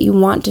feel that you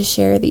want to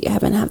share that you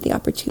haven't had the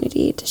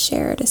opportunity to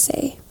share or to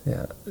say?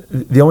 Yeah.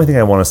 The only thing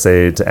I want to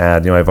say to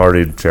add, I've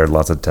already shared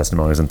lots of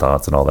testimonies and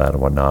thoughts and all that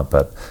and whatnot,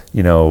 but,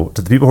 to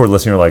the people who are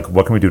listening are like,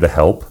 what can we do to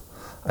help?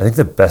 I think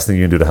the best thing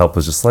you can do to help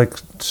is just like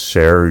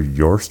share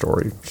your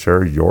story,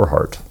 share your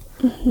heart.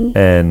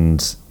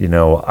 And,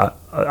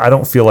 I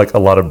don't feel like a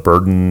lot of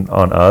burden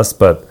on us,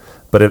 but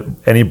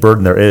any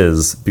burden there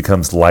is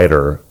becomes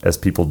lighter as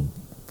people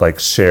like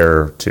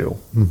share too,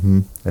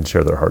 and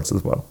share their hearts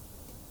as well.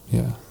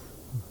 Yeah.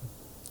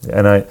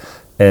 And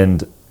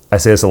I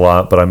say this a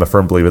lot, but I'm a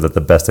firm believer that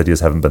the best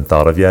ideas haven't been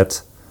thought of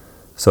yet.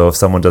 So if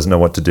someone doesn't know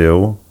what to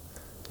do,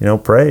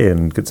 pray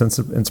and get some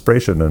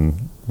inspiration,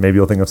 and maybe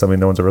you'll think of something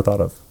no one's ever thought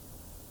of.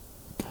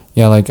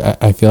 Yeah, like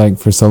I feel like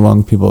for so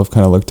long people have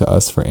kind of looked to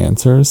us for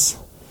answers,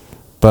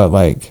 but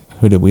like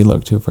who did we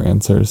look to for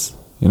answers?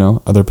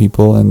 Other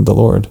people and the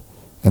Lord,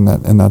 and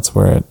that's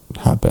where it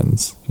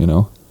happens.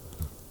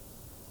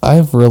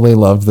 I've really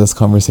loved this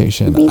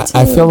conversation. Me too.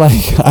 I feel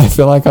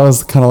like I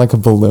was kind of like a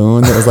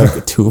balloon that was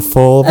like too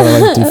full, but I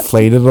like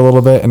deflated a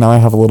little bit, and now I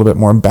have a little bit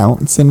more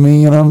bounce in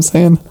me. You know what I'm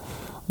saying?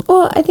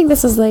 Well, I think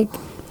this is like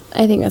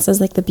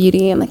the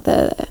beauty and like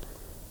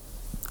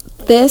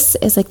this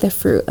is like the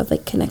fruit of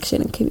like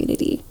connection and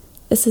community.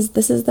 This is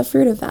the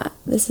fruit of that.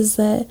 This is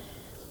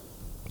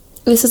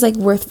like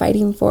worth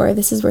fighting for.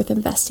 This is worth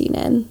investing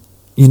in.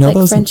 Like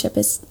those friendship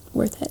is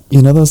worth it.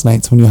 Those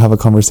nights when you have a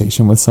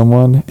conversation with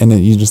someone and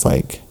you just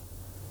like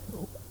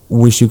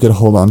wish you could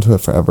hold on to it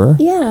forever.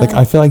 Yeah. Like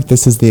I feel like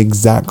this is the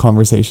exact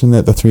conversation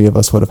that the three of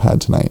us would have had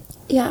tonight.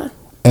 Yeah.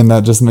 And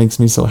that just makes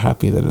me so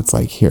happy that it's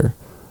like here.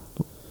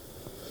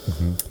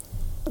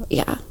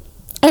 Yeah.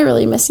 I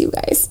really miss you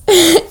guys.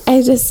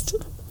 This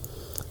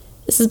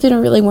has been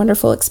a really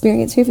wonderful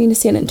experience moving to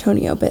San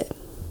Antonio, but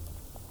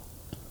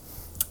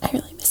I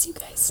really miss you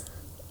guys.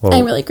 Well,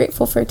 I'm really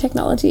grateful for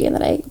technology and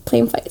that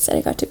Plane Fights that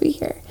I got to be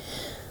here.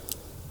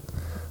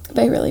 But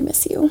I really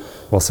miss you.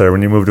 Well, Sarah,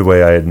 when you moved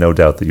away, I had no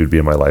doubt that you'd be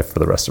in my life for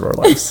the rest of our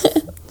lives.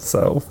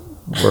 So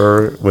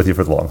we're with you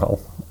for the long haul.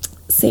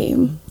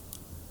 Same.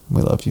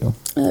 We love you.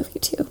 I love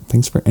you too.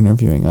 Thanks for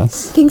interviewing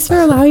us. Thanks for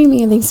allowing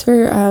me, and thanks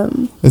for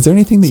Is there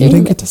anything that you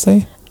didn't get to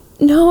say?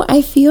 No,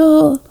 I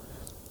feel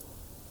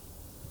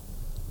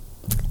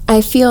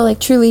like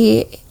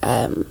truly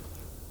I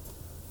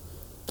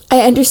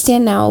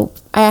understand now.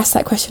 I asked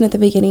that question at the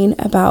beginning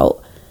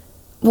about,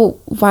 well,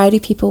 why do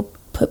people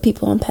put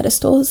people on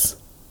pedestals?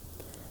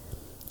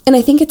 And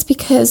I think it's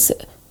because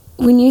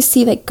when you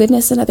see like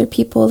goodness in other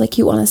people, like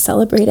you want to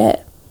celebrate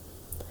it.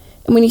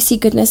 And when you see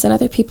goodness in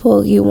other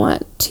people, you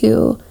want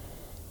to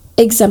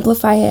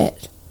exemplify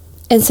it.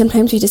 And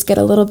sometimes we just get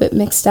a little bit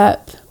mixed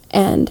up.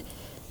 And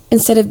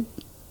instead of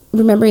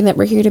remembering that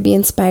we're here to be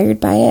inspired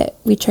by it,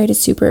 we try to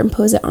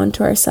superimpose it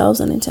onto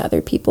ourselves and into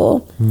other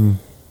people.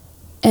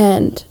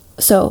 And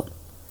so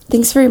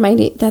thanks for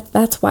reminding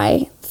that's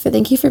why. So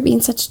thank you for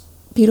being such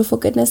beautiful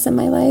goodness in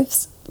my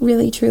lives,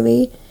 really,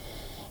 truly.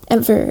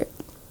 And for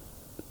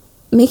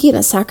making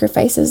the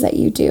sacrifices that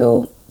you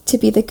do to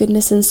be the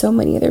goodness in so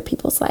many other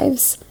people's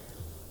lives.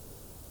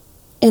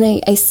 And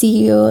I see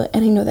you,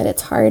 and I know that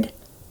it's hard,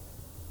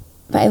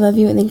 but I love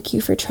you, and thank you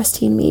for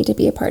trusting me to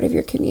be a part of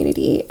your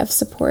community of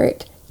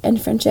support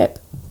and friendship.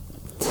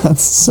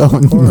 That's so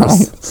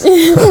nice.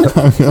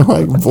 I feel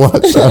like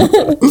blush up.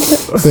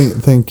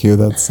 Thank you.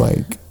 That's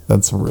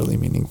really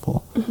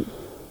meaningful.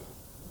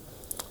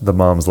 The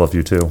moms love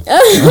you too.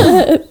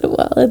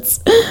 Well,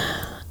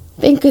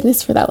 thank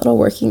goodness for that little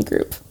working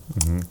group.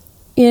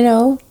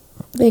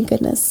 Thank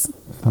goodness.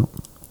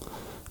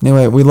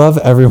 Anyway, we love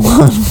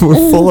everyone.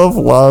 We're full of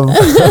love.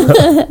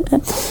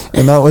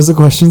 And that was the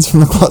Questions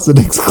from the Closet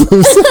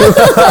exclusive.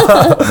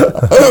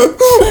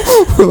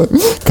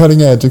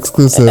 Cutting edge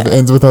exclusive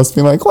ends with us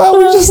being like, wow,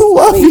 we just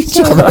love each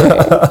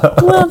other.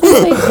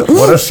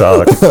 What a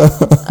shock.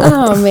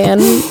 Oh, man.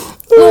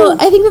 Well,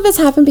 I think that this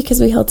happened because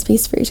we held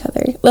space for each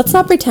other. Let's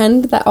not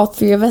pretend that all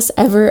three of us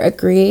ever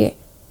agree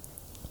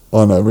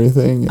on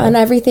everything. Yeah. On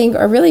everything,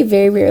 or really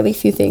very rarely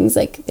few things.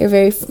 Like, there are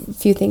very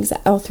few things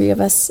that all three of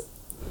us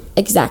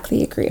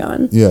exactly agree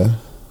on. Yeah.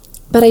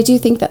 But I do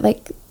think that,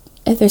 like,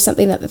 if there's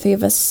something that the three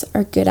of us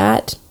are good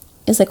at,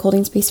 is like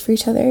holding space for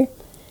each other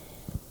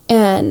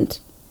and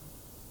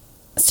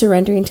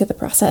surrendering to the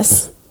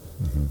process.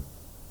 Mm-hmm.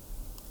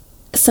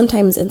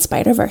 Sometimes in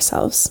spite of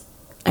ourselves.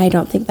 I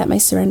don't think that my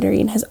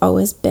surrendering has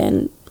always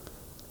been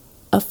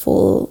a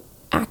full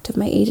act of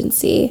my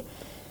agency,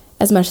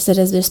 as much as it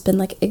has just been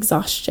like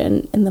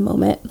exhaustion in the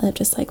moment. I'm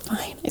just like,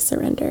 fine, I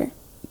surrender.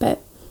 But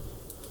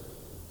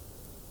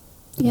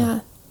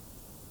yeah.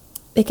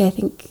 Like, I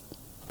think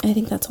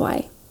that's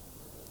why.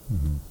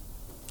 Mm-hmm.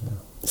 Yeah.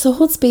 So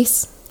hold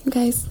space, you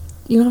guys.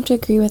 You don't have to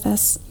agree with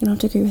us. You don't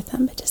have to agree with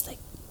them, but just like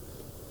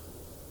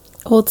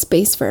hold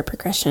space for a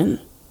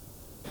progression.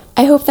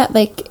 I hope that,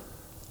 like,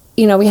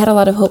 you know, we had a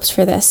lot of hopes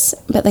for this,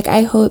 but like,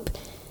 I hope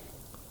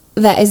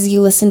that as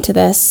you listen to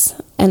this,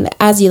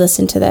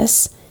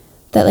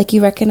 that like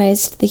you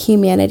recognized the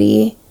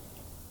humanity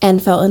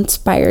and felt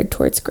inspired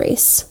towards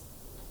grace,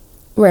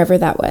 wherever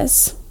that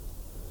was.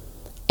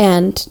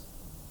 And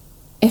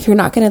if you're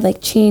not going to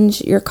like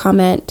change your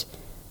comment,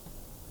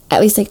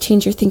 at least like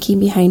change your thinking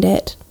behind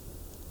it,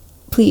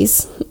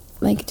 please.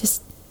 Like,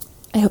 just,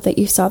 I hope that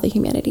you saw the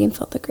humanity and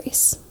felt the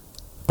grace.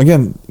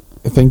 Again,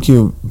 thank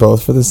you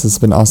both for this. It's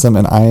been awesome,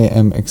 and I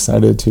am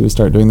excited to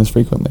start doing this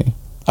frequently.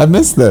 I've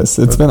missed this.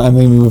 It's been, I'm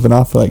maybe moving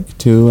off for like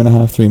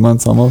 2.5, 3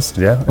 months almost.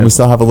 Yeah. And we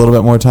still have a little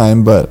bit more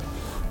time, but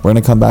we're going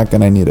to come back,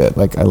 and I need it.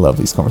 Like, I love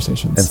these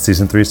conversations. And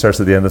season 3 starts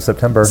at the end of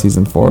September.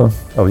 Season 4.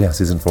 Oh yeah,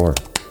 season 4.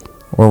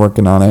 We're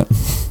working on it.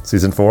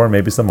 Season 4,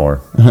 maybe some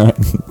more. All right.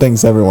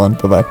 Thanks, everyone.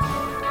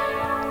 Bye-bye.